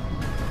god.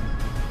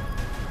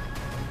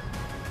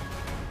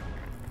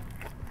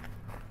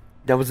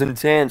 That was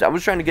intense. I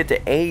was trying to get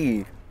to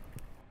A.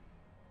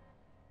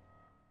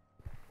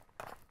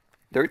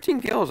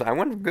 13 kills. I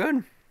went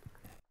good.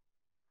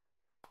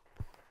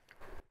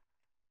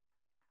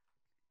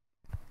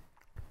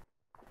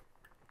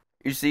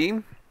 You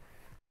see?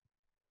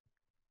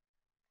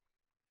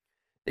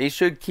 They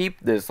should keep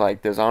this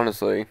like this,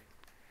 honestly.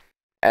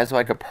 As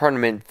like a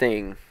permanent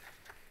thing.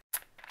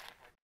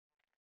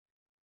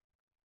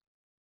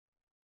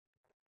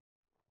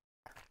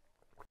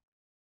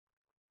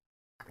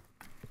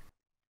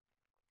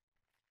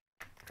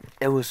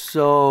 It was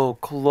so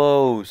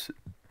close.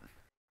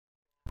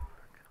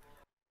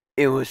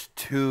 It was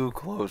too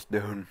close,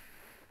 dude.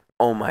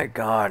 Oh my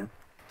god.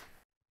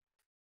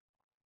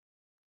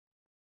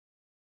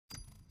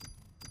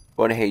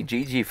 But hey,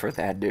 GG for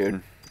that,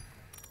 dude.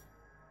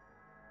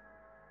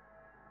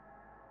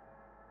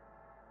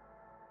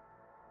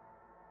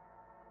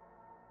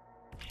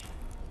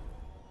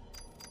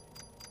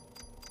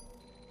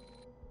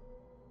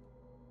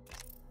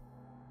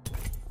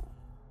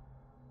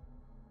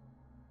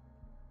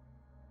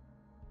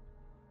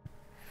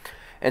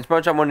 As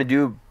much I want to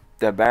do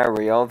the Battle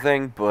Royale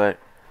thing, but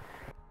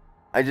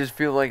I just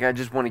feel like I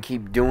just want to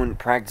keep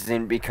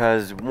practicing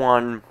because,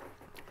 one,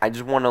 I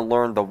just want to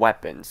learn the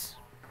weapons.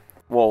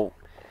 Well,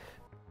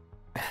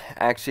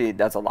 actually,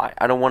 that's a lie.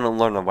 I don't want to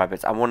learn the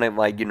weapons. I want to,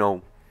 like, you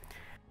know,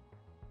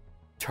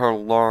 to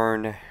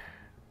learn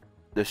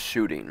the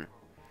shooting.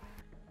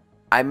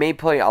 I may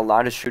play a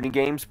lot of shooting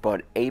games,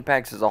 but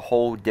Apex is a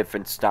whole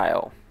different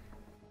style.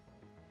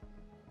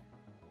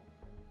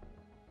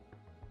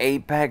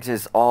 Apex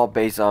is all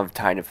based on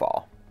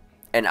Titanfall.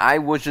 And I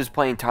was just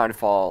playing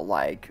Titanfall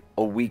like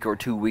a week or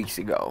 2 weeks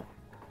ago.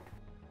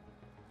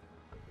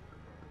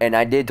 And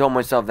I did tell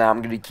myself that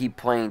I'm going to keep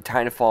playing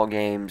Titanfall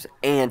games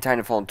and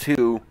Titanfall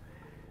 2.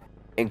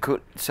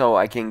 So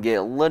I can get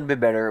a little bit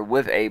better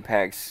with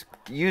Apex.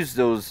 Use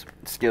those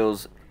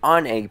skills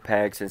on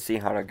Apex and see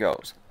how that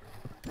goes.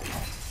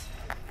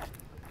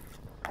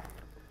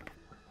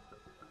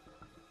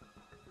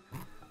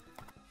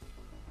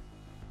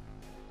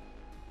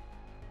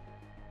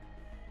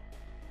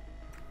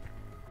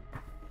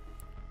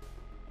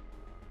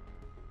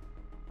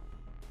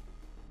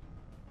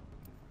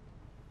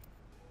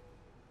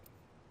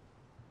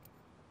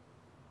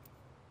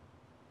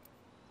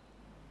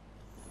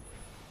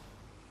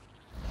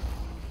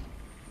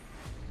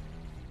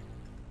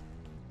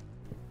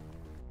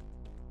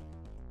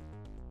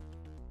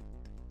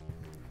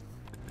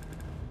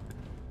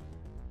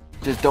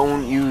 Just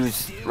don't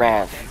use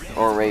Wrath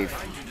or Wraith.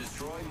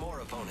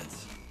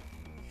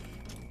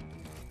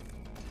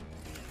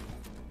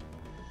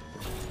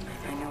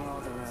 I know all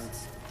the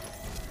roads.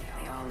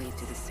 They all lead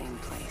to the same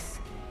place.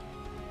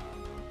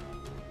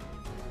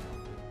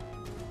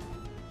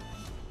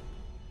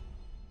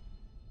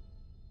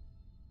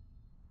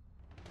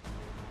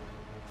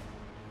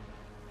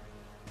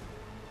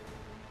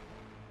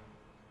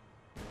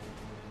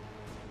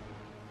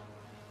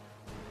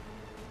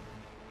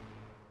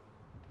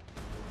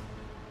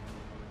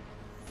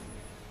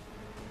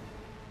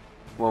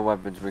 What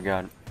weapons we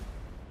got?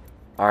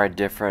 Alright,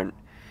 different.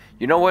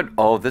 You know what?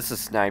 Oh, this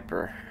is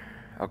sniper.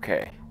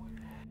 Okay.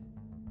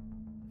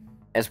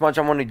 As much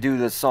I want to do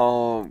the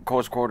assault,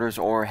 close quarters,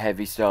 or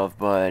heavy stuff,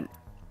 but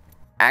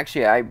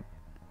actually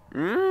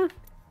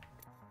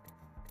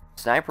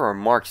sniper or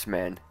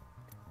marksman?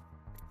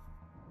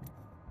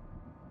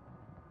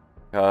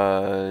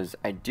 Because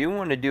I do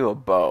want to do a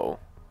bow.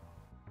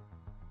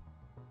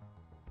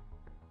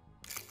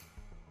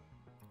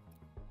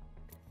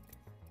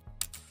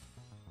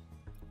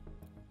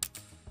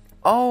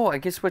 Oh, I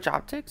can switch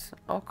optics?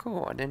 Oh,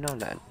 cool. I didn't know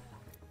that.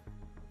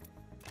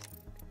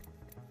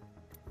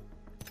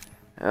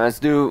 Let's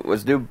do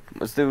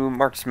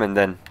marksman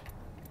then.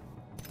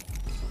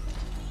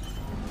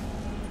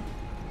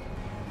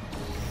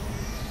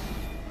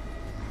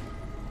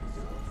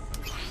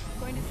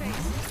 Going to face.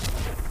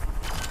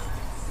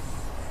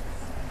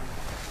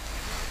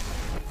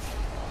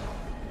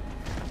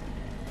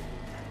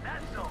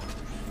 That zone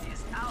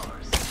is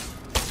ours.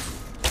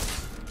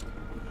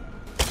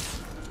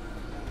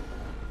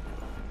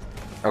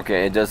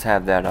 Okay, it does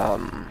have that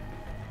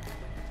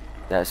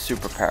that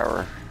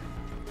superpower.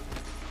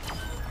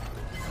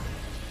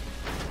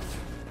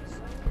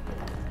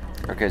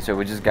 Okay, so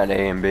we just got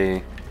A and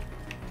B.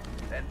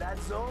 And that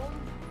zone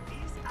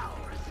is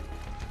ours.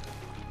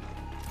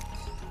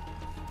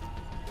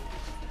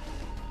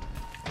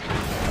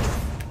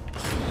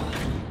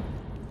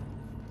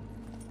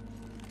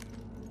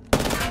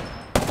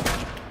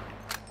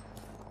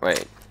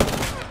 Wait.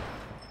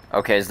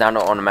 Okay, it's not an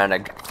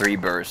automatic 3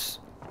 burst.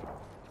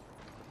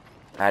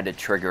 I had to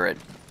trigger it.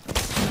 Can't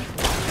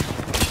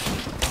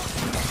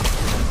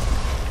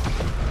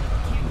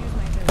use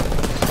my ability.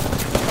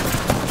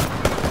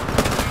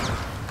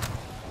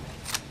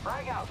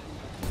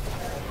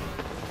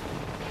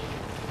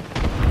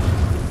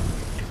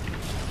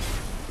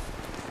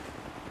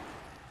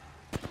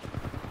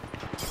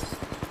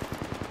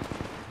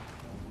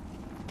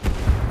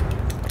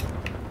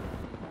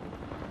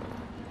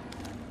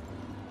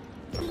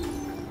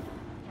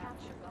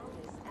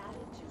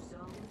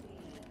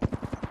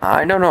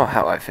 I don't know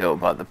how I feel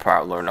about the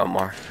Prowler no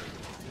more.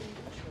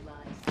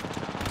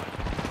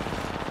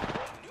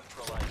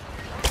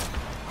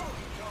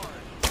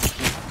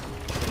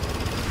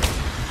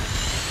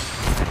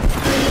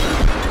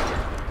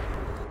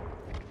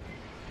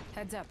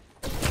 Heads up.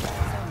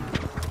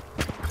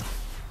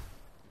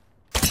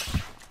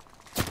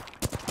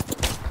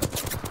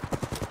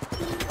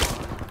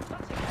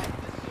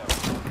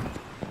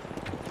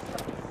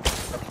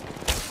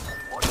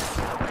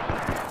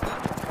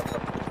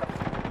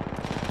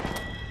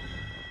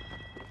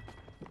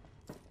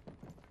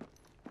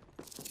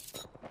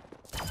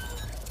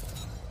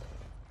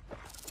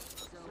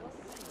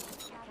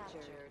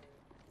 Captured.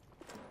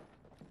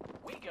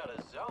 We got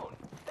a zone.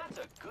 That's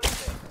a good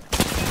thing.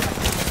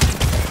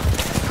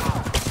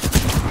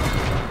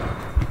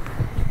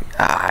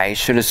 I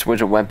should have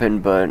switched a weapon,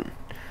 but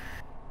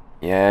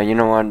yeah, you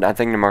know what? I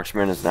think the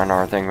marksman is not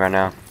our thing right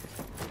now.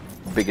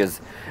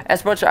 Because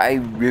as much I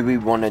really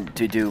wanted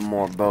to do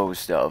more bow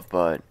stuff,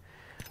 but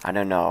I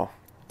don't know.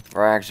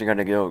 We're actually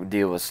gonna go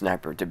deal with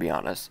sniper, to be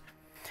honest.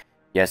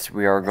 Yes,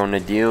 we are gonna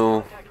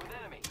deal Contact with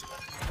enemy.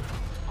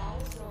 All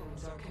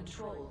zones are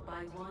controlled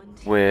by one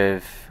team.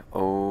 with.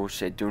 Oh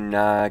shit! Do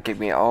not kick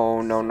me. Oh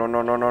no no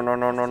no no no no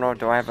no no no!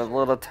 Do I have a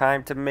little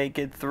time to make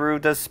it through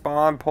the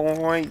spawn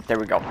point? There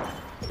we go.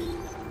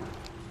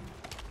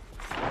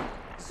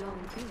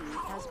 Zone B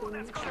has been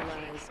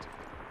neutralized.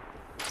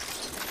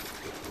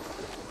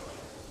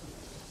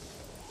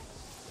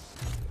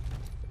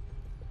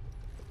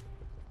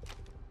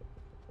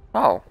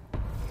 Oh,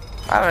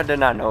 I did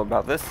not know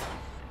about this.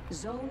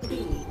 Zone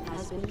B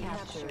has been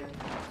captured.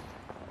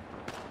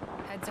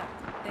 Heads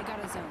up. They got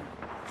a zone.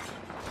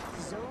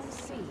 Zone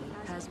C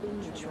has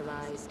been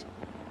neutralized.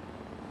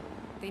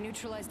 They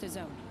neutralized a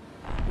zone.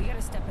 We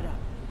gotta step it up.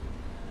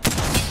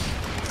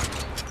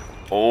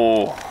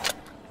 Oh,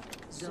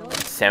 Zone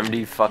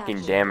 70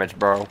 fucking damage,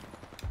 bro.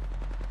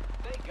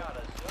 They got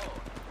a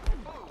zone.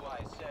 Ooh,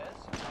 I says.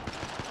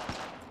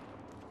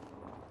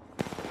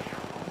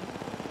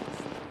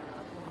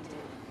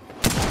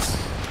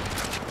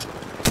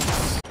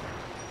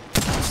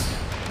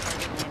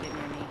 Target landed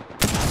near me.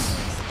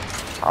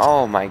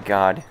 Oh my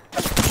god.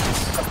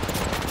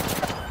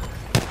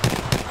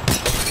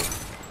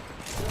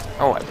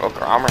 Oh, I broke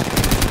her armor.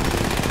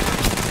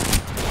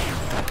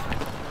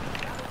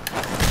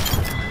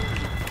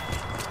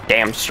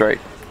 Damn straight.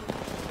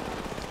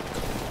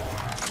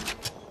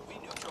 We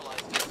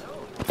neutralized the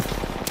zone.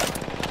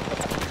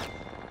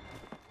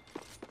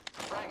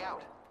 Frag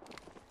out.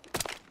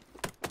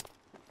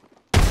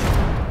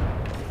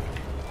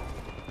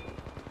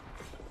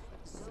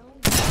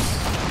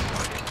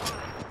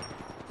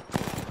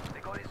 They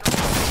got his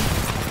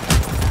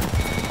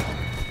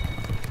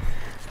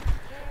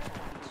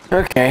own.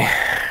 Okay.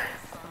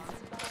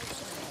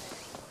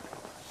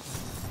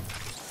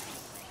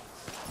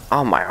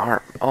 Oh, my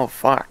arm. Oh,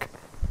 fuck.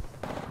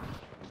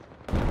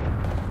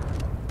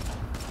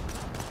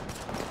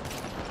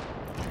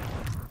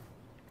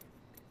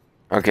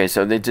 Okay,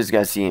 so they just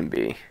got C and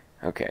B.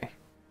 Okay.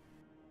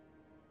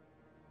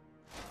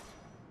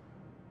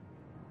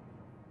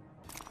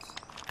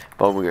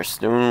 But we are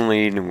still in the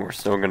lead, and we're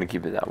still gonna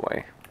keep it that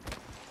way.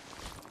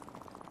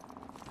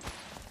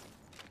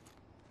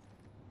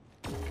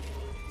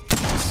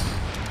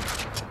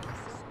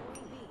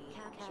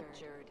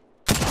 captured.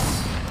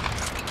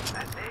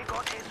 And they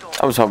got his own.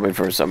 I was hoping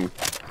for something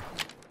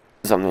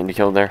to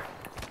kill there.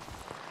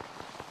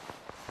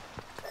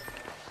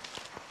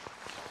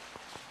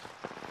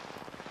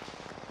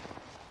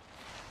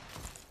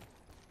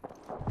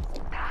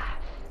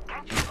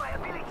 Can't use my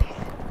abilities.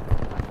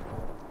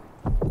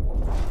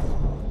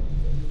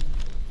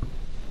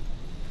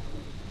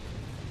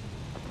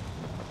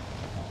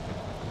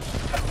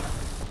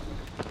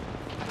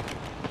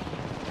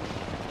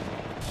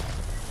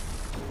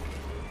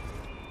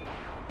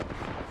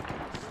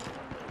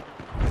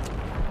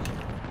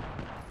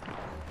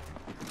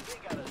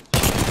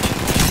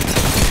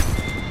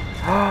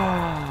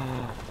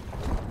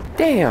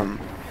 Damn.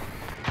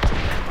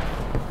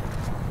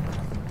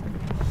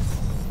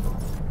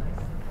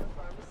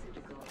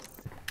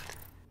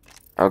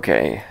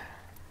 Okay.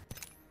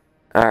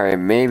 Alright,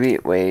 maybe.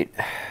 Wait.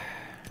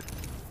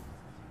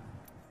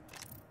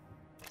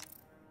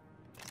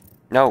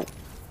 No.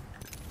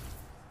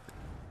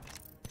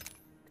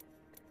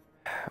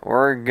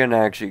 We're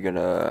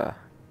gonna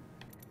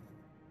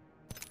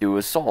do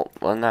assault.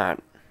 Why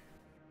not?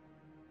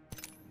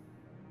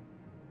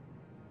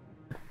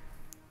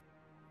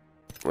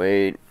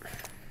 Wait.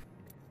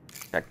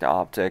 Check the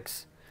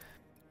optics.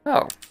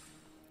 Oh.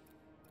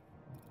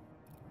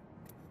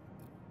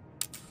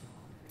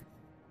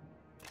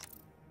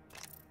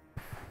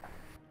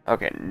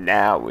 Okay,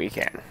 now we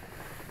can.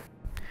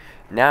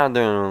 Now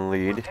they're in the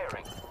lead.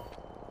 Repairing.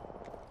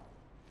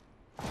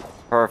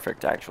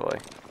 Perfect, actually.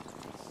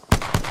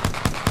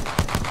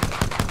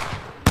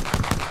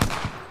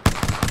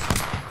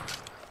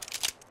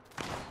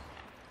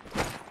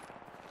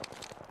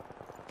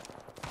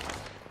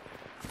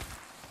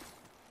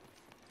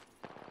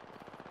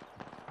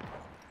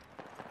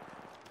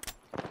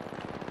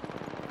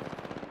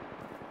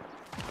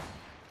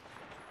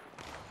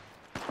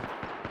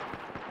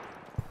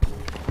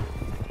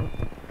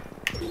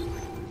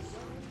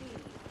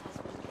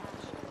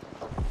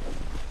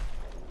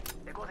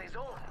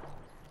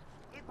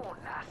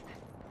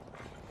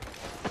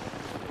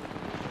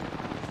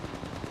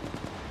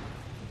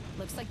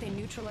 Looks like they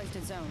neutralized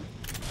a zone.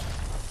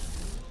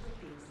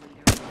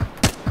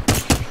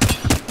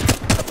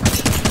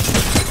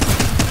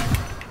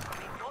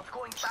 Not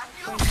going back.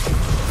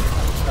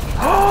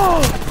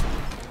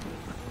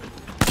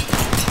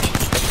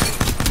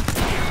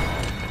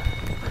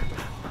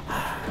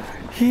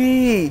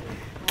 He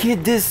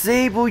can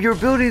disable your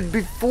ability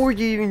before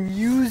you even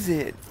use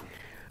it.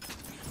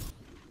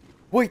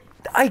 Wait,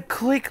 I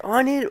click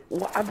on it.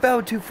 I'm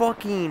about to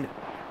fucking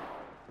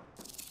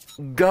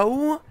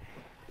go.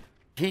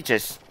 He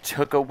just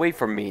took away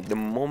from me the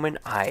moment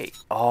I.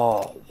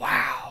 Oh,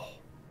 wow.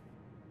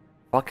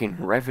 Fucking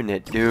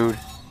Revenant, dude.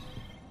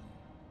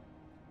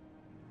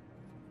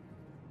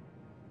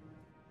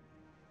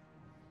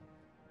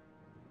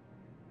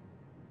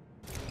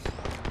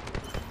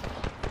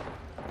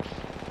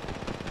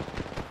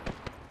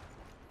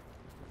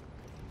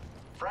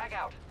 Frag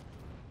out.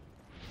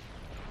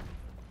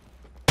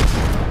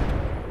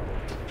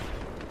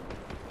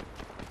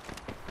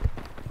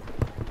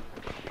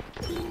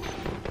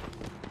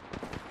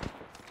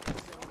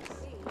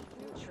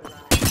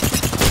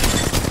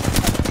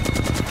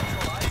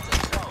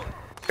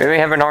 Baby,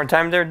 having a hard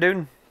time there,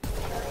 dude?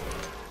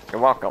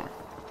 You're welcome.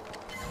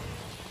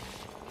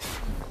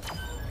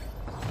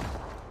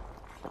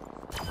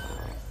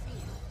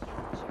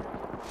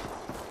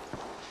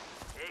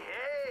 Hey,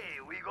 hey,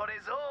 we got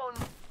a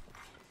zone.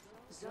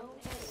 Zone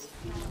A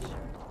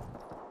captured.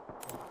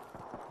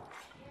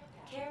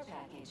 Care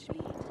package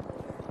being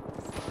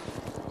delivered.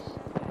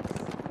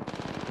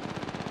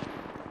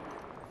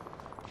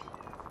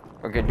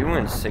 Okay,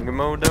 doing single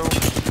mode though?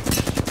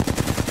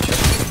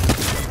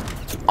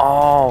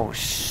 Oh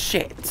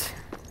shit.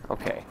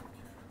 Okay.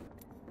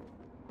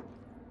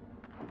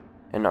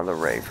 Another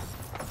rave.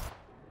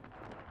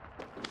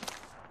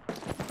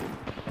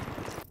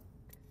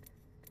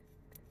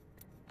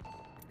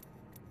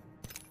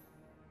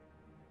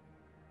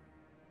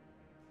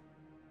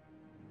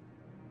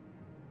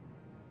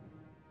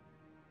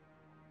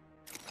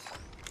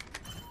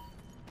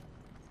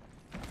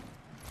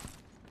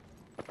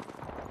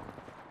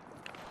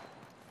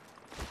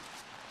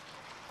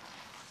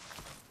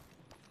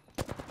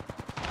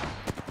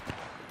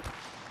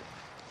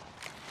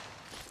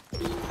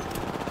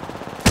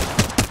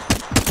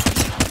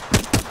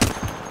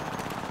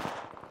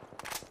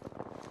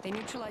 They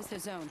neutralized the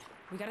zone.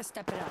 We gotta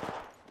step it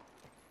up.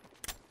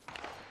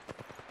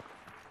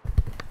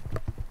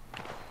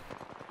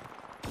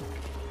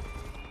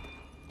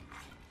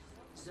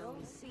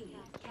 Zone C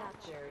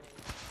captured.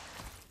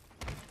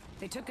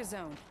 They took a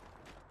zone.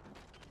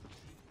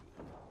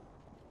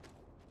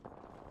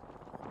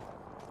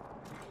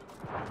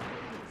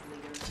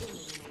 Leader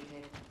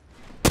eliminated.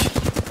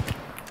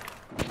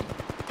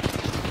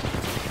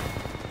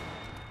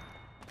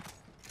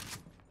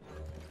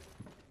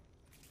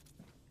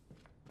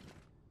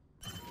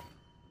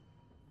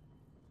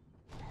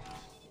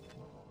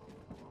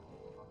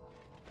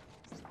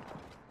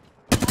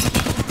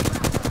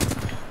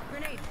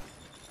 Grenade!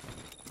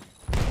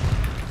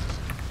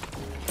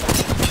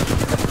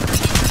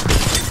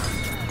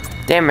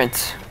 Damn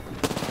it.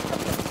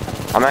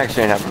 I'm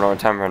actually having a hard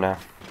time right now.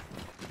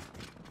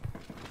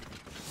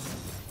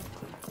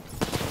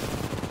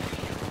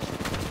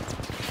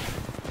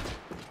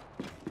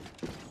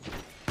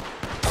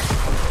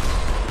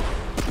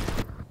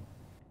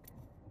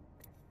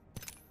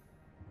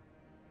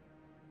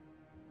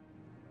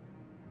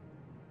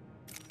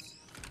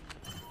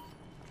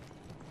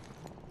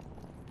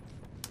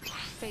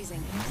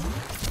 Phasing.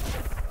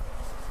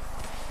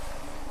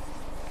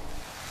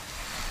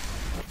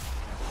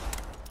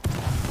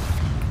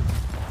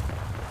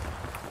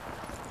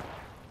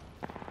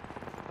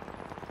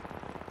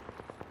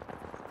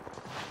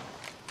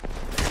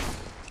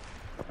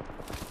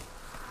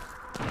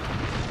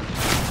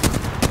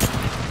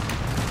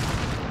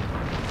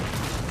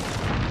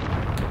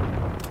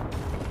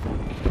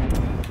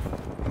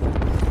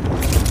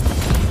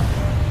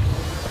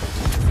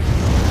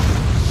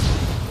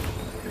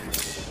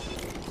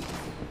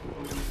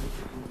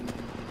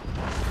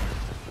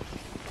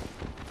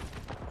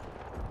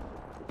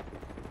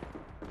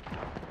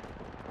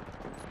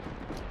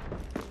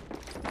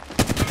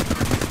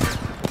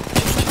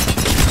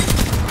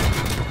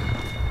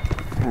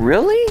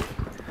 Really?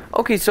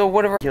 Okay, so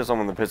whatever kills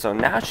someone with the pistol,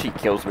 now she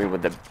kills me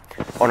with the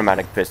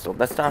automatic pistol.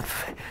 That's not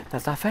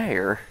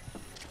fair.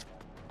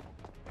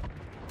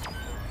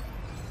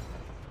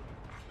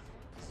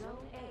 Zone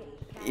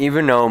A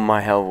Even though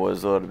my health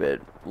was a little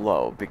bit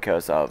low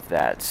because of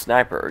that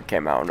sniper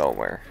came out of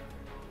nowhere.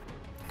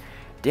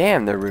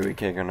 Damn, they're really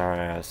kicking our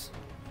ass.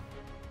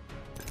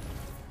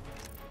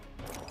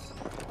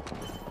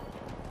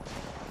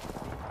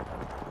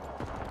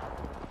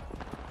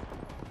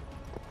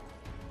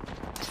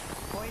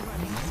 Void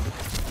running.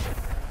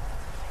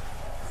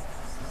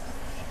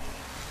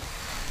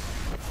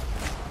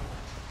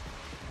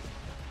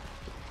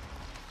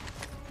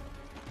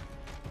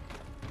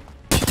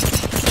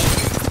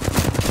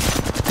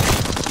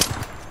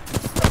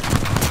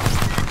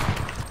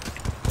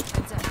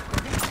 Heads up.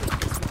 They're gonna take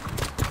this one.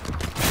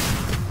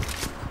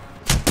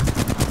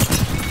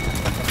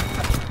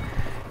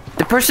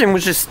 person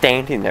was just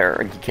standing there.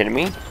 Are you kidding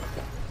me? Zone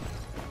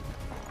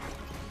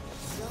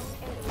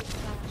A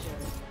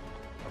captured.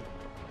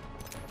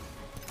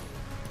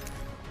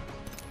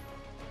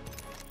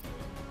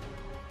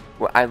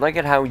 Well, I like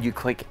it how you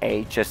click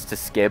A just to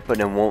skip, but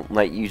it won't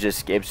let you just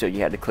skip, so you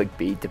had to click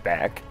B to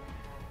back.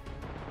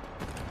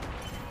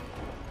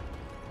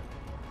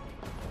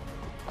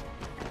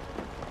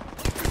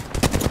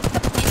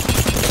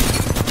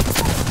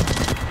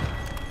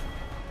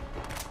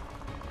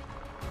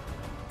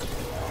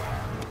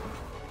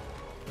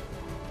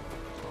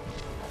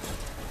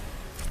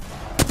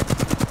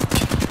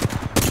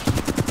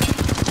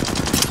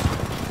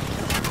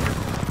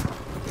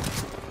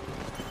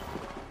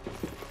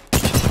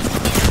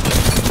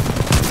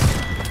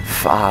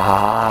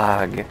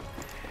 Fog.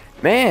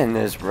 Man,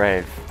 this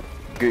Rave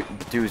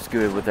dude's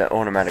good with that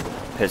automatic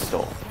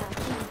pistol.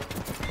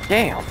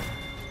 Damn.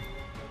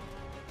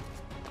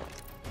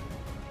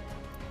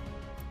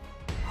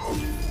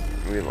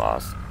 We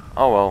lost.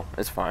 Oh well,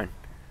 it's fine.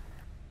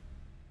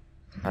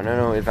 I don't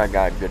know if I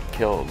got good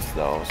kills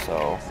though,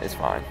 so it's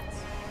fine.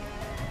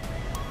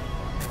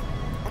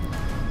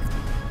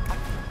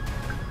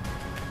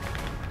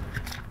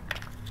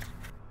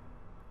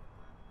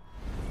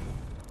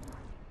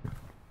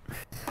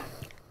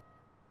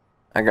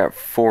 I got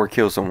 4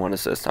 kills and 1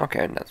 assist.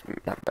 Okay, that's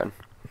not bad.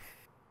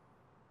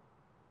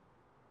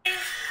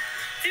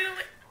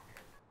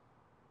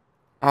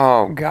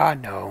 Oh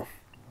god, no.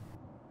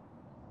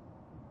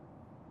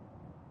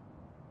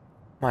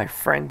 My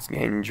friend's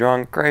getting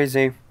drunk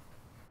crazy.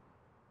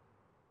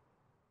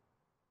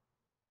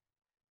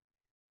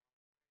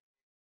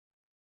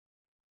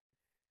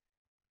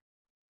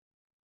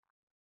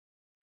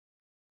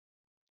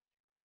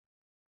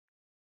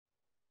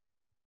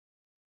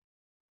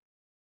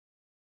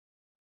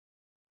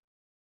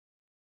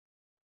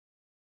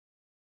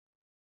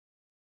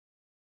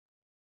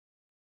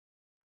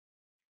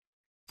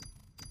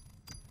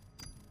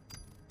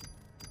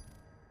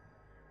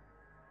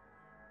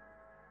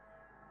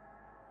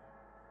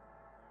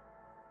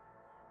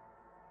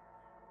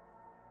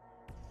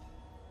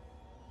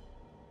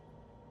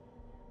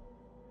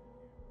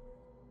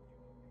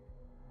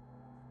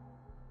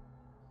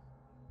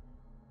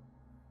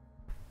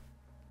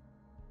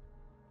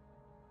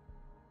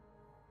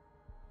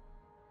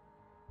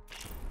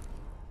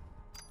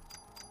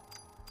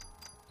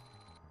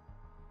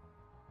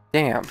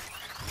 Damn.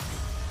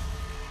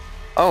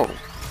 Oh.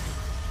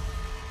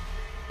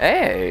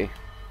 Hey.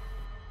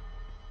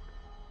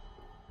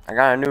 I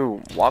got a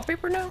new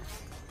wallpaper now?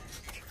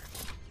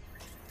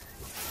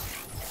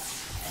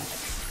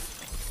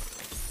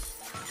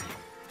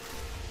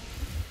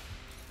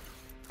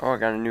 Oh, I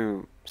got a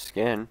new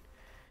skin.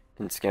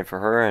 And skin for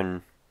her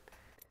and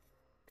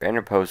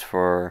banner post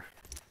for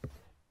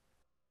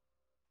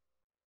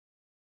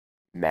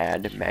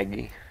Mad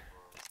Maggie.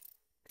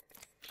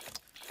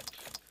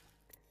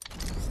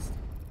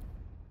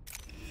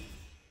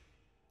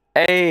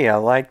 Hey, I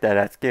like that.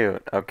 That's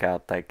cute. Okay, I'll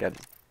take it.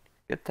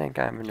 Good thing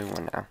I have a new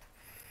one now.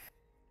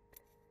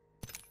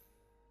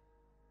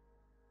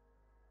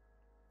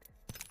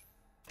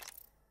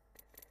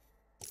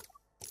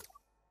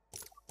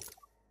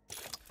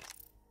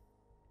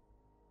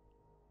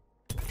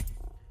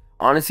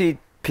 Honestly,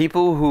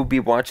 people who be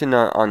watching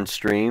on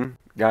stream,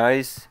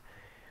 guys,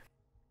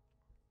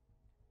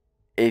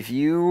 if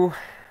you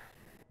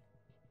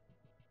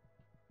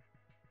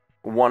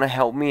want to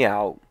help me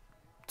out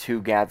to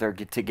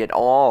get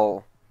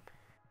all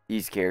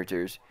these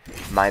characters,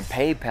 my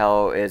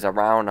PayPal is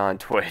around on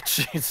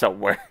Twitch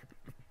somewhere.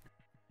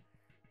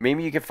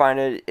 Maybe you can find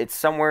it. It's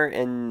somewhere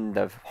in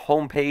the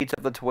homepage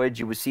of the Twitch.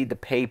 You would see the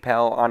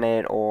PayPal on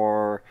it,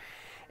 or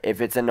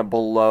if it's in the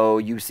below,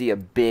 you see a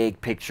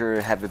big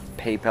picture, have a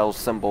PayPal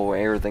symbol,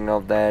 everything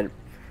of that.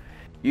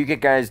 You can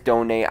guys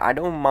donate. I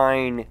don't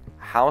mind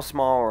how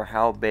small or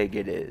how big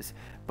it is,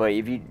 but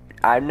if you,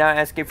 I'm not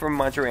asking for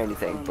much or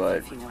anything, but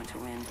If you want to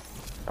win.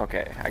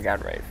 okay, I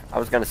got Rave. I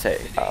was gonna say,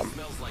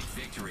 Smells like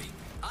victory.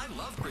 I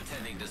love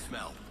pretending to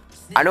smell.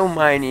 I don't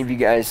mind if you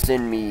guys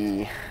send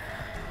me,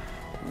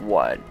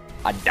 what,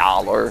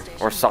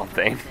 $1 or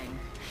something,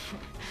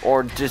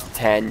 or just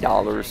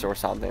 $10 or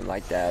something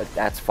like that.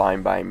 That's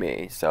fine by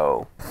me.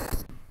 So,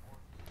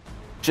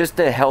 just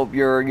to help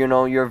your,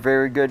 your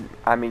very good,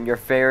 your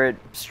favorite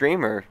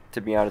streamer,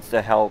 to be honest,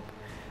 to help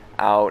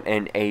out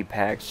in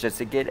Apex, just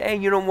to get, hey,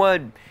 you know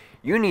what?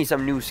 You need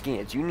some new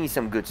skins. You need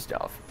some good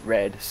stuff,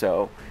 Red.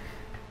 So,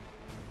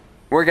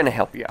 we're going to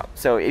help you out.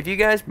 So, if you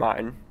guys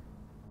mind,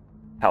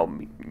 help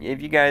me.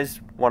 If you guys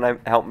want to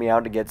help me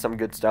out to get some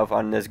good stuff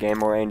on this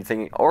game or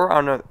anything, or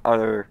on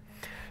other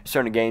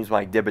certain games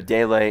like Dead by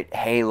Daylight,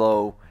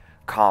 Halo,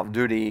 Call of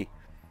Duty,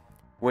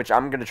 which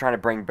I'm going to try to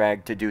bring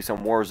back to do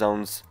some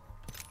Warzones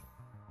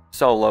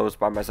solos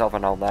by myself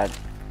and all that.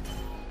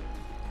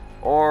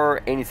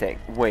 Or anything.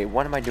 Wait,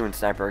 what am I doing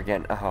sniper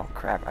again? Oh,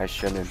 crap. I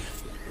shouldn't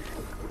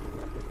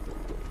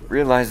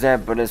realize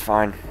that, but it's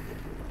fine.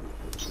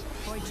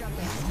 Boy, jump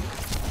in.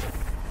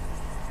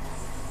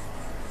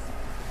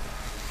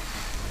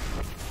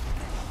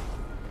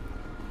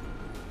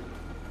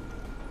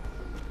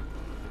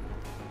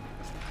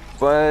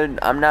 But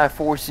I'm not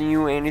forcing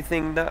you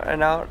anything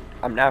out.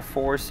 I'm not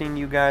forcing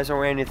you guys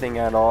or anything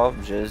at all.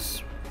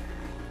 Just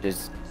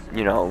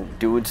you know,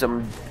 doing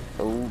some,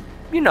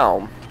 you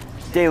know,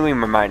 daily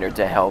reminder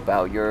to help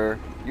out your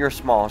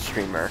small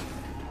streamer.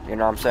 You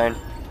know what I'm saying?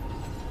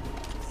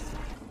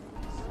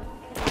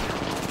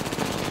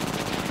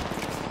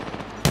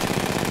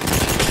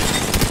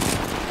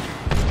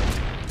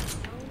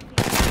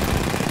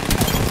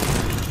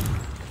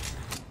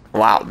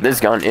 Wow,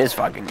 this gun is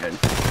fucking good.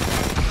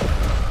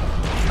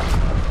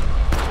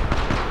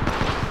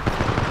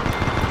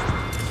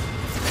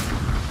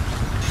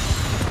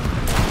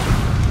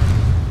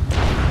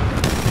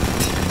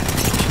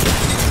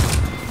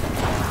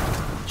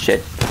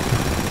 Shit.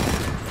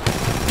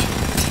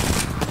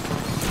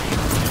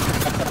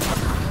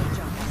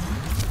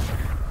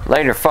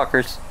 Later,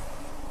 fuckers.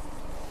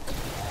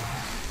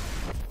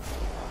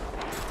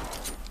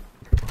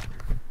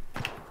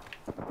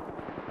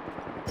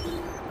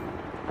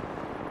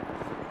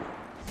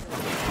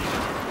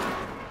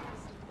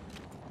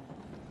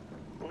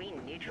 We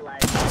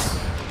neutralize.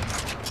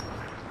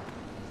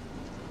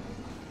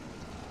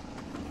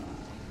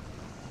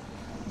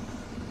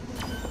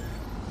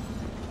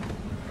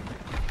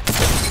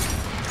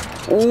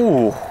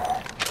 Ooh.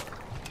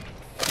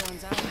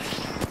 Drone's out.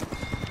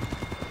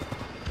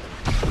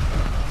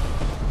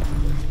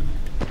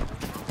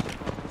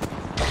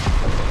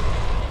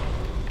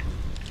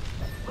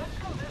 Let's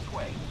go this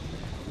way.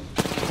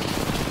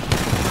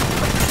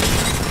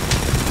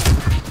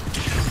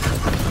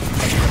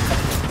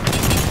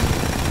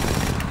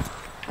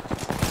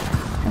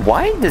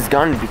 Why this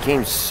gun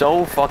became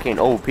so fucking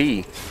OP?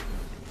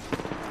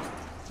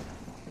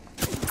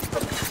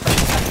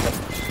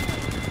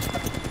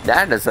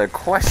 That is a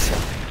question.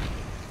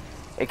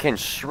 It can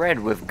shred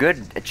with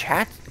good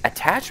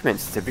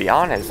attachments, to be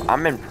honest.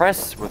 I'm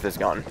impressed with this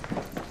gun.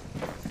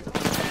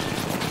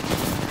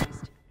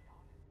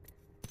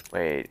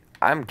 Wait,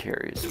 I'm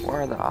curious.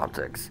 Where are the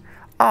optics?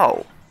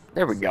 Oh,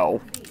 there we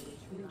go.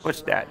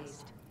 What's that?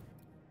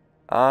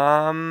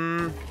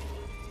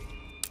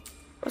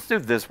 Let's do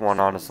this one,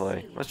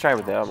 honestly. Let's try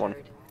with that one.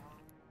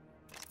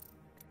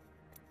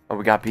 Oh,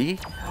 we got B?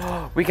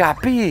 We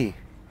got B!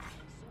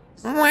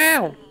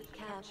 Wow!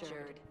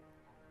 Captured.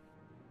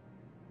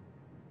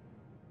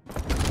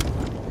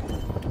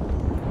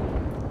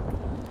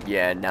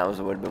 Yeah, now there's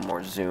a little bit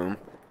more zoom.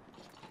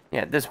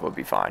 Yeah, this will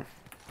be fine.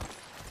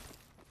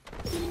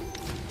 Zone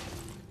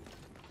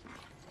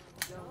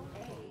A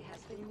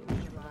has been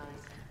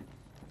neutralized.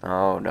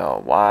 Oh no,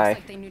 Looks why?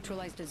 like they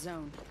neutralized a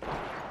zone.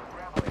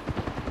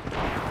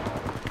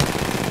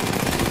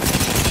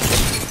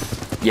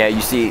 Yeah,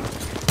 you see...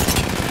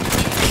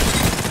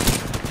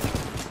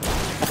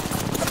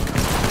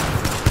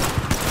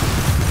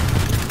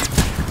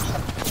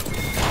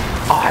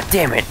 Aw,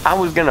 damn it! I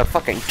was gonna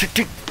fucking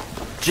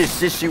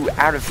jujitsu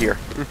out of here.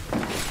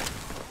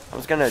 I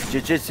was gonna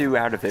jujitsu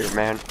out of there,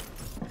 man.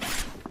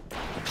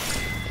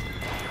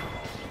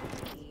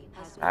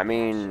 I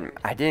mean,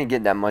 I didn't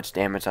get that much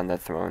damage on the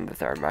throne the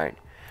third right.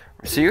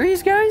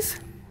 Serious, guys?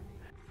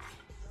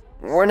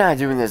 We're not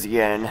doing this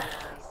again.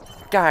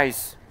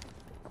 Guys.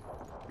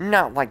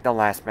 Not like the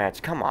last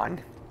match, come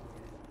on.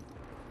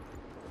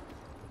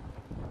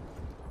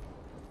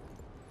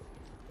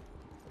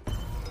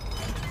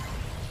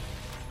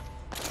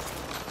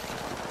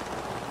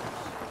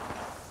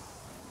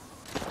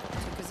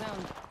 Took a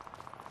zone.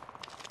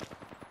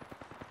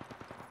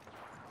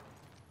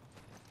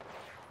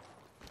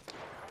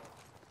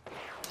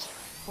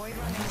 Boy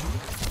running.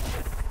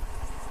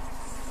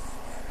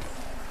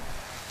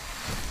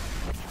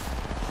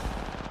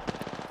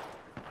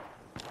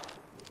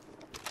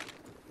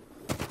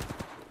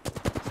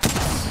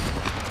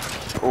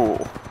 Ooh.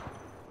 Of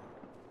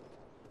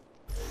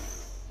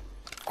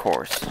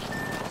course.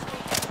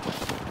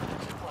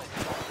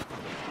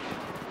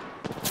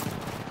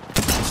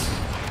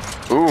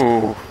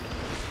 Ooh.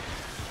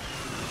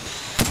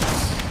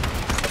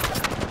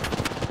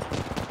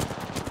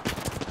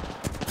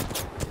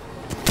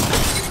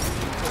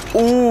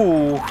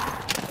 Ooh.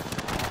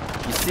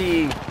 You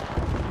see,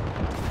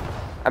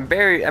 I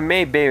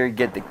may barely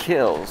get the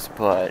kills,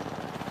 but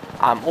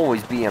I'm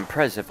always being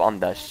impressive on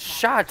the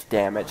shot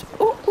damage.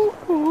 Ooh, ooh,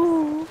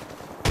 ooh.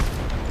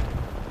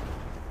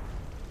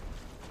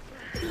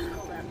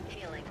 Hold up,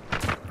 healing.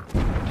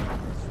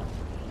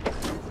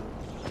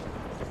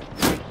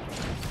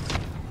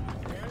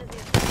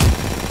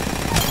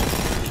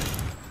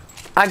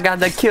 I got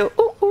the kill.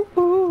 Ooh, ooh,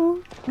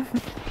 ooh.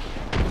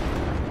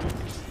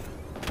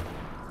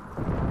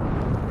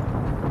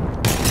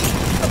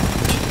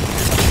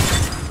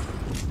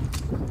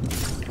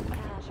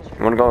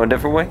 You wanna go a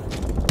different way?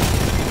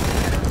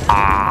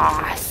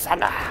 Ah,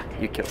 Sana!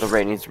 You killed the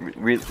ratings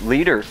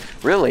leader.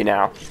 Really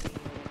now?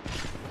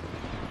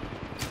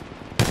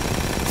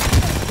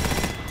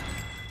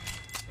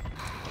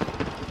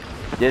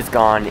 This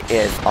gun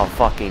is a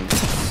fucking...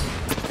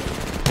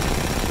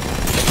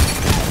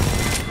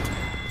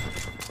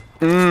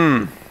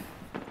 Mmm.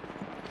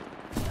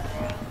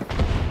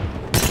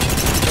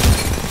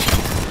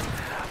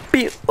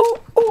 Be ooh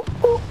ooh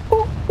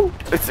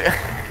It's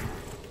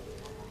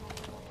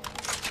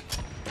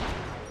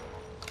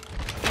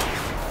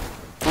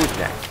who's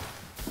next?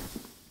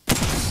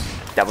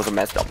 That was a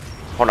messed up.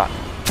 Hold on.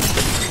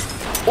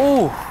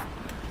 Ooh.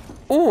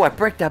 Ooh, I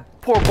break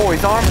that poor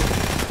boy's arm.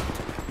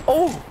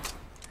 Oh.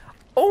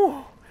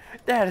 Oh.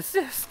 That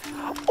assist.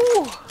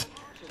 Oh.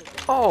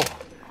 Oh.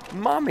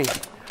 Mommy.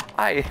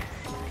 I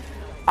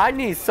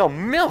need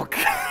some milk.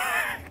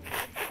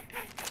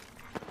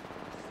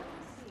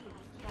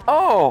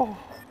 Oh.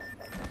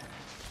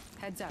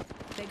 Heads up.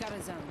 They got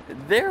a zone.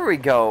 There we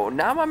go.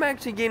 Now I'm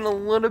actually getting a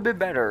little bit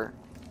better.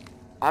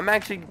 I'm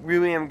actually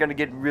really am gonna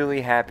get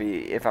really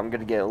happy if I'm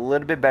gonna get a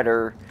little bit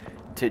better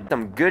to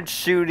some good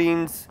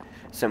shootings,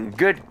 some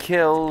good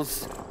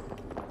kills.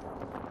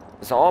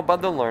 It's all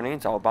about the learning,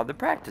 it's all about the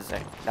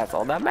practicing. That's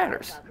all that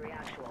matters.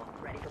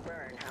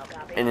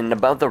 And then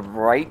about the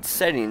right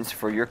settings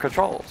for your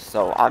controls.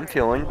 So I'm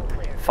feeling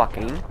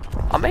fucking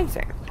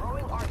amazing.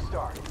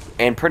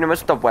 And pretty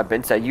much the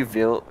weapons that you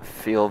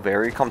feel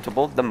very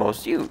comfortable the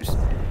most use.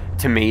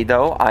 To me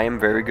though, I am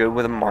very good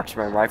with a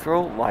marksman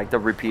rifle, like the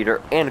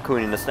repeater and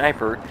including the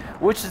sniper,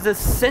 which is the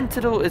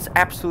Sentinel is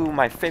absolutely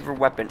my favorite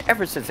weapon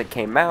ever since it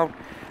came out,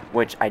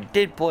 which I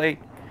did play.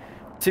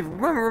 To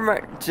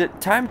remember,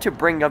 time to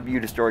bring up you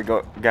the story,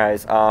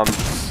 guys.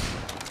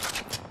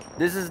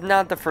 This is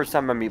not the first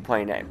time I'm be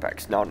playing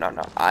Apex. No.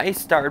 I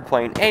started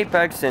playing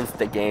Apex since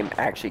the game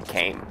actually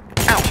came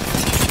out.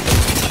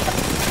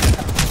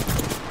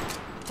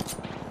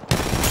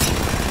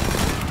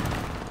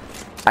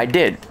 I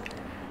did.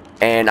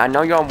 And I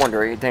know y'all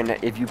wondering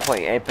that if you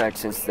play Apex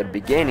since the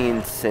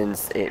beginning,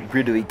 since it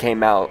really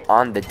came out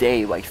on the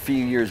day, like a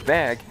few years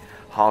back,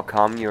 how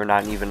come you're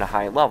not even a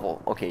high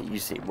level? Okay, you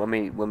see, let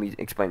me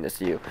explain this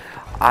to you.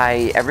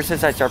 Ever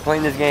since I started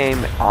playing this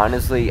game,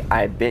 honestly,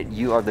 I bet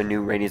you are the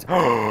new ratings.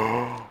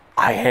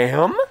 I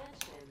am?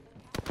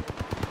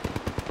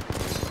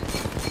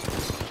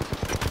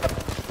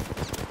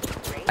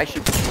 I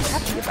should be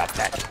happy about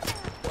that.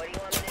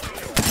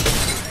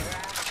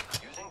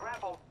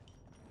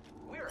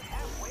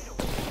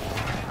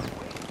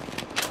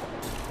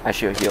 I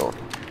should have healed.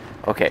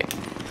 Okay.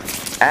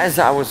 As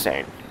I was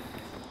saying,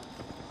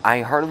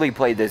 I hardly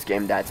played this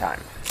game that time.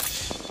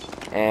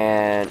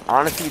 And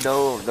honestly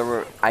though, there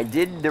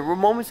were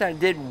moments I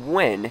did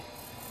win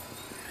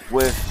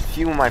with a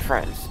few of my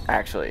friends,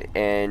 actually.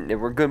 And there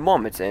were good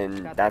moments,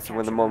 and that's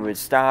when the moment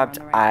stopped.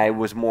 I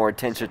was more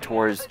attention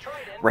towards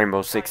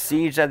Rainbow Six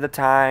Siege at the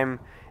time,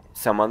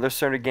 some other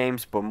sort of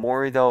games, but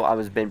more though, I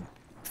was been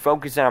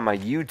focusing on my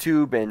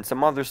YouTube and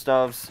some other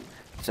stuffs.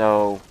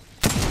 So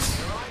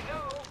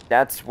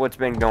that's what's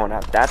been going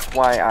on. That's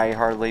why I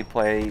hardly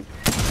play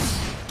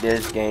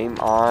this game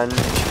on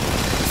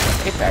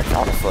Apex,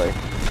 honestly.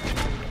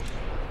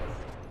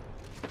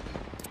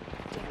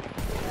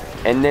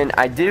 And then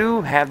I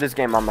do have this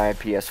game on my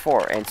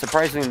PS4, and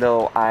surprisingly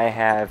though, I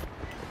have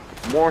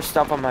more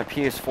stuff on my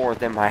PS4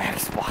 than my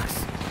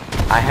Xbox.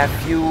 I have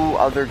few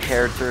other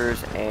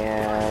characters,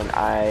 and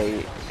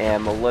I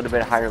am a little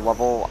bit higher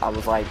level. I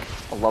was like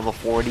a level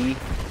 40,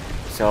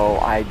 so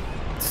I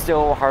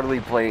still hardly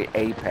play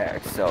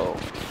Apex. So,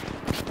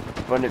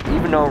 but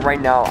even though right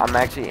now I'm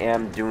actually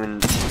doing,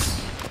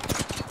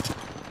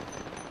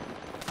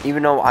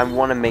 even though I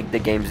want to make the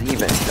games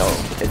even, so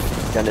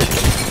it's gonna.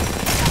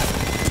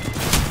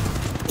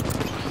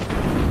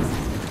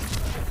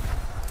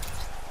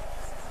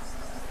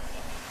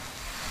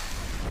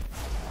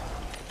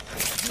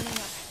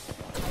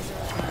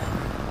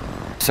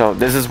 So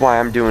this is why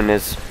I'm doing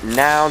this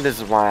now. This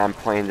is why I'm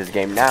playing this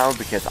game now,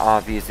 because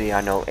obviously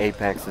I know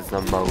Apex is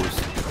the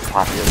most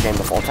popular game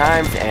of all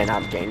time, and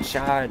I'm getting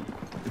shot.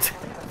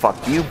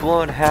 Fuck you,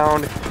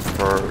 Bloodhound,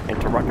 for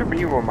interrupting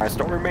me with my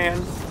story,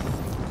 man.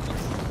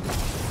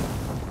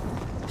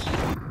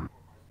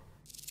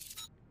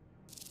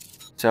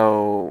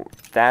 So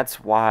that's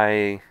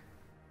why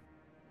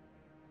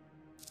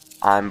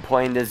I'm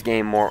playing this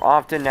game more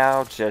often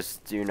now,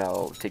 just, you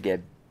know,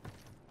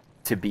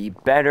 to be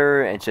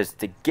better and just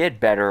to get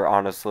better,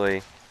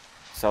 honestly.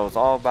 So it's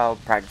all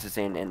about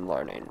practicing and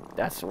learning.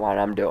 That's what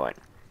I'm doing.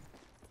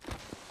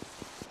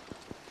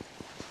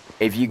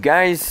 If you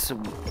guys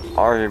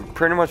are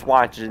pretty much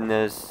watching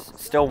this,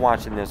 still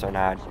watching this or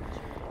not,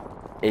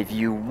 if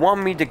you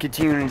want me to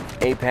continue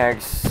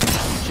Apex,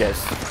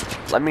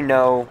 just let me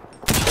know,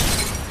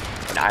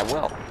 and I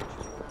will.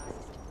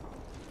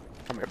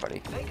 Come here,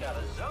 buddy. They got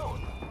a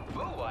zone.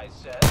 Boo, I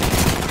said.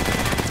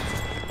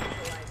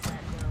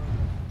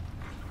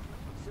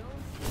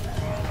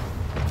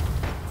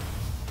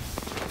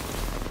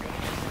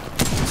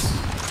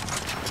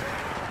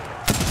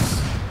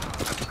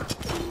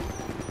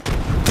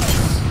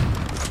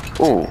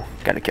 Ooh,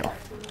 got a kill.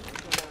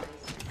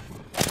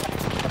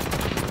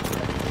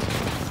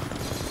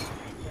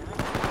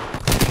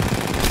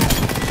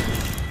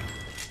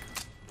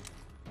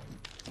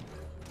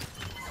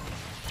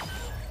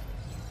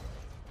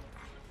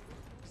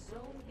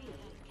 Zone B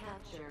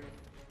captured.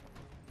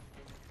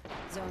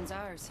 Zone's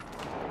ours.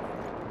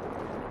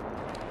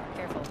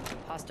 Careful.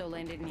 Hostile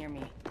landed near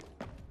me.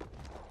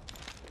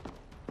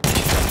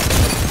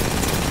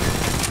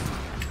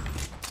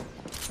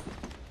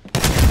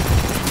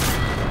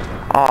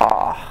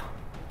 Ah.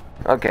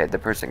 Okay, the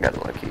person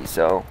got lucky.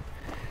 So,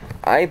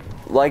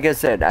 like I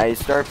said, I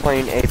started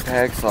playing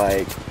Apex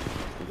like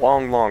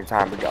long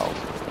time ago.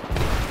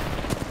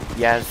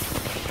 Yes.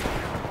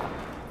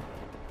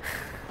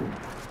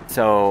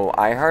 So,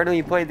 I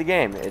hardly played the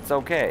game. It's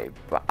okay.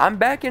 But I'm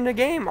back in the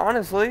game,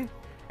 honestly.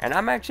 And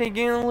I'm actually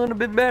getting a little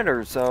bit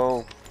better,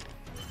 so...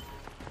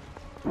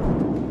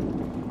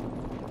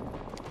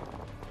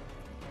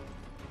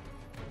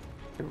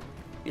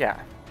 Yeah,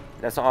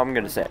 that's all I'm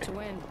gonna say. To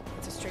win,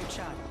 it's a straight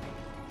shot.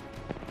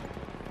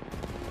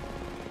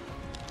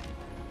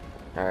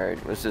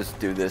 Alright, let's just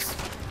do this.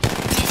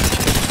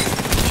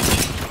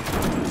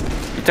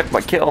 You took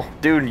my kill.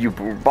 Dude, you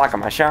were blocking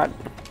my shot.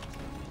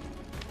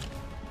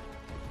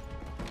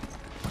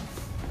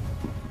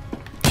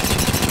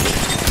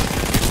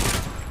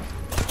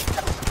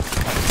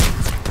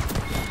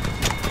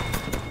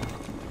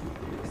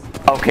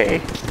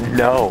 Okay,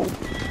 no.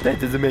 That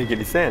doesn't make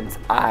any sense.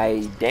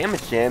 I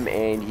damaged him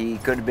and he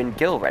could have been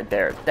killed right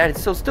there. That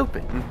is so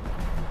stupid.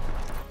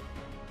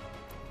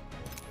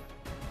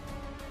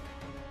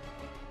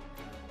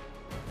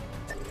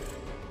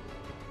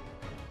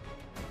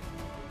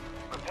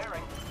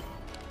 Repairing.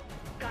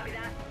 Copy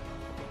that.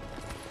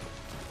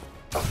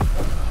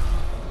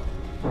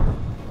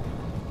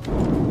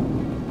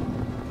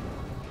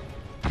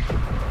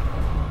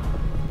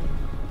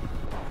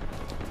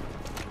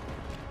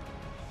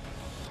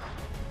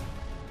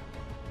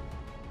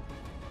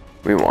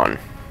 We won.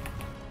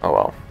 Oh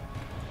well.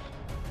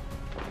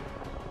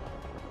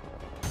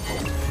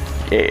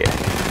 Yeah.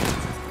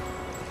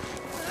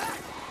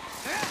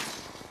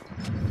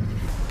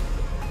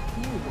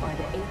 You are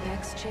the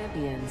Apex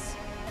champions.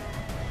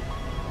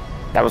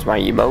 That was my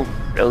emote?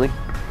 Really?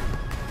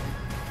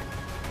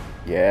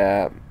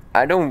 Yeah.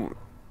 I don't...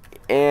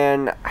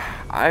 And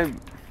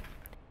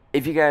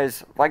if you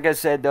guys... Like I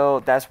said though,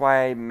 that's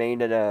why I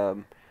made it a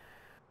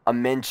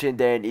mention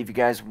that if you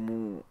guys,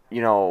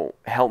 you know,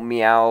 help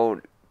me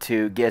out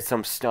to get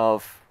some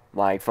stuff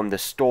like from the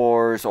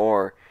stores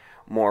or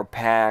more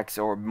packs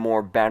or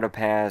more battle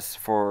pass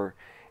for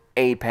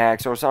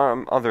Apex or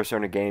some other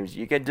sort of games,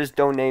 you can just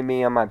donate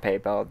me on my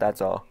PayPal.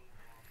 That's all.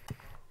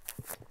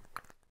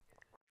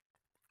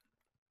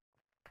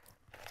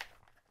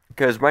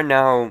 Because right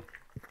now,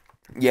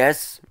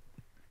 yes,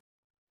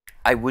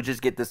 I would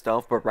just get this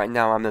stuff, but right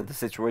now I'm in the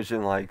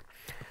situation like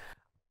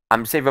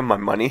I'm saving my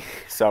money,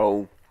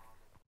 so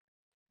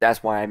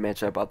that's why I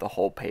mentioned about the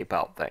whole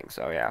PayPal thing.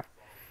 So yeah.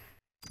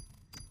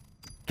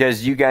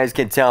 Because you guys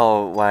can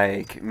tell,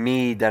 like,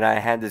 me, that I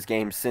had this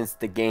game since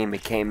the game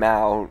it came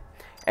out.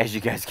 As you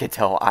guys can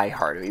tell, I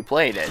hardly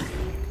played it.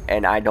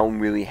 And I don't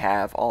really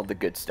have all the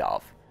good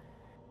stuff.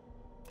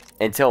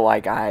 Until,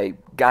 like, I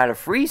got a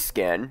free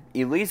skin.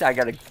 At least I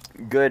got a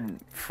good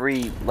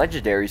free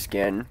legendary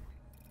skin.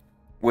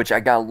 Which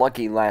I got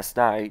lucky last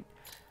night.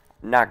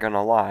 Not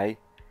gonna lie.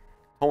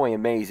 Totally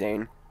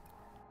amazing.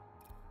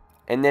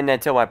 And then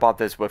until I bought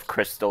this with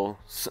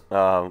crystals.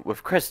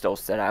 With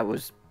crystals that I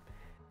was...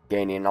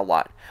 gaining a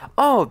lot.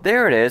 Oh,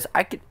 there it is.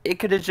 It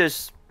could have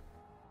just...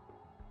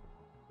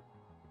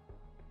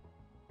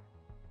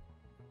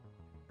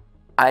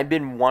 I've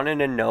been wanting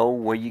to know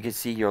where you can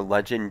see your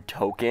legend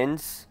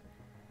tokens.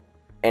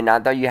 And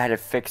I thought you had to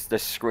fix the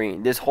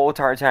screen. This whole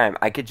entire time,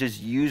 I could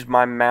just use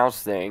my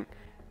mouse thing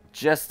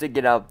just to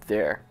get up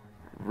there.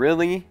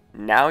 Really?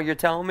 Now you're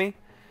telling me?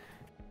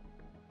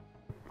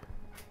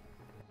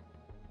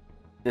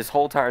 This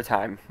whole entire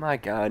time. My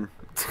god.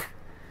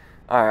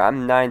 Alright,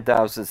 I'm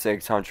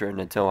 9,600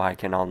 until I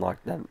can unlock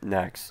the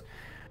next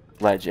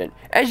legend.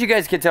 As you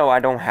guys can tell,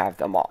 I don't have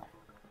them all.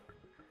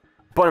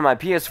 But on my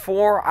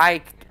PS4,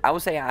 I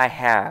would say I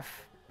have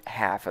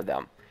half of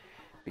them.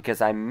 Because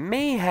I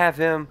may have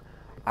him.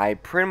 I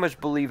pretty much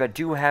believe I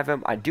do have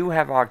him. I do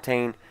have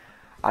Octane.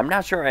 I'm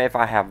not sure if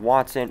I have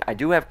Wattson. I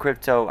do have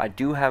Crypto. I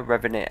do have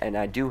Revenant. And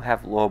I do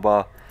have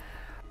Loba.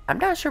 I'm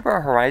not sure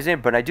about Horizon,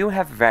 but I do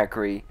have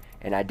Valkyrie.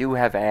 And I do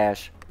have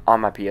Ash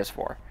on my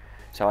PS4.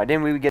 So I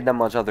didn't really get that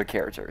much other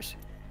characters.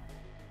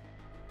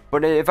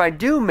 But if I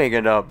do make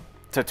it up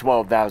to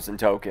 12,000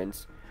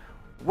 tokens,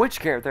 which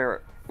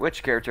character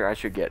I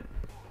should get?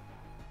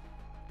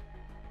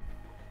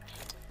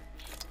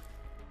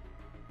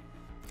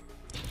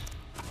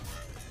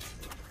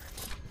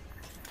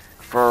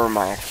 For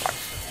my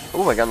Xbox.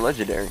 Oh, I got a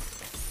legendary.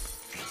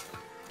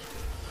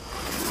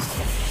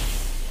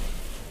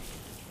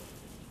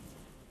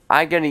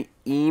 I got an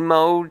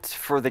emote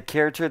for the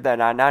character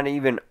that I not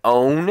even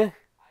own.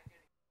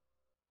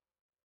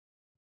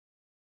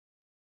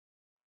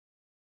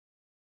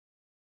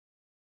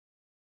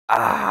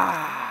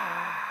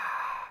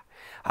 Ah,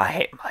 I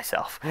hate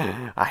myself.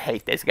 I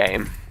hate this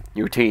game.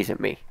 You're teasing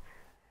me.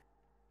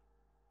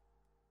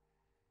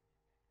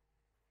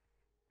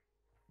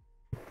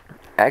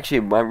 Actually,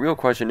 my real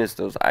question is,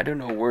 those I don't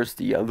know where's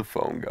the other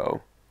phone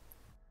go.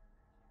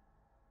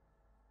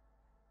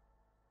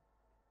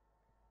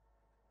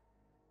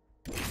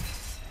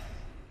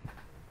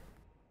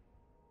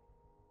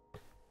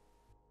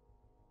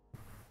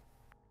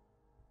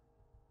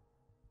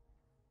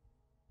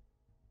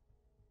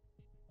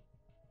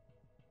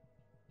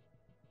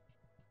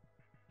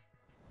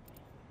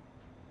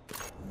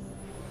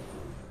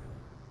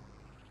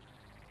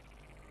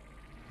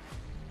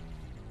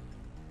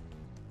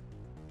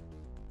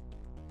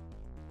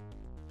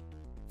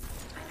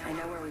 I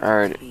know where we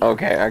Alright,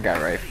 okay, I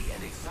got it right.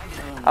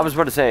 I was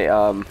about to say,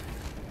 I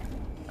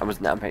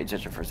was not paying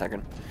attention for a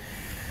second.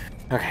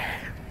 Okay.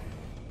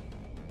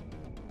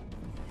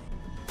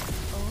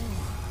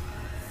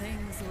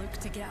 Things look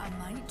to get a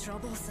mite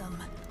troublesome.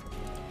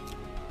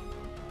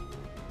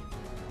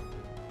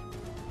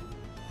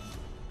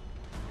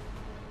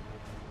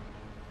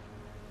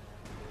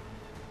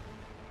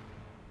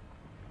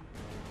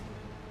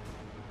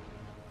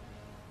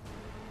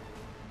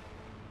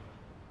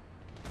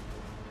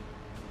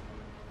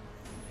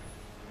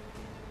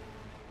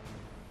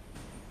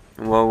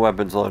 What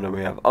weapons load do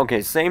we have?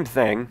 Okay, same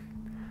thing.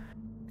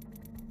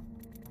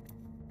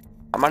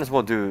 I might as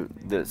well do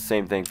the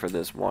same thing for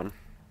this one.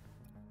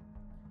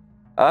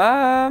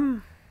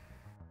 No,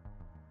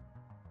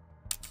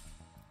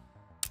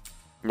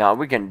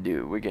 we can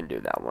do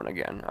that one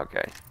again.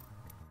 Okay.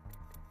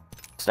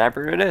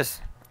 Sniper it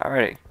is.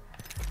 Alrighty.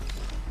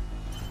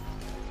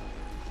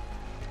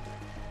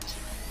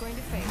 Going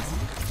to phase.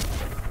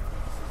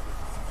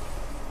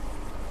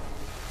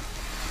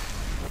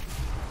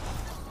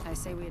 I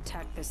say we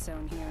attack this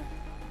zone here.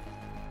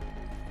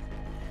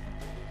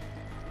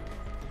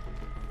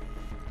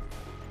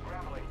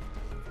 Grappling.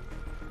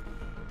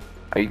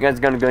 Are you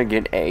guys gonna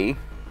get A?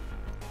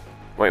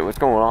 Wait, what's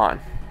going on?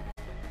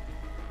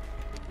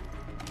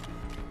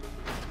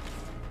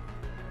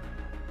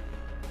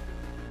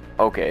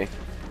 Okay.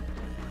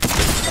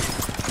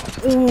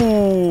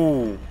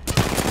 Ooh.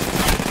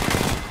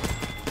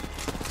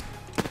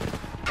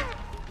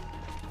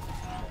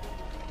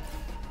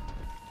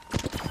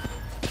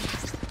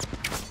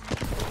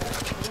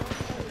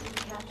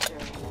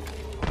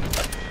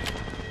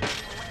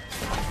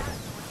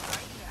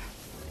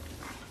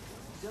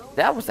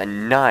 That was a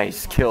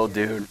nice kill,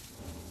 dude.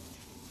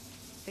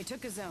 They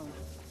took a zone.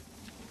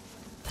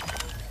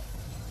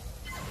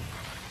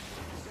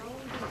 Zone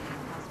B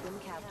has been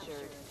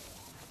captured.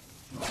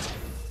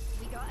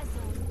 We got a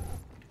zone.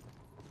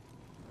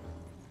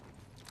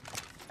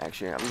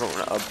 Actually, I'm going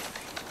up.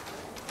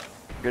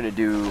 Gonna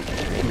do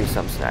maybe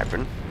some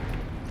sniping.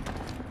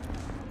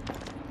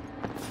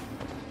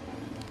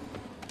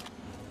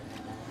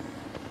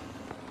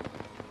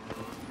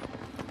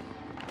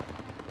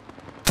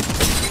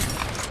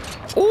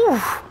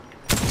 Ooh!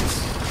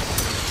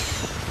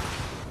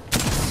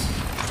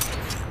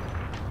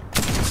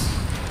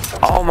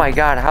 Oh my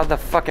god, how the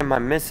fuck am I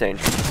missing?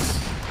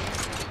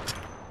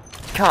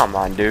 Come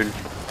on, dude.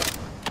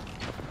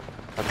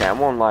 Okay, I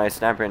won't lie,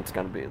 sniping's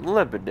gonna be a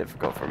little bit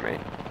difficult for me.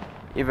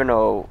 Even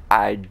though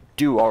I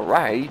do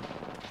alright.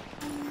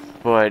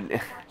 But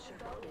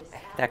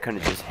that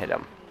could've just hit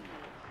him.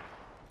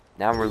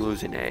 Now we're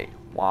losing A.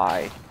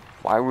 Why?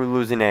 Why are we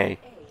losing A?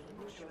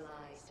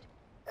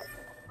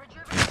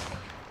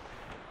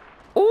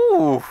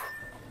 Ooh!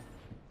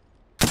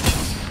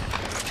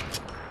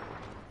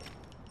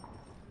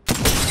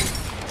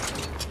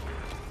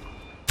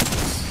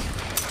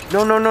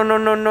 No, no, no, no,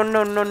 no, no,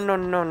 no, no, no,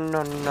 no,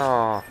 no,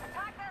 no.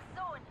 Attack this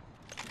zone.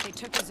 They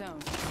took a zone.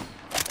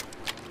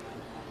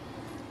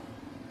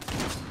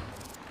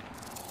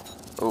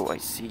 Oh, I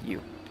see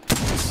you.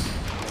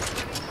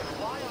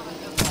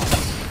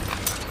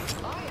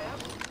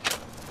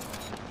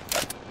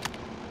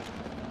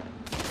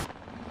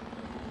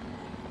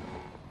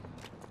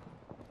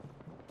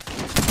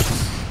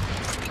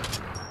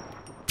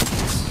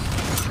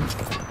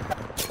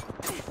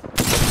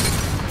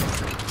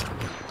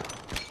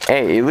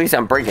 Hey, at least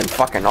I'm breaking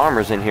fucking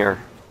armors in here.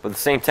 But at the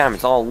same time,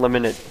 it's all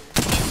limited.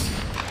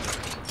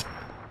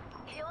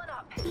 Healing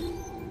up.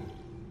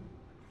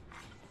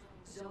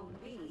 Zone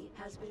B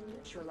has been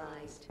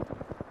neutralized.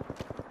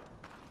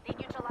 They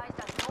neutralized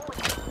a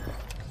zone.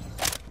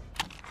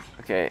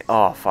 Okay,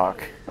 oh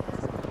fuck.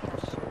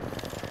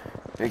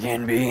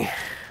 Again, B.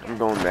 I'm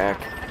going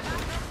back.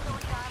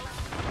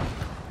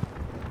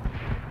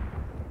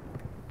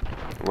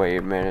 Wait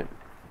a minute.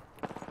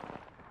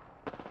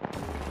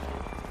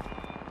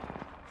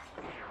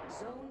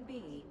 Zone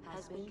B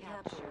has been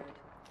captured.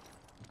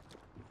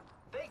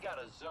 They got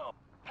a zone.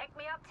 Pick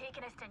me up,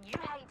 taking us to new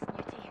heights,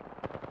 Newty.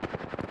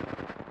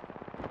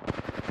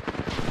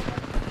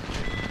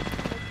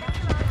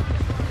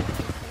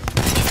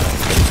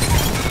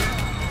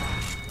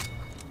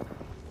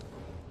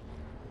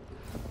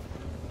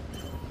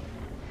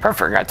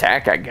 Perfect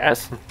attack, I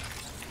guess.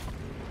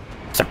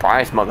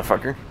 Surprise,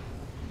 motherfucker.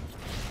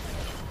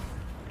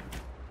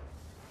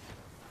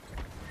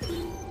 Zone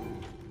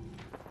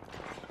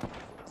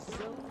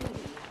B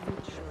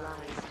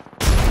neutralized.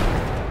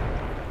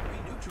 We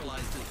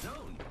neutralized the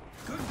zone.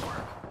 Good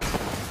work.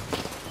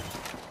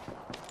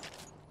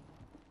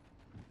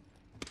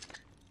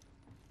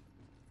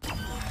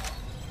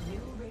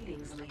 New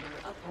ratings leader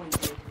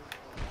appointed.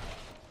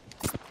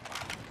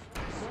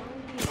 Zone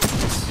B has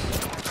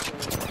been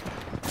captured.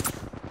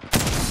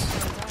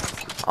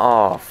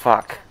 Oh,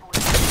 fuck.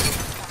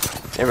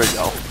 There we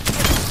go.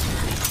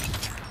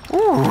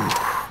 Ooh.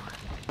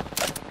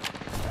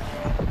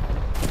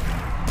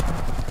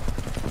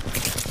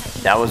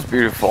 That was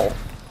beautiful.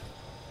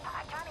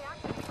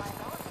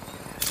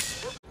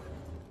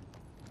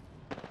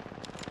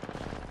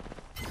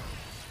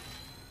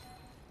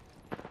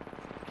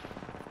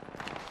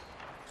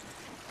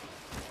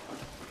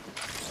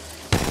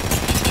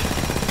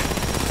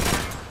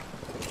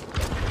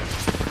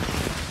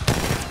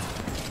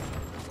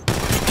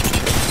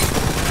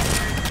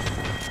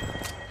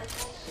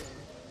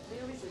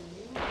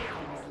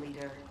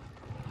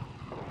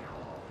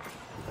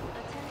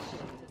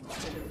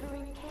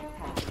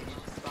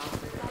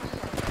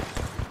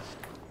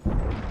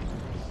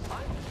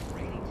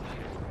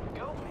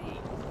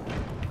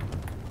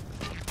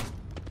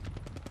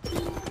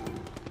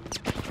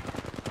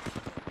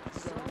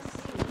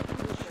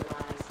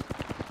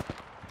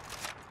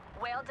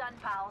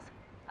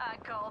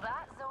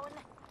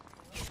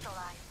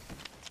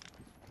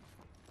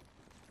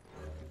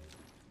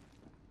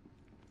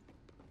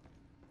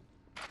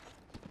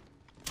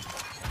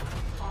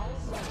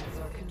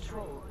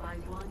 by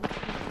one team.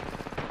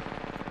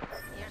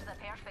 Here's the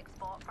perfect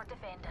spot for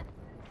defending.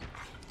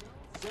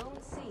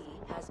 Zone C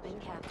has been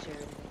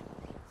captured.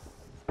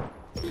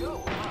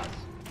 Go, us.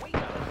 We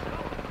got a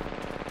zone.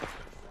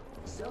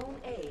 Zone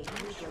A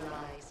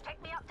neutralized.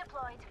 Pick me up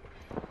deployed.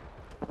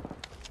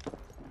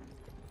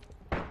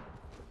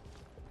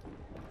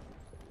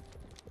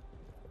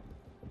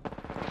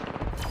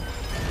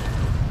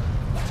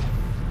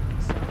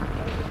 Zone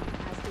A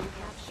has been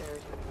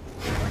captured.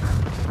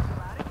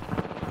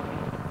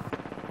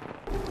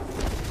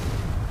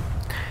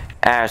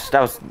 Ash, that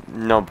was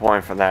no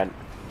point for that.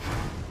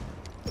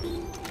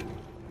 Zone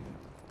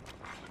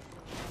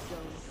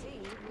C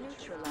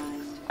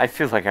neutralized. I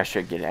feel like I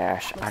should get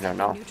Ash. I don't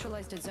know.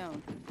 Neutralized a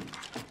zone.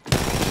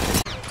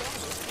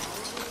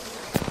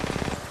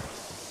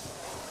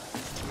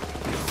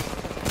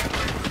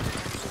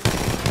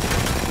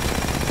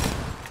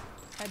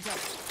 Heads up.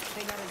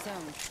 They got a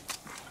zone.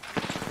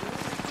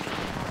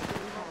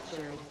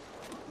 Captured.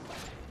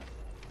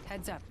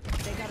 Heads up.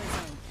 They got a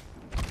zone.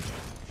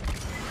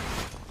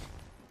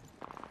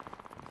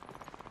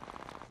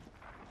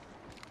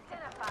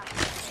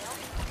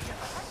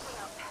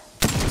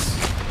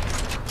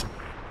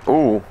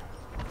 Ooh.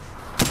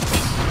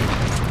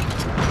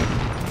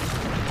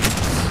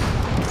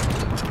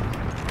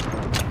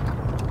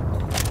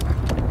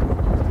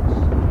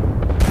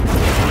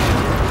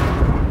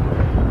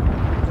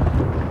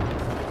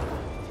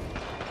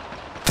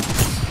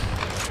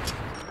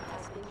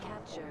 Has been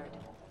captured.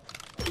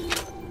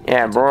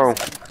 Yeah, bro.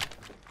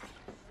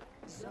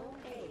 Zone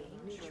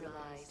A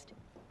neutralized.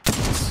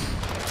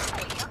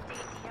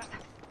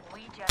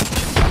 We just...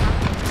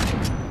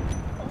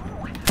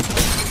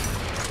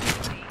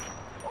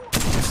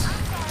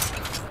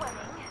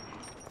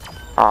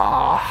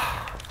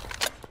 Ah.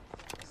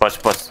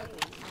 Bus.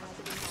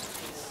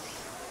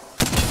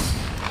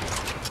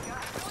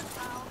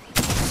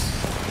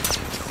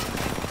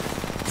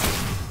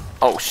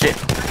 Oh shit.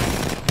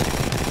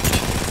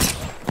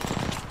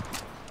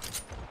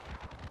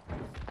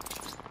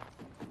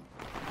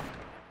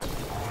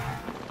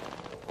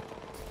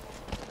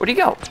 Where'd he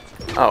go?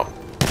 Oh.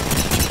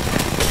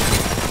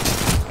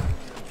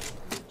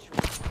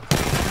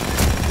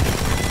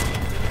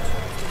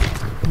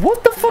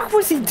 What the fuck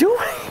was he doing?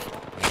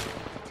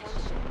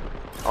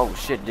 Oh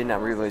shit, did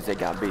not realize they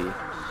got B.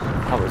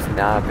 I was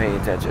not paying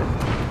attention.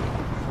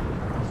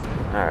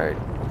 Alright.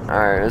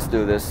 Alright, let's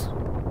do this.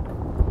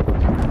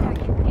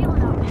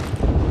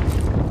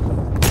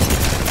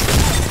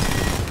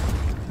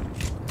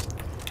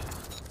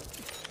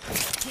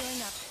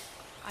 Healing up.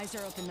 Eyes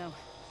are open though.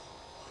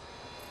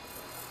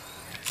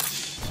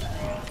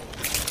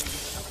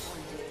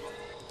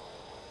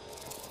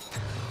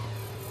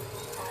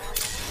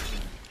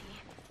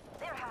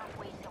 They're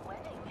halfway to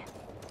winning.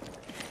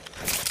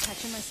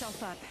 Catching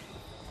myself up.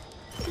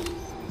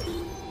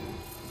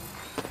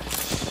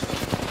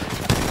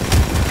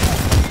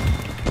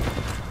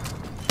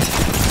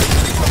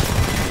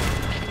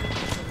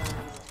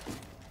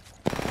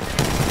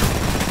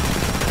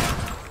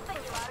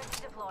 Singularity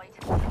deployed.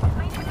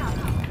 Find it up.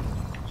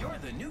 You're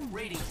the new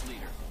ratings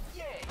leader.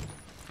 Yay!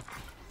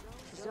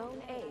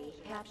 Zone A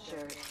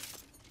captured.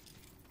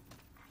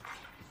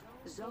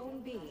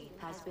 Zone B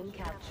has been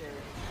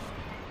captured.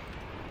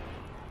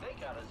 They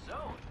got a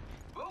zone.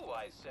 Blue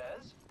Eyes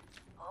says.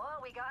 Oh,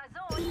 we got a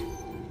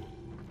zone.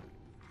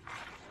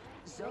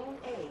 Zone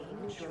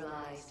A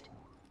neutralized.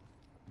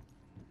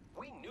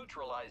 We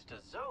neutralized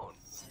a zone.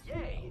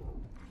 Yay!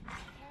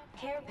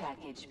 Care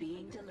package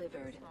being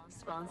delivered.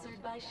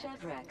 Sponsored by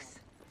Chevrex.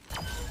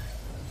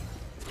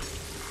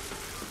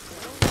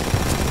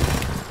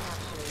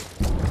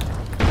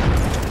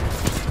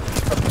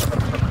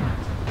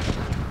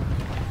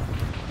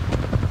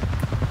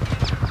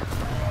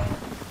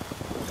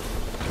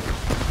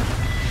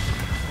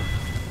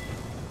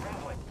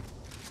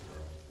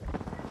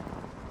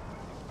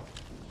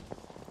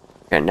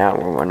 Okay, now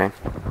we're winning.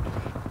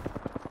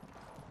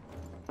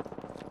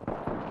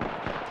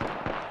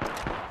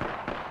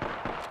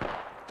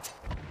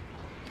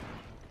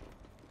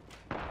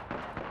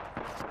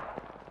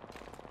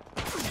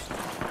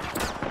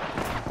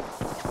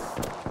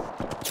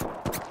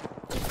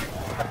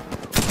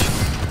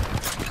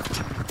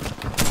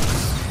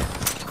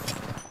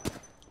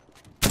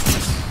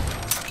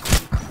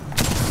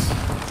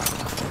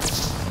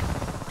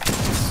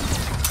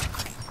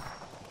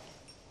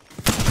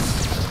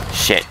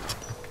 Shit.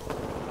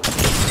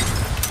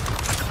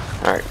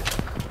 Alright.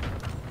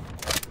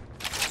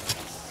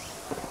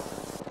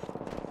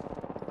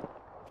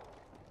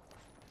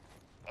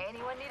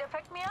 Anyone need a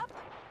pick me up?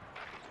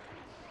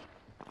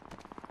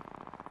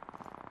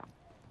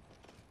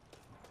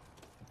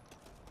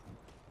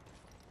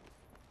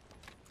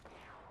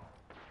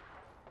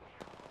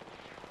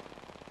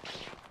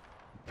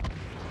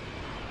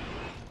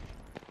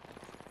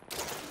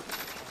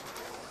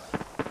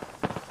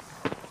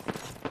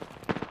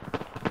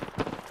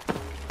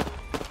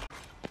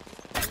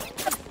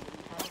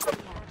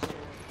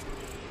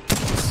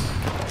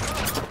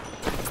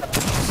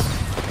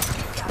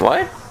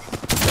 What?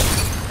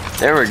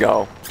 There we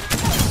go.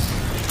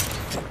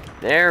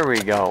 There we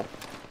go.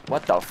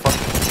 What the fuck?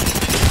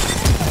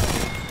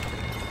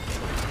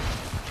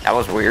 That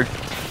was weird.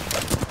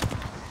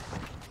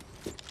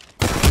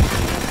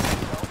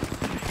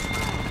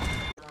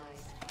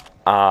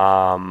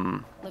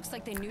 Looks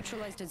like they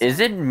neutralized his. Is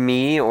it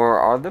me or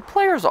are the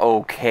players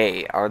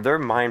okay? Are their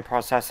mind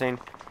processing?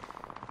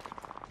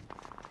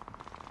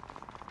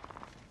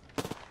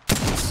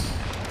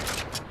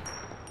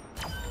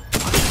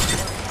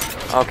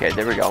 Okay,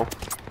 there we go.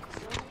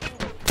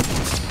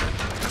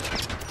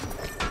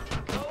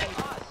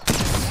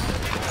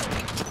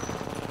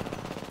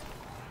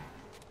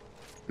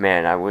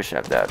 Man, I wish I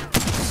had that.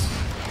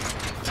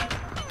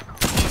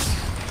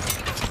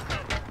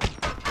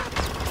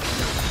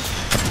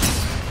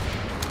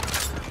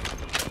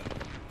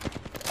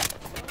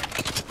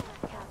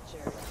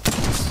 Captured.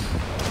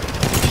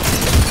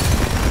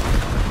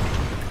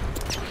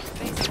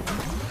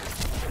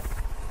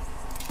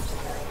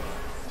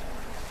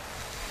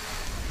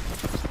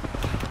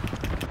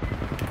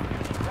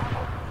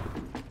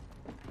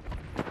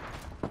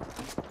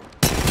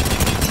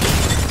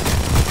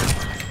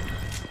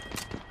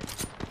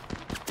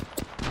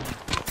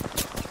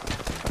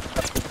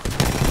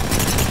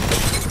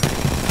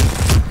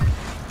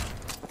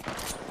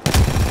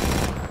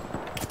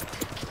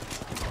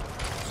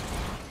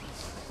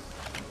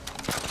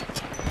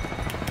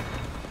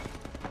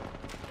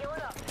 Heal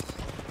it up.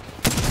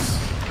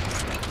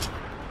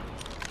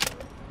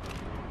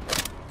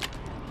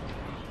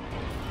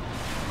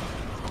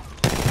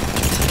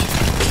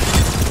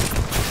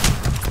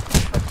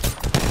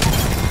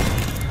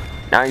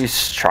 Now you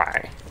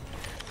try.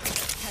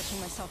 Catching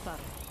myself up.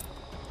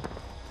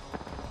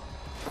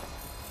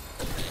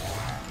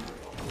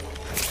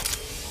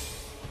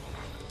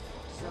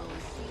 Zone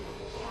C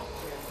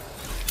captured.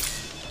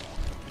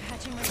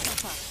 Catching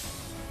myself up.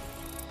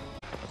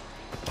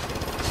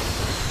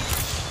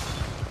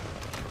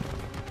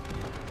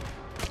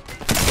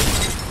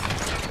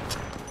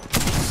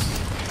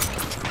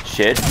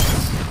 Shit.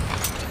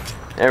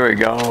 There we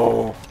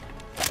go.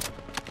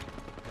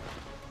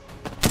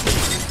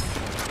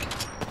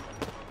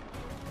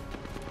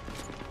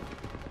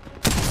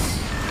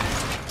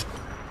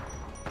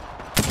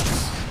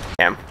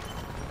 Damn.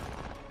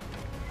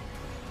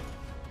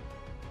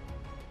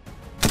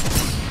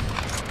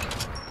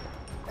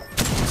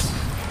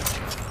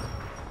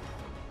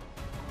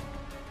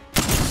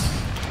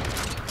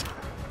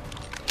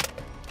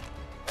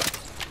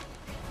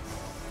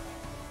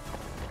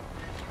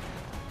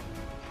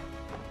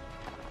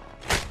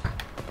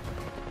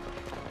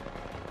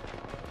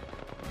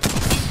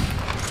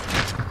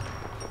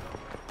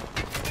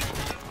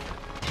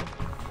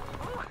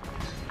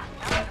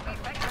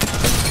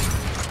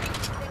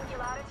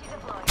 Singularity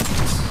deployed.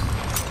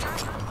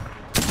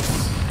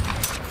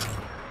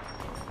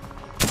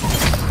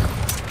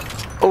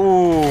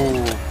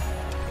 Ooh.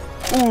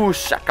 Ooh,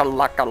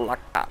 shakalaka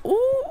laka.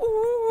 Ooh.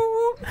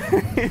 You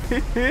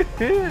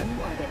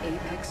are the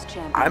Apex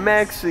champions. I'm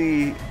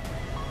actually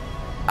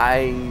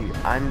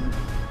I'm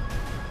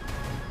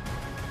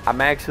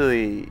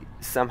actually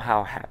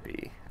somehow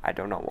happy. I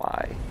don't know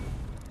why.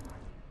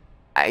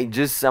 I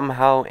just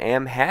somehow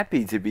am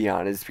happy, to be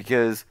honest,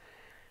 because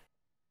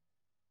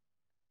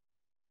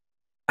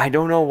I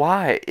don't know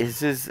why. It's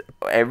just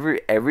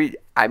every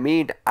I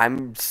mean,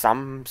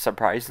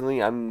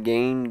 surprisingly I'm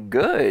getting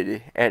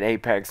good at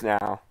Apex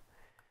now.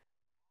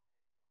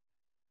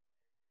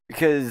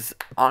 Because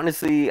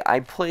honestly,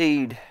 I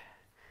played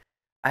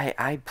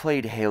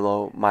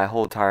Halo my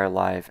whole entire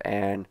life,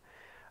 and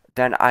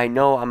then I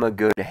know I'm a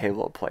good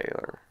Halo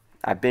player.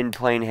 I've been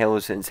playing Halo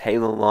since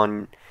Halo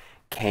 1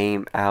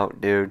 came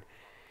out, dude.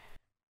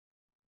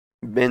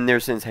 Been there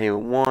since Halo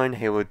 1,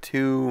 Halo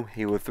 2,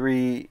 Halo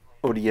 3,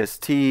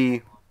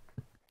 ODST,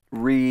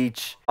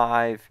 Reach,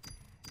 5,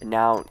 and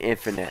now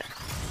Infinite.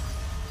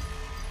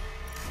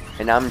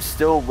 And I'm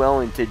still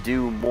willing to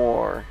do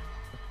more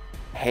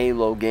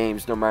Halo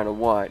games no matter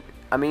what.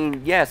 I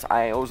mean, yes,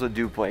 I also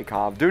do play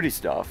Call of Duty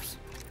stuff.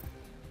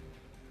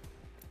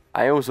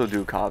 I also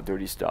do Call of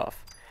Duty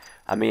stuff.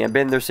 I mean, I've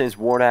been there since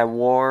World at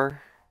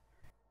War.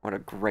 What a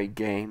great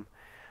game.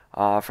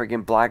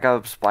 Freaking Black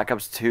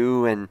Ops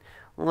 2, and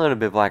a little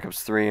bit Black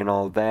Ops 3 and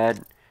all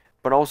that.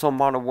 But also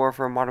Modern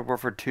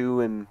Warfare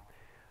 2, and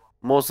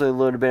mostly a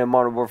little bit of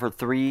Modern Warfare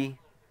 3.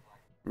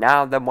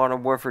 Now the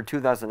Modern Warfare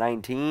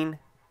 2019.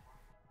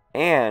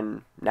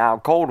 And now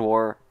Cold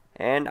War.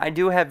 And I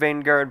do have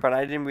Vanguard, but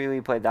I didn't really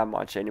play that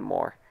much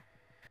anymore.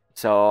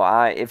 So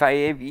if I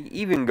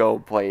even go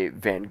play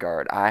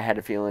Vanguard, I had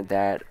a feeling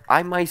that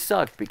I might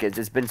suck because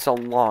it's been so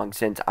long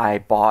since I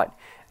bought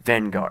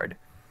Vanguard.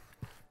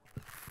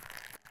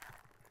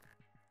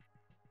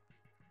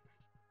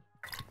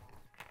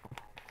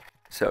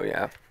 So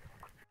yeah.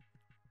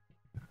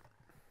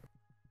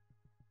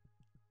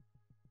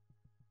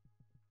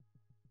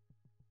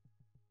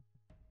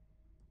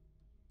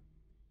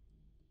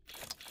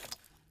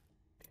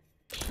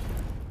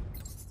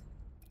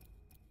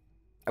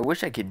 I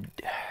wish I could.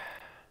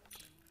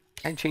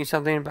 Can I change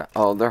something about?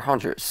 Oh, they're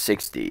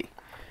 160.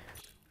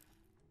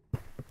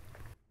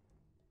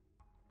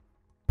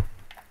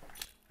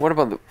 What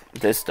about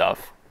this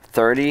stuff?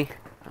 30?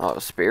 Oh,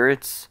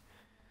 spirits.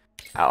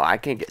 Oh, I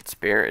can get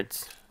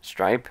spirits.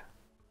 Stripe.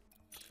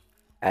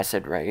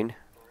 Acid rain.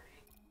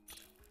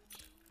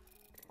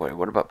 Wait,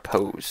 what about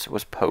pose?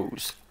 What's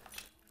pose?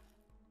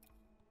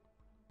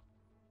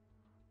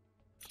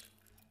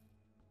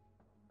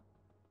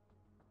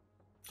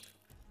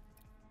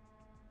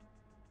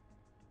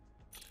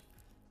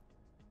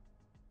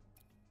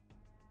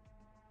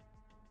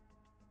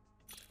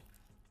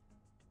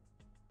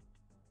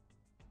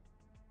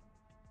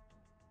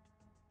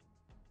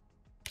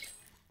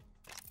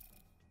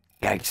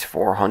 Yikes,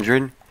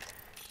 400.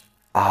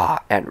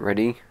 Ah, and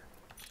ready.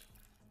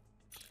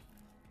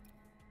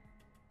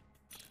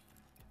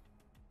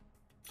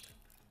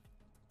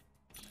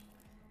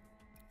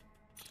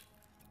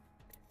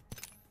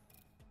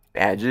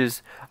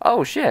 Badges.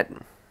 Oh, shit.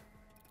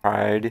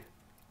 Pride.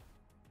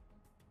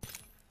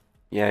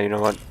 Yeah, you know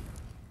what?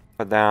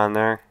 Put that on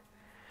there.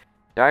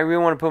 Do I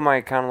really want to put my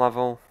account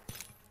level?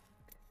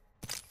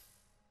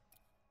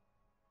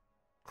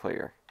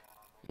 Clear.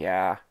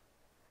 Yeah.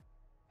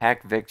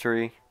 Hack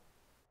victory.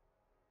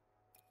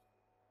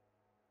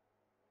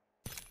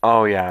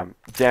 Oh, yeah.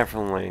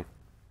 Definitely.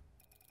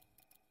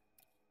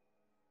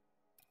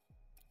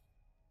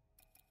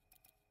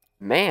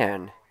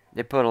 Man,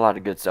 they put a lot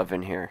of good stuff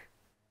in here.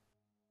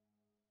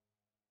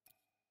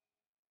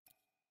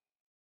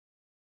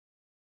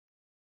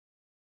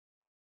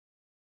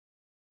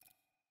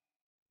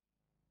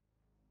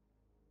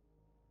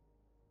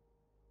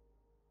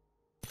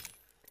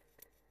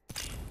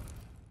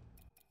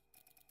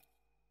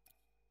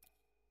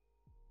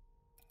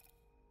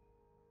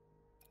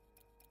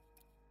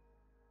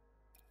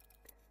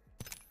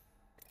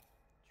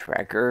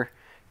 Tracker.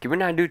 Can we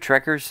not do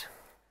trackers?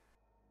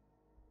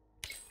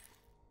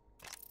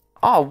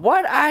 Oh,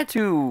 what? I had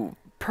to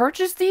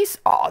purchase these?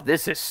 Oh,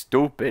 this is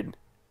stupid.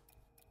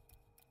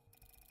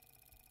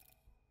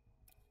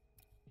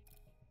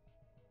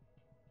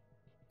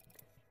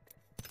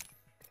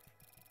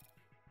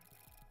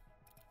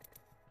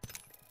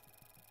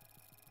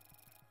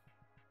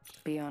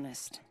 Be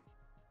honest.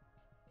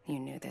 You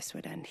knew this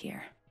would end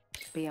here.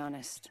 Be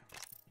honest.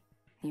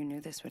 You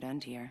knew this would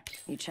end here.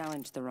 You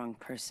challenged the wrong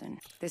person.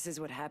 This is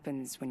what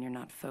happens when you're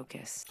not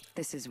focused.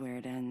 This is where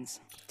it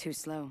ends. Too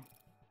slow.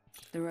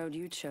 The road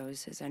you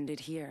chose has ended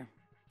here.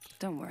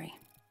 Don't worry.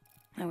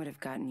 I would have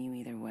gotten you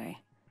either way.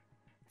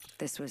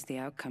 This was the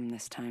outcome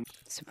this time.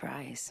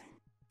 Surprise.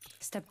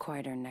 Step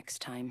quieter next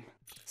time.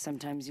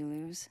 Sometimes you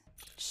lose.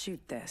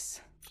 Shoot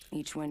this.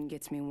 Each one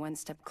gets me one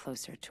step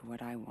closer to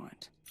what I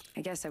want.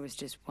 I guess I was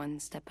just one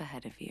step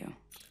ahead of you.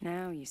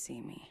 Now you see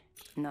me.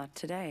 Not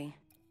today.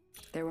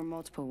 There were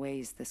multiple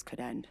ways this could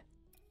end.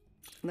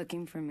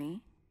 Looking for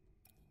me?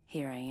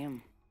 Here I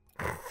am.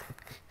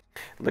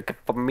 Looking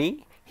for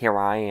me? Here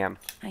I am.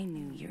 I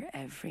knew your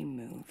every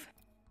move.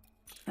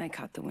 I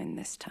caught the win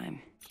this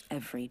time.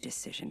 Every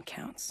decision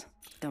counts.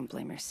 Don't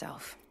blame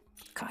yourself.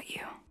 Caught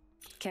you.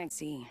 Can't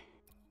see.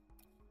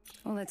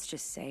 Well, let's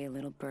just say a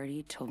little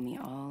birdie told me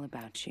all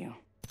about you.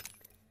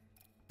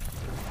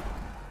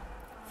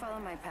 Follow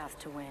my path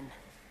to win.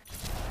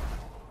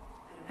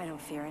 I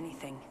don't fear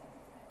anything.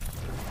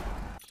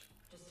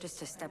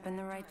 Just a step in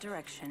the right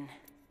direction.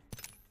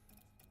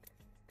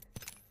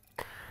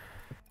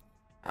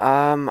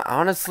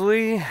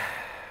 Honestly,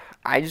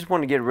 I just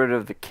want to get rid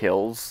of the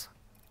kills.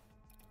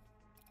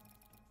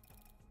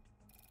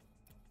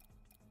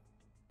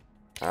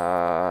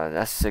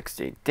 That's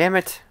 60. Damn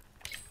it.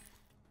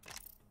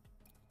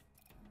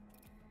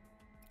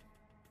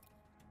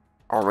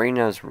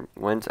 Arenas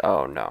wins.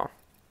 Oh, no.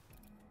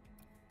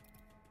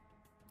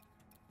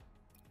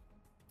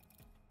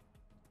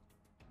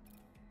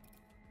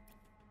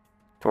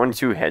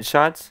 $22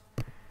 headshots?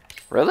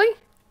 Really?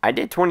 I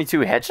did 22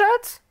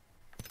 headshots?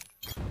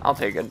 I'll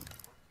take it.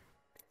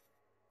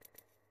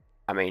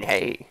 I mean,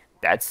 hey,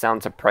 that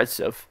sounds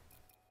impressive.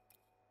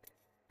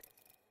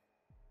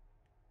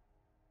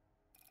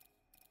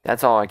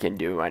 That's all I can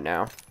do right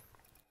now.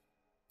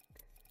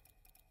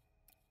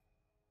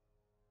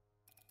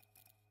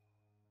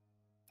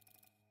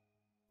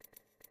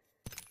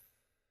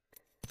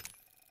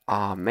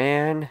 Aw,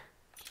 man.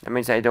 That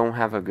means I don't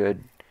have a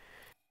good...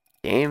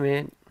 Damn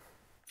it.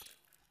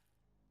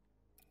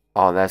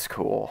 Oh, that's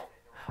cool.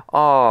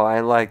 Oh, I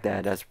like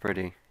that. That's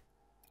pretty.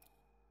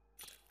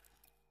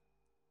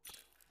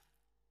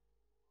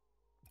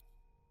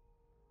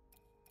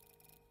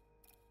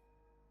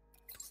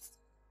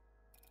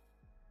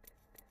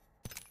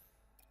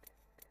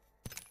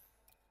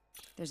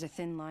 There's a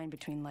thin line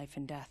between life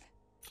and death.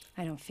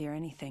 I don't fear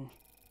anything.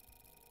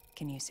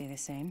 Can you say the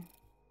same?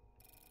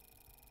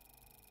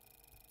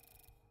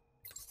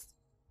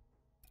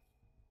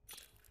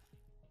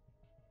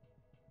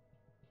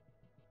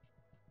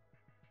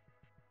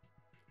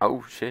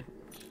 Oh, shit.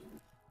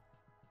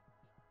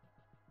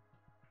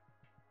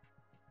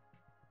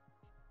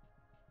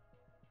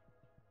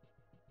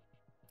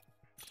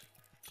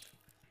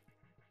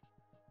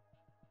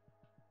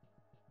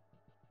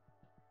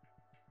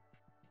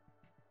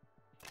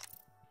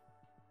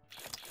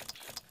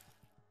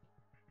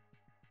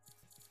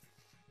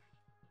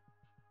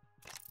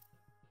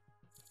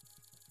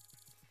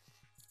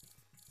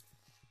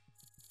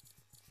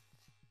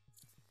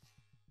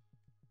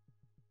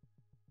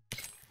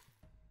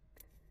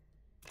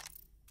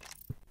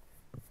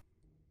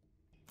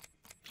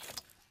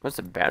 What's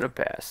the battle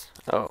pass?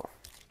 Oh.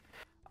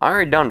 I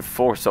already done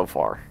 4 so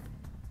far.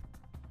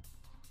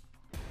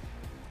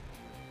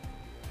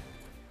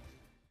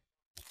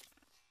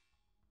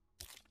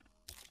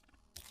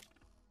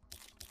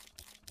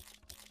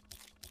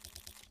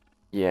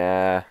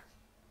 Yeah.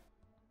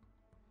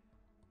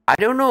 I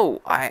don't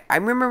know. I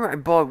remember I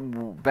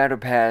bought Battle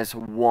Pass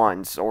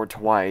once or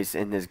twice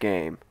in this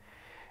game.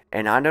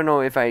 And I don't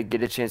know if I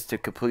get a chance to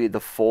complete it the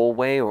full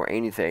way or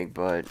anything,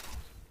 but...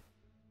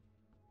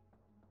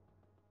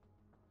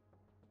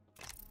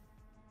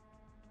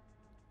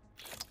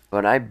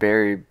 But I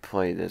barely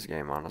played this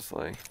game,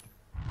 honestly.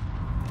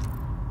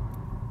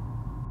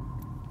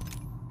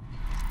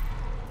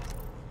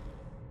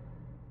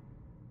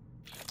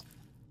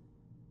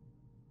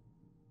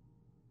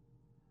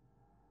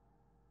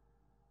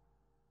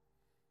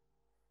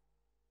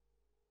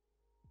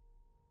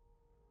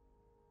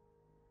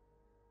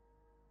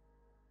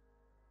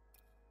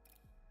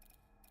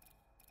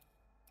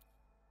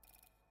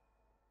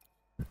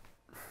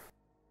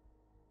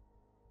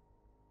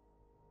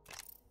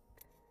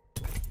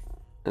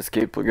 Let's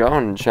keep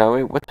going, shall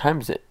we? What time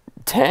is it?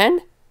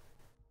 10?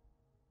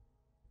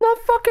 No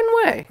fucking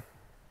way.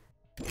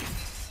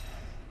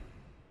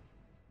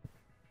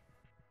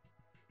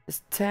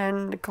 It's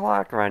 10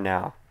 o'clock right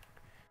now.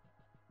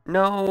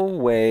 No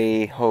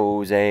way,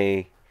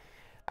 Jose.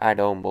 I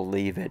don't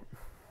believe it.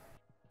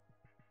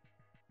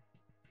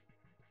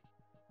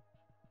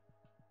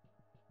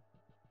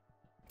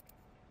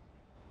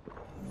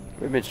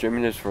 We've been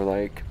streaming this for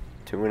like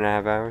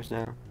 2.5 hours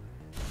now.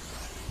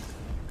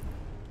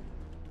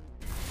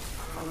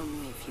 Follow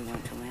me if you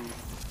want to win.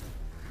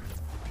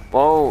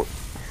 Whoa. Look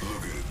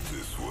at it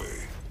this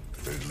way.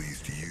 At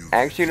least you.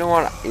 Actually, you know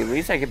what? At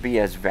least I could be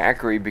as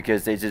Valkyrie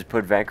because they just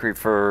put Valkyrie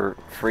for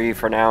free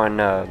for now and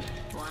Wanna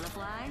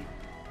fly?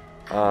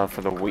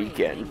 for the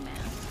weekend.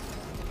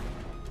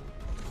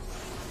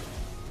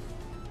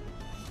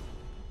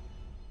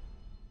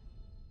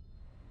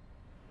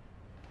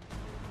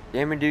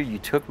 Damn it, dude! You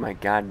took my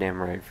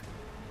goddamn rave.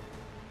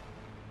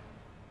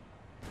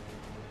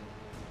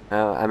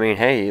 I mean,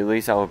 hey, at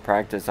least I will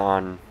practice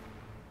on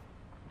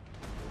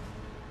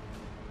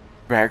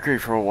Valkyrie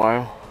for a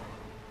while.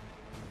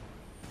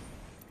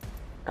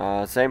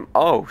 Same.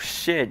 Oh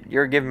shit!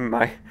 You're giving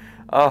my.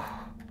 Oh.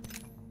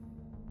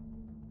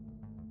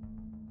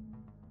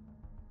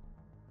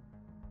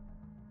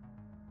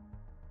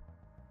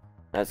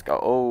 Let's go.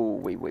 Oh,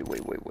 wait.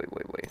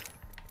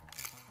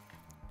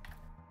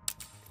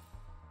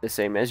 The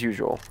same as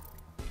usual.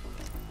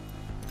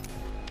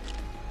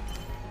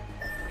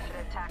 Should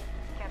attack.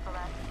 Cancel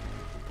that.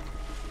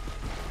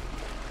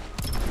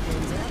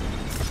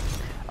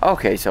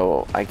 Okay,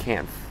 so I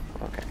can't.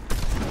 Okay.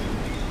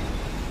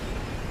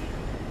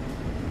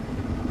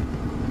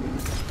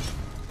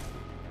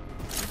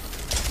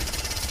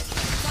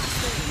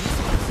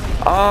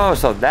 Oh,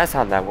 so that's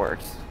how that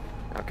works.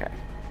 Okay.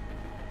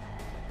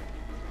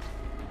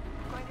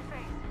 Going to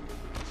face.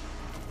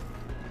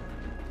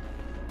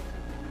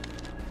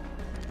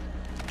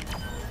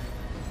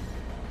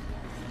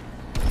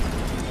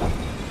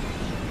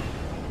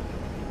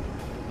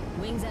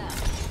 Wings out.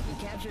 You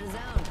captured a zone.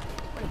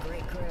 What a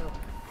great crew.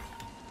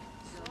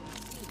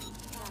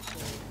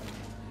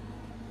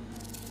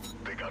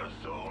 They got a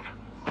zone.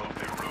 Hope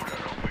they rode on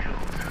a wheel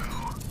too.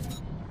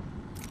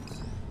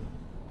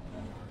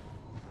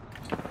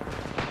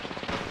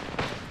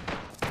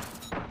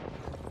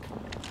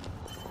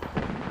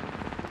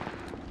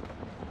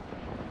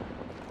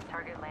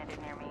 Target landed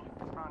near me.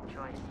 Wrong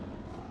choice.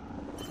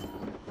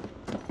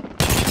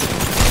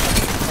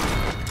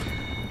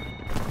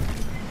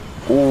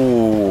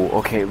 Ooh,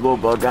 okay,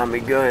 Loba got me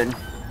good.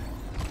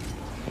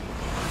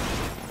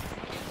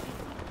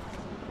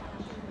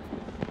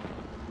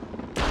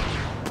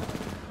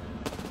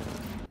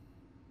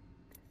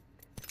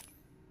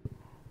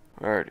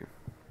 Alrighty.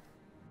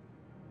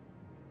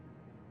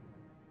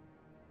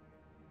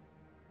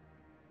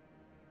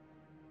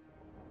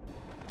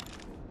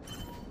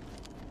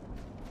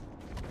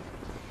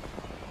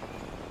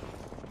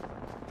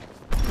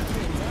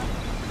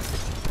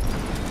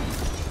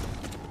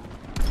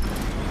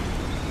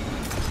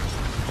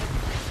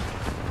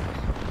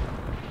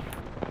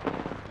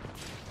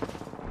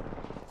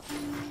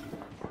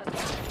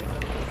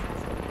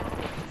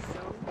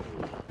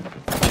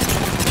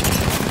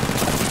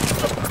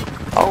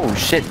 Oh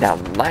shit,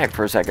 that lag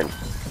for a second.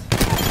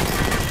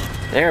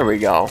 There we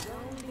go. Zone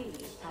B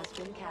has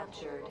been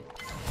captured.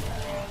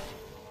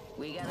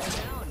 We got a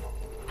zone.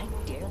 I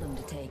dare them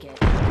to take it.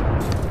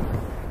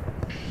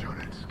 Shut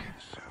it, skin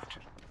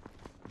suit.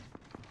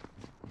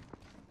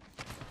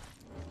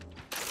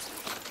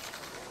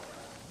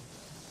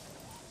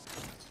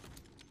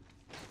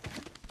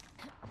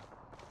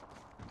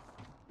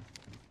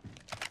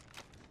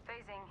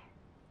 Phasing.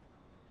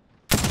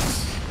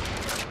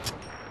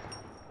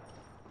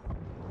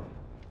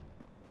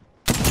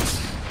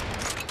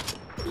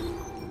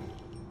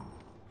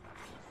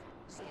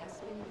 She has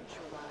been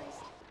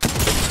neutralized.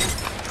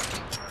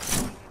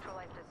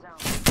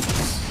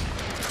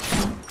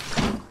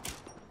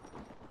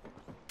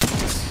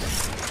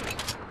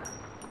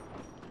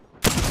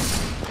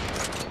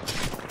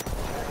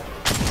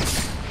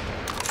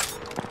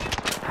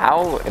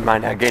 How am I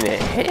not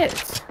getting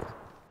hit?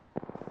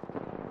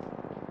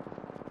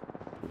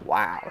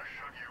 Wow.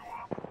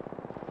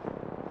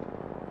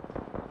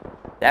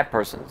 That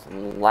person's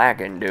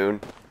lagging,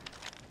 dude.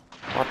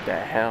 What the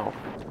hell?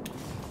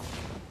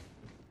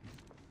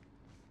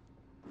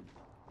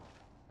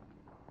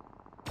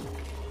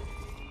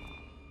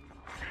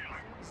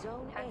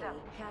 Zone Heads A up.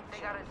 They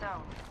captured. got a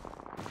zone.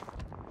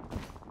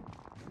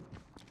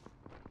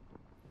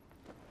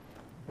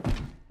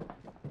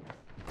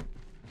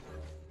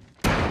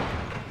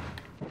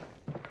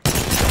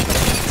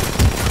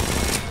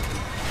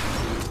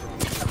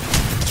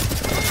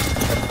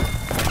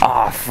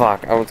 Ah,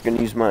 fuck. I was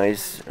gonna use my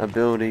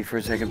ability for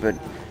a second, but...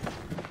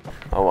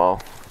 Oh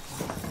well.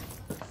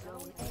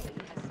 Zone A has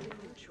been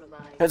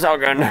neutralized. It's all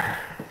good.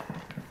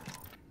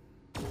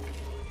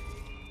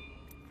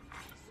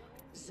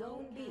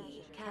 Zone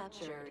B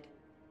captured.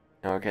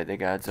 Okay, they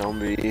got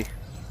zombie.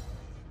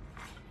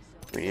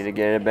 We need to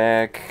get it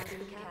back.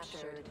 Been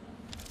captured.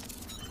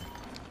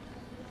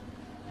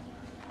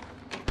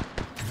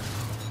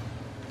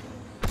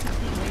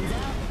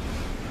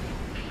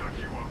 Shut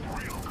you up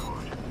real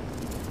good.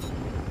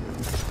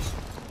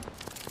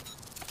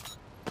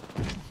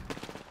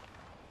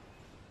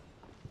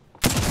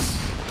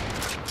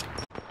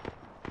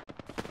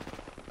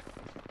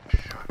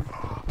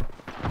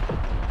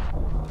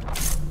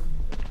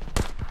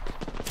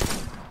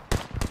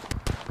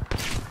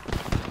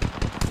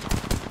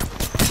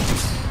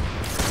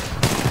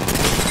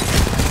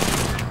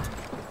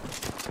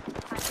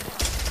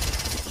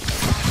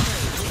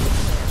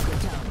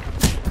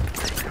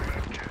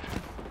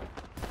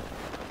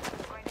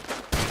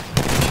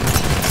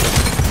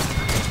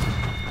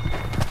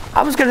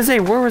 I was gonna say,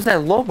 where was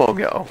that Lobo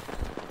go?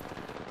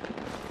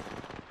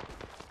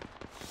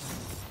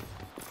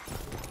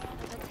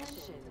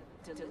 Attention.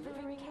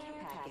 Delivering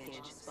care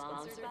package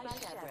sponsored by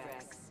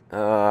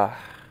Chevrex.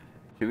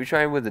 Should we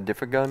try with a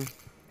different gun?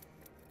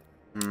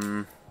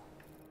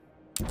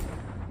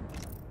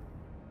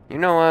 You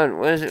know what?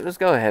 Let's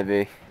go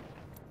heavy.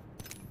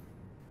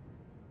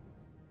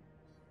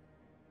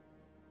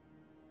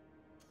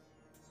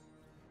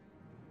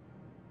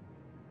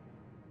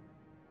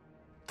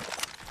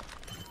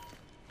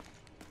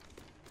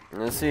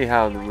 Let's see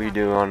how we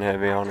do on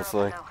heavy,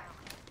 honestly.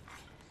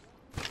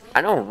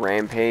 I know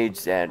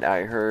Rampage that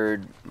I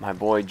heard my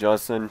boy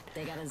Justin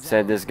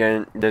said this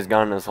gun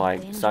is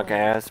like suck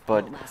ass,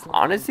 but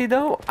honestly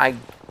though, I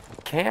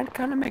can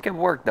kind of make it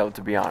work though,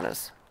 to be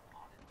honest.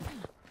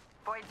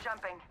 Void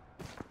jumping.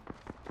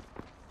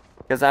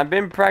 Because I've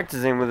been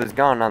practicing with this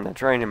gun on the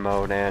training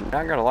mode, and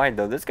not gonna lie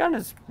though, this gun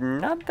is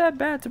not that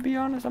bad, to be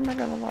honest. I'm not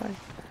gonna lie.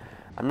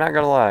 I'm not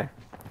gonna lie.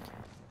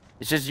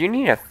 It's just you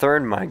need a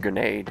third mine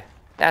grenade.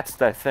 That's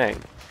the thing.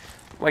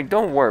 Like,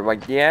 don't worry.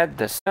 Like, yeah,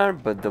 the stun,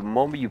 but the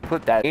moment you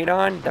put that grenade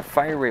on, the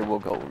fire rate will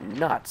go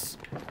nuts.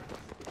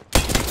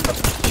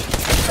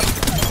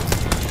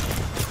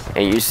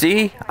 And you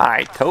see,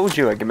 I told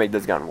you I can make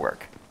this gun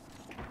work.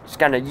 Just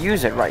gotta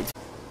use it right.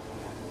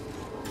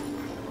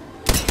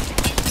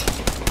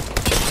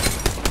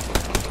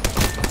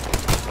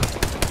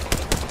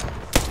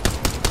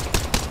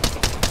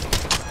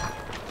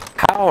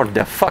 How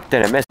the fuck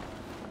did I miss?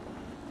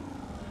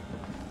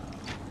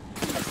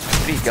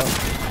 Where'd he go?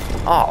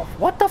 Oh,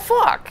 what the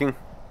fuck?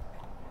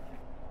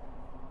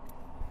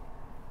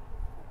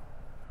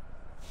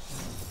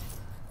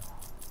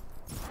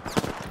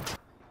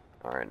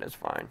 Alright, that's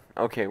fine.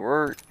 Okay,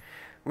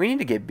 we need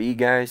to get B,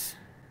 guys.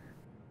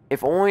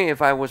 If only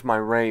if I was my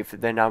Wraith,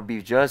 then I'd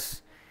be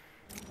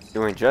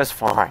doing just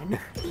fine.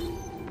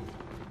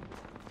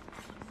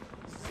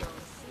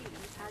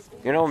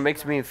 You know, it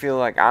makes me feel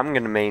like I'm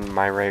gonna main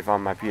my Wraith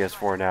on my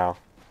PS4 now.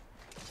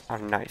 Oh,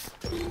 nice.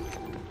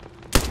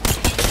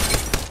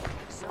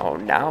 Oh,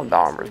 now the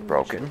armor's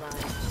broken.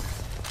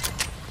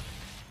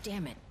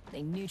 Damn it.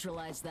 They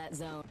neutralized that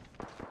zone.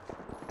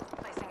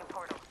 Placing a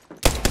portal.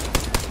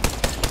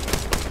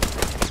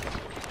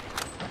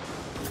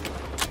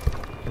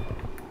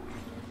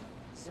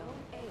 Zone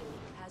A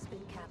has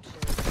been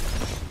captured.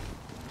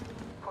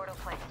 Portal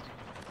placed.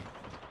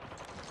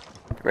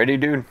 Ready,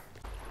 dude?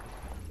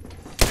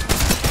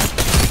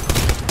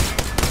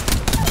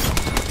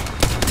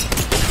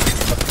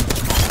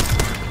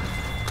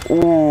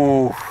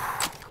 Ooh.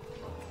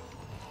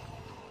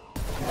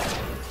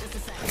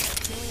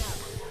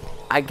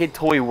 I could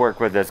totally work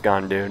with this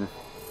gun, dude.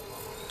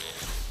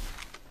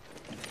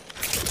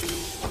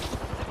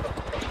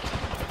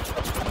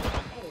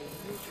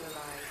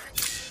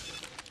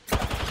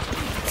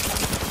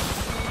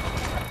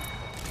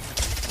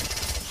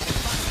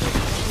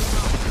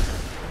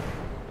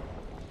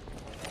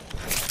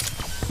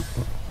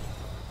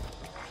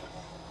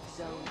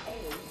 Zone A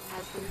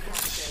has been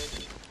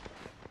captured.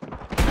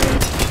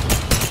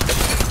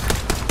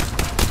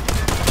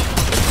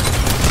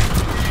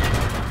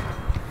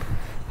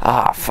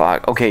 Ah,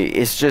 fuck. Okay,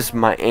 it's just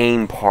my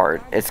aim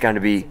part. It's gonna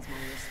be...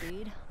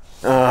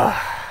 my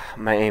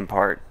aim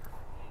part.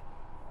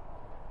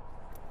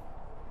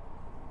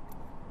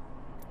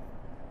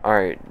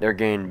 Alright, they're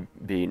getting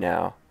B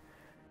now.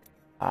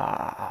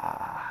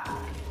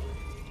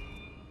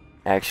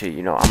 Actually,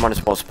 you know, I'm gonna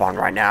supposed to spawn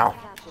right now.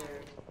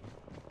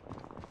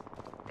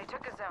 They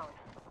took a zone.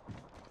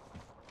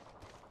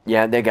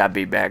 Yeah, they got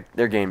B back.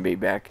 They're getting B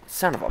back.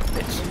 Son of a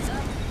bitch.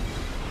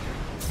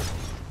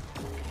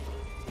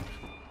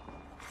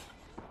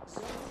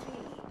 Zone B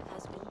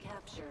has been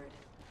captured.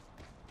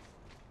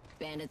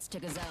 Bandits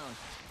took a zone.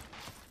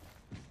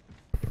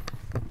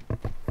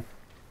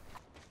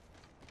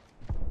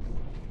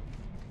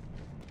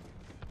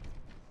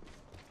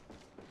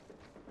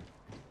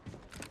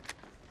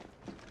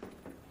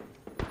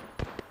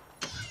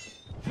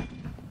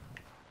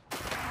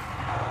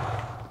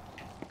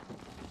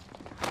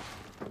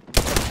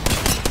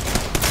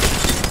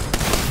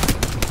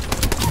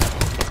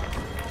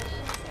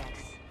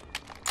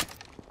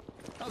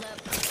 Hold up.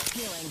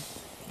 Healing.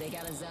 They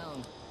got a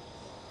zone.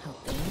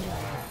 Hope they enjoy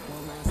it.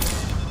 Won't last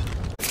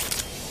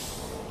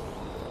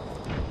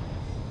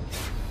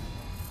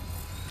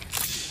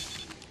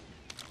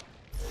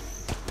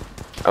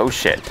long. Oh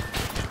shit.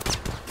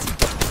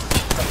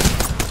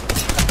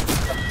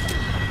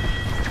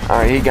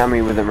 Alright, he got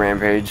me with a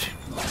rampage.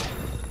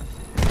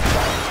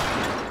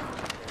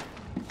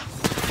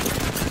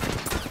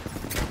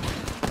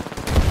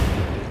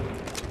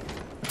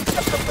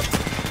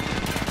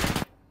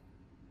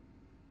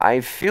 I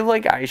feel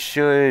like I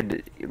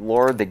should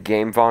lower the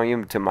game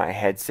volume to my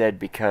headset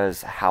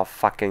because how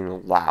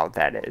fucking loud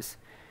that is.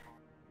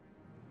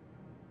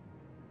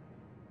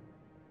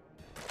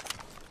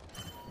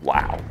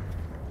 Wow.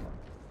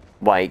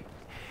 Like,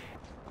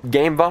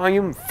 game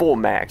volume, full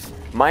max.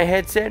 My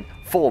headset,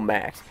 full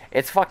max.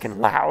 It's fucking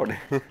loud.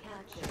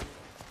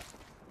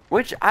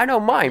 Which, I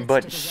don't mind,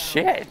 but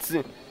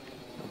shit.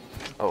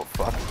 Oh,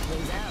 fuck.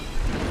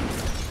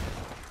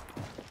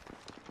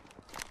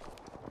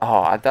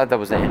 Oh, I thought that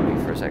was an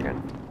enemy for a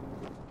second.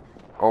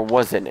 Or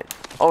wasn't it?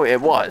 Oh, it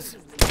was.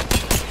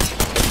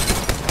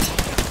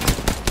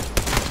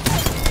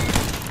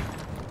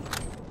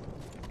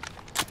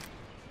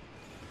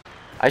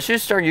 I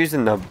should start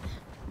using the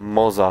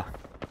Moza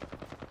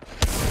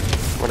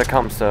when it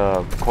comes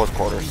to close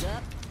quarters.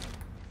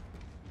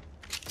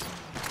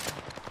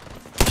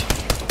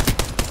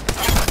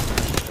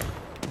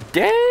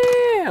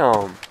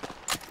 Damn!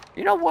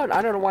 You know what?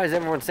 I don't know why is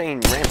everyone saying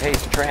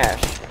Rampage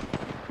trash.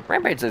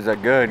 Rampage is a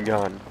good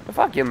gun. The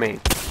fuck you mean?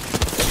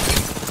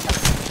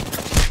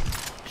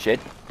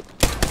 Shit.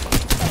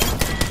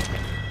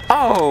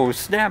 Oh,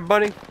 snap,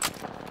 buddy.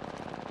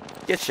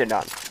 Get shit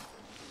on.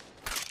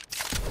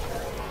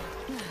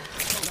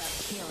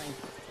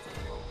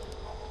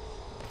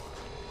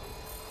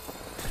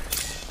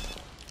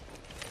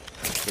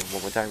 Heal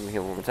one more time,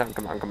 heal one more time.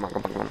 Come on, come on,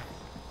 come on, come on.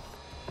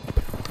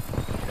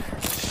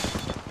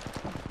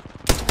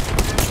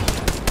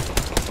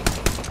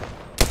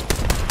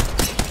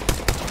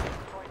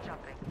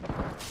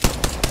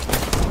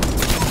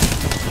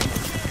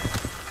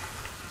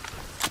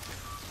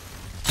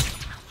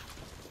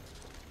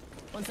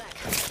 One sec.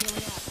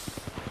 Healing up.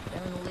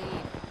 They're in the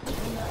lead.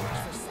 Only not much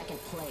for second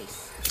place.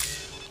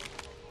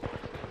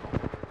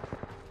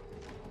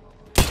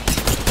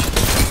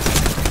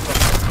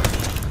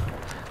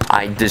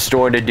 I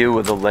destroyed a dude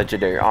with a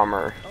legendary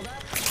armor.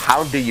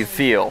 How do you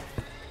feel?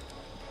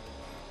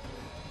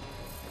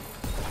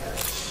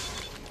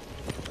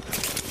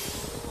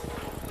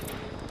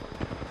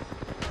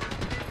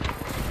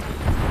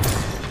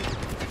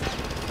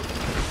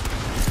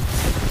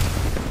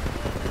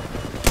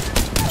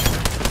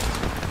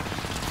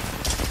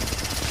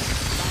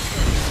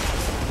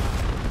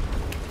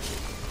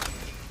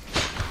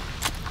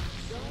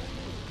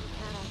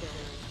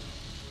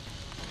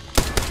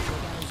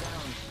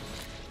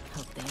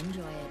 Hope they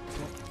enjoy it.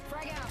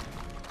 Frag out.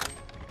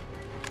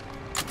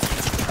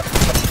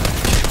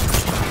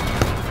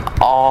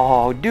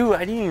 Oh, dude,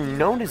 I didn't even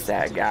notice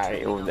that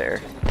guy over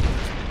there.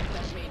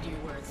 That made you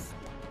worth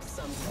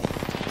something.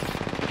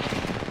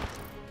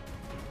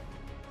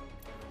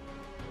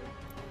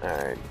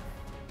 Alright.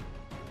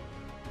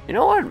 You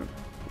know what?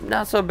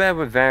 Not so bad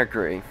with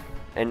Valkyrie.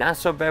 And not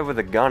so bad with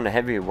a gun, a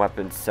heavy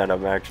weapons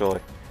setup,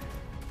 actually.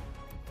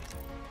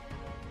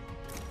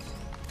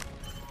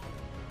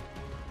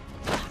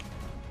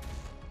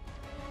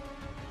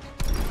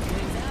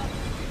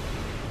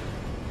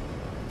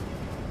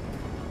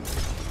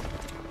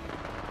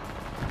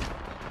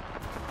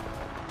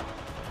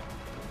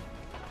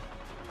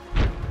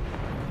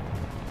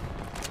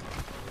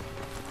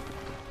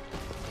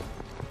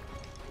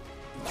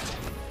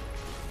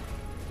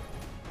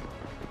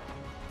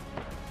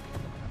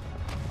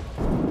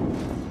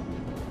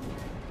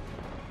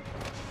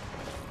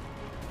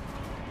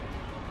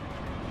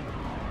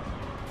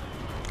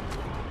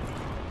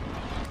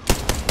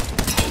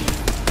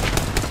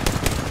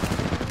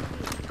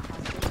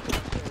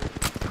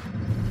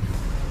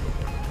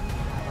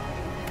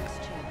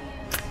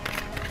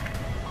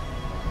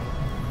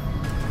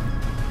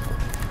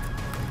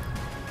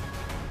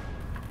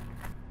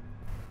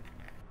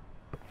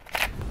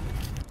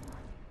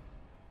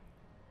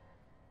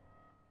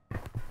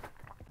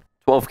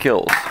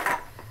 Kills.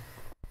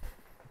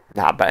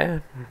 Not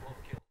bad.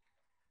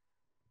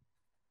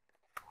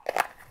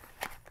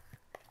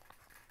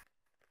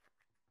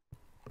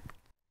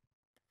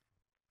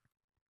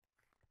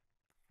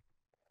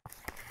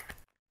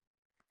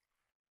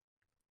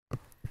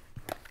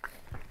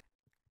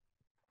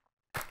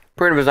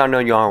 Pretty much, I know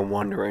y'all are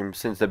wondering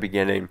since the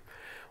beginning,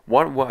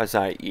 what was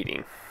I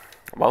eating?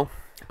 Well,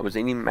 I was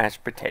eating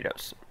mashed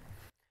potatoes.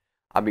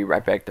 I'll be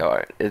right back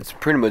though. It's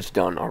pretty much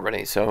done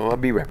already, so I'll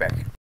be right back.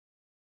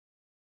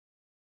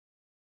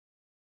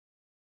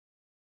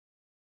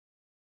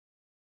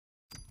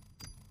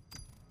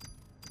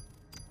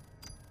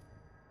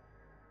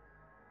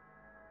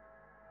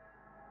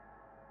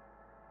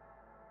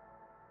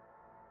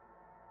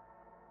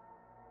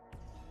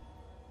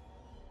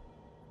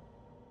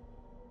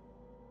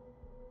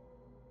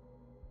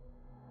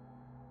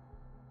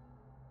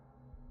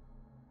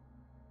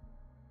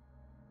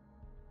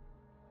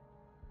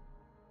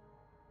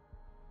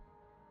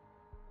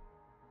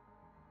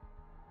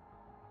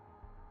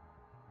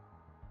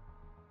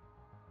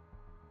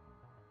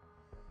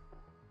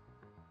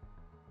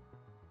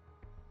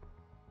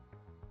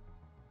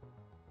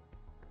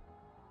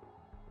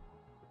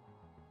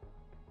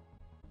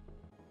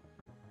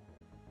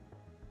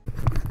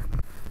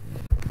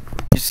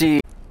 You see,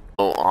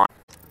 go on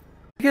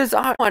because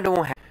I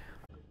don't have.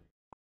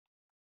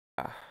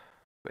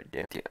 But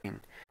damn,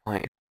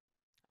 it's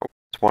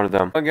one of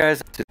them. Oh,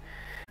 guys.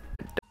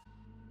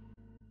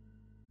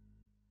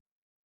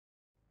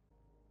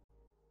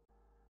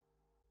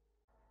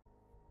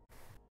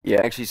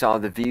 Yeah, I actually saw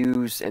the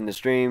views and the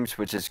streams,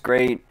 which is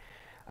great.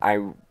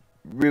 I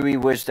really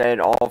wish that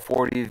all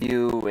 40 of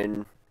you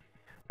and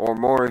or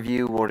more of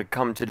you would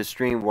come to the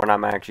stream when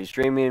I'm actually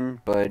streaming,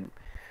 but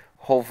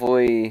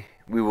hopefully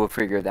we will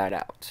figure that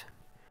out.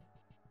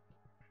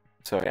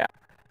 So yeah,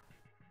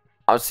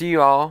 I'll see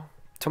you all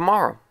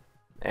tomorrow,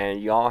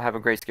 and y'all have a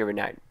great scary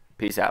night.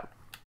 Peace out.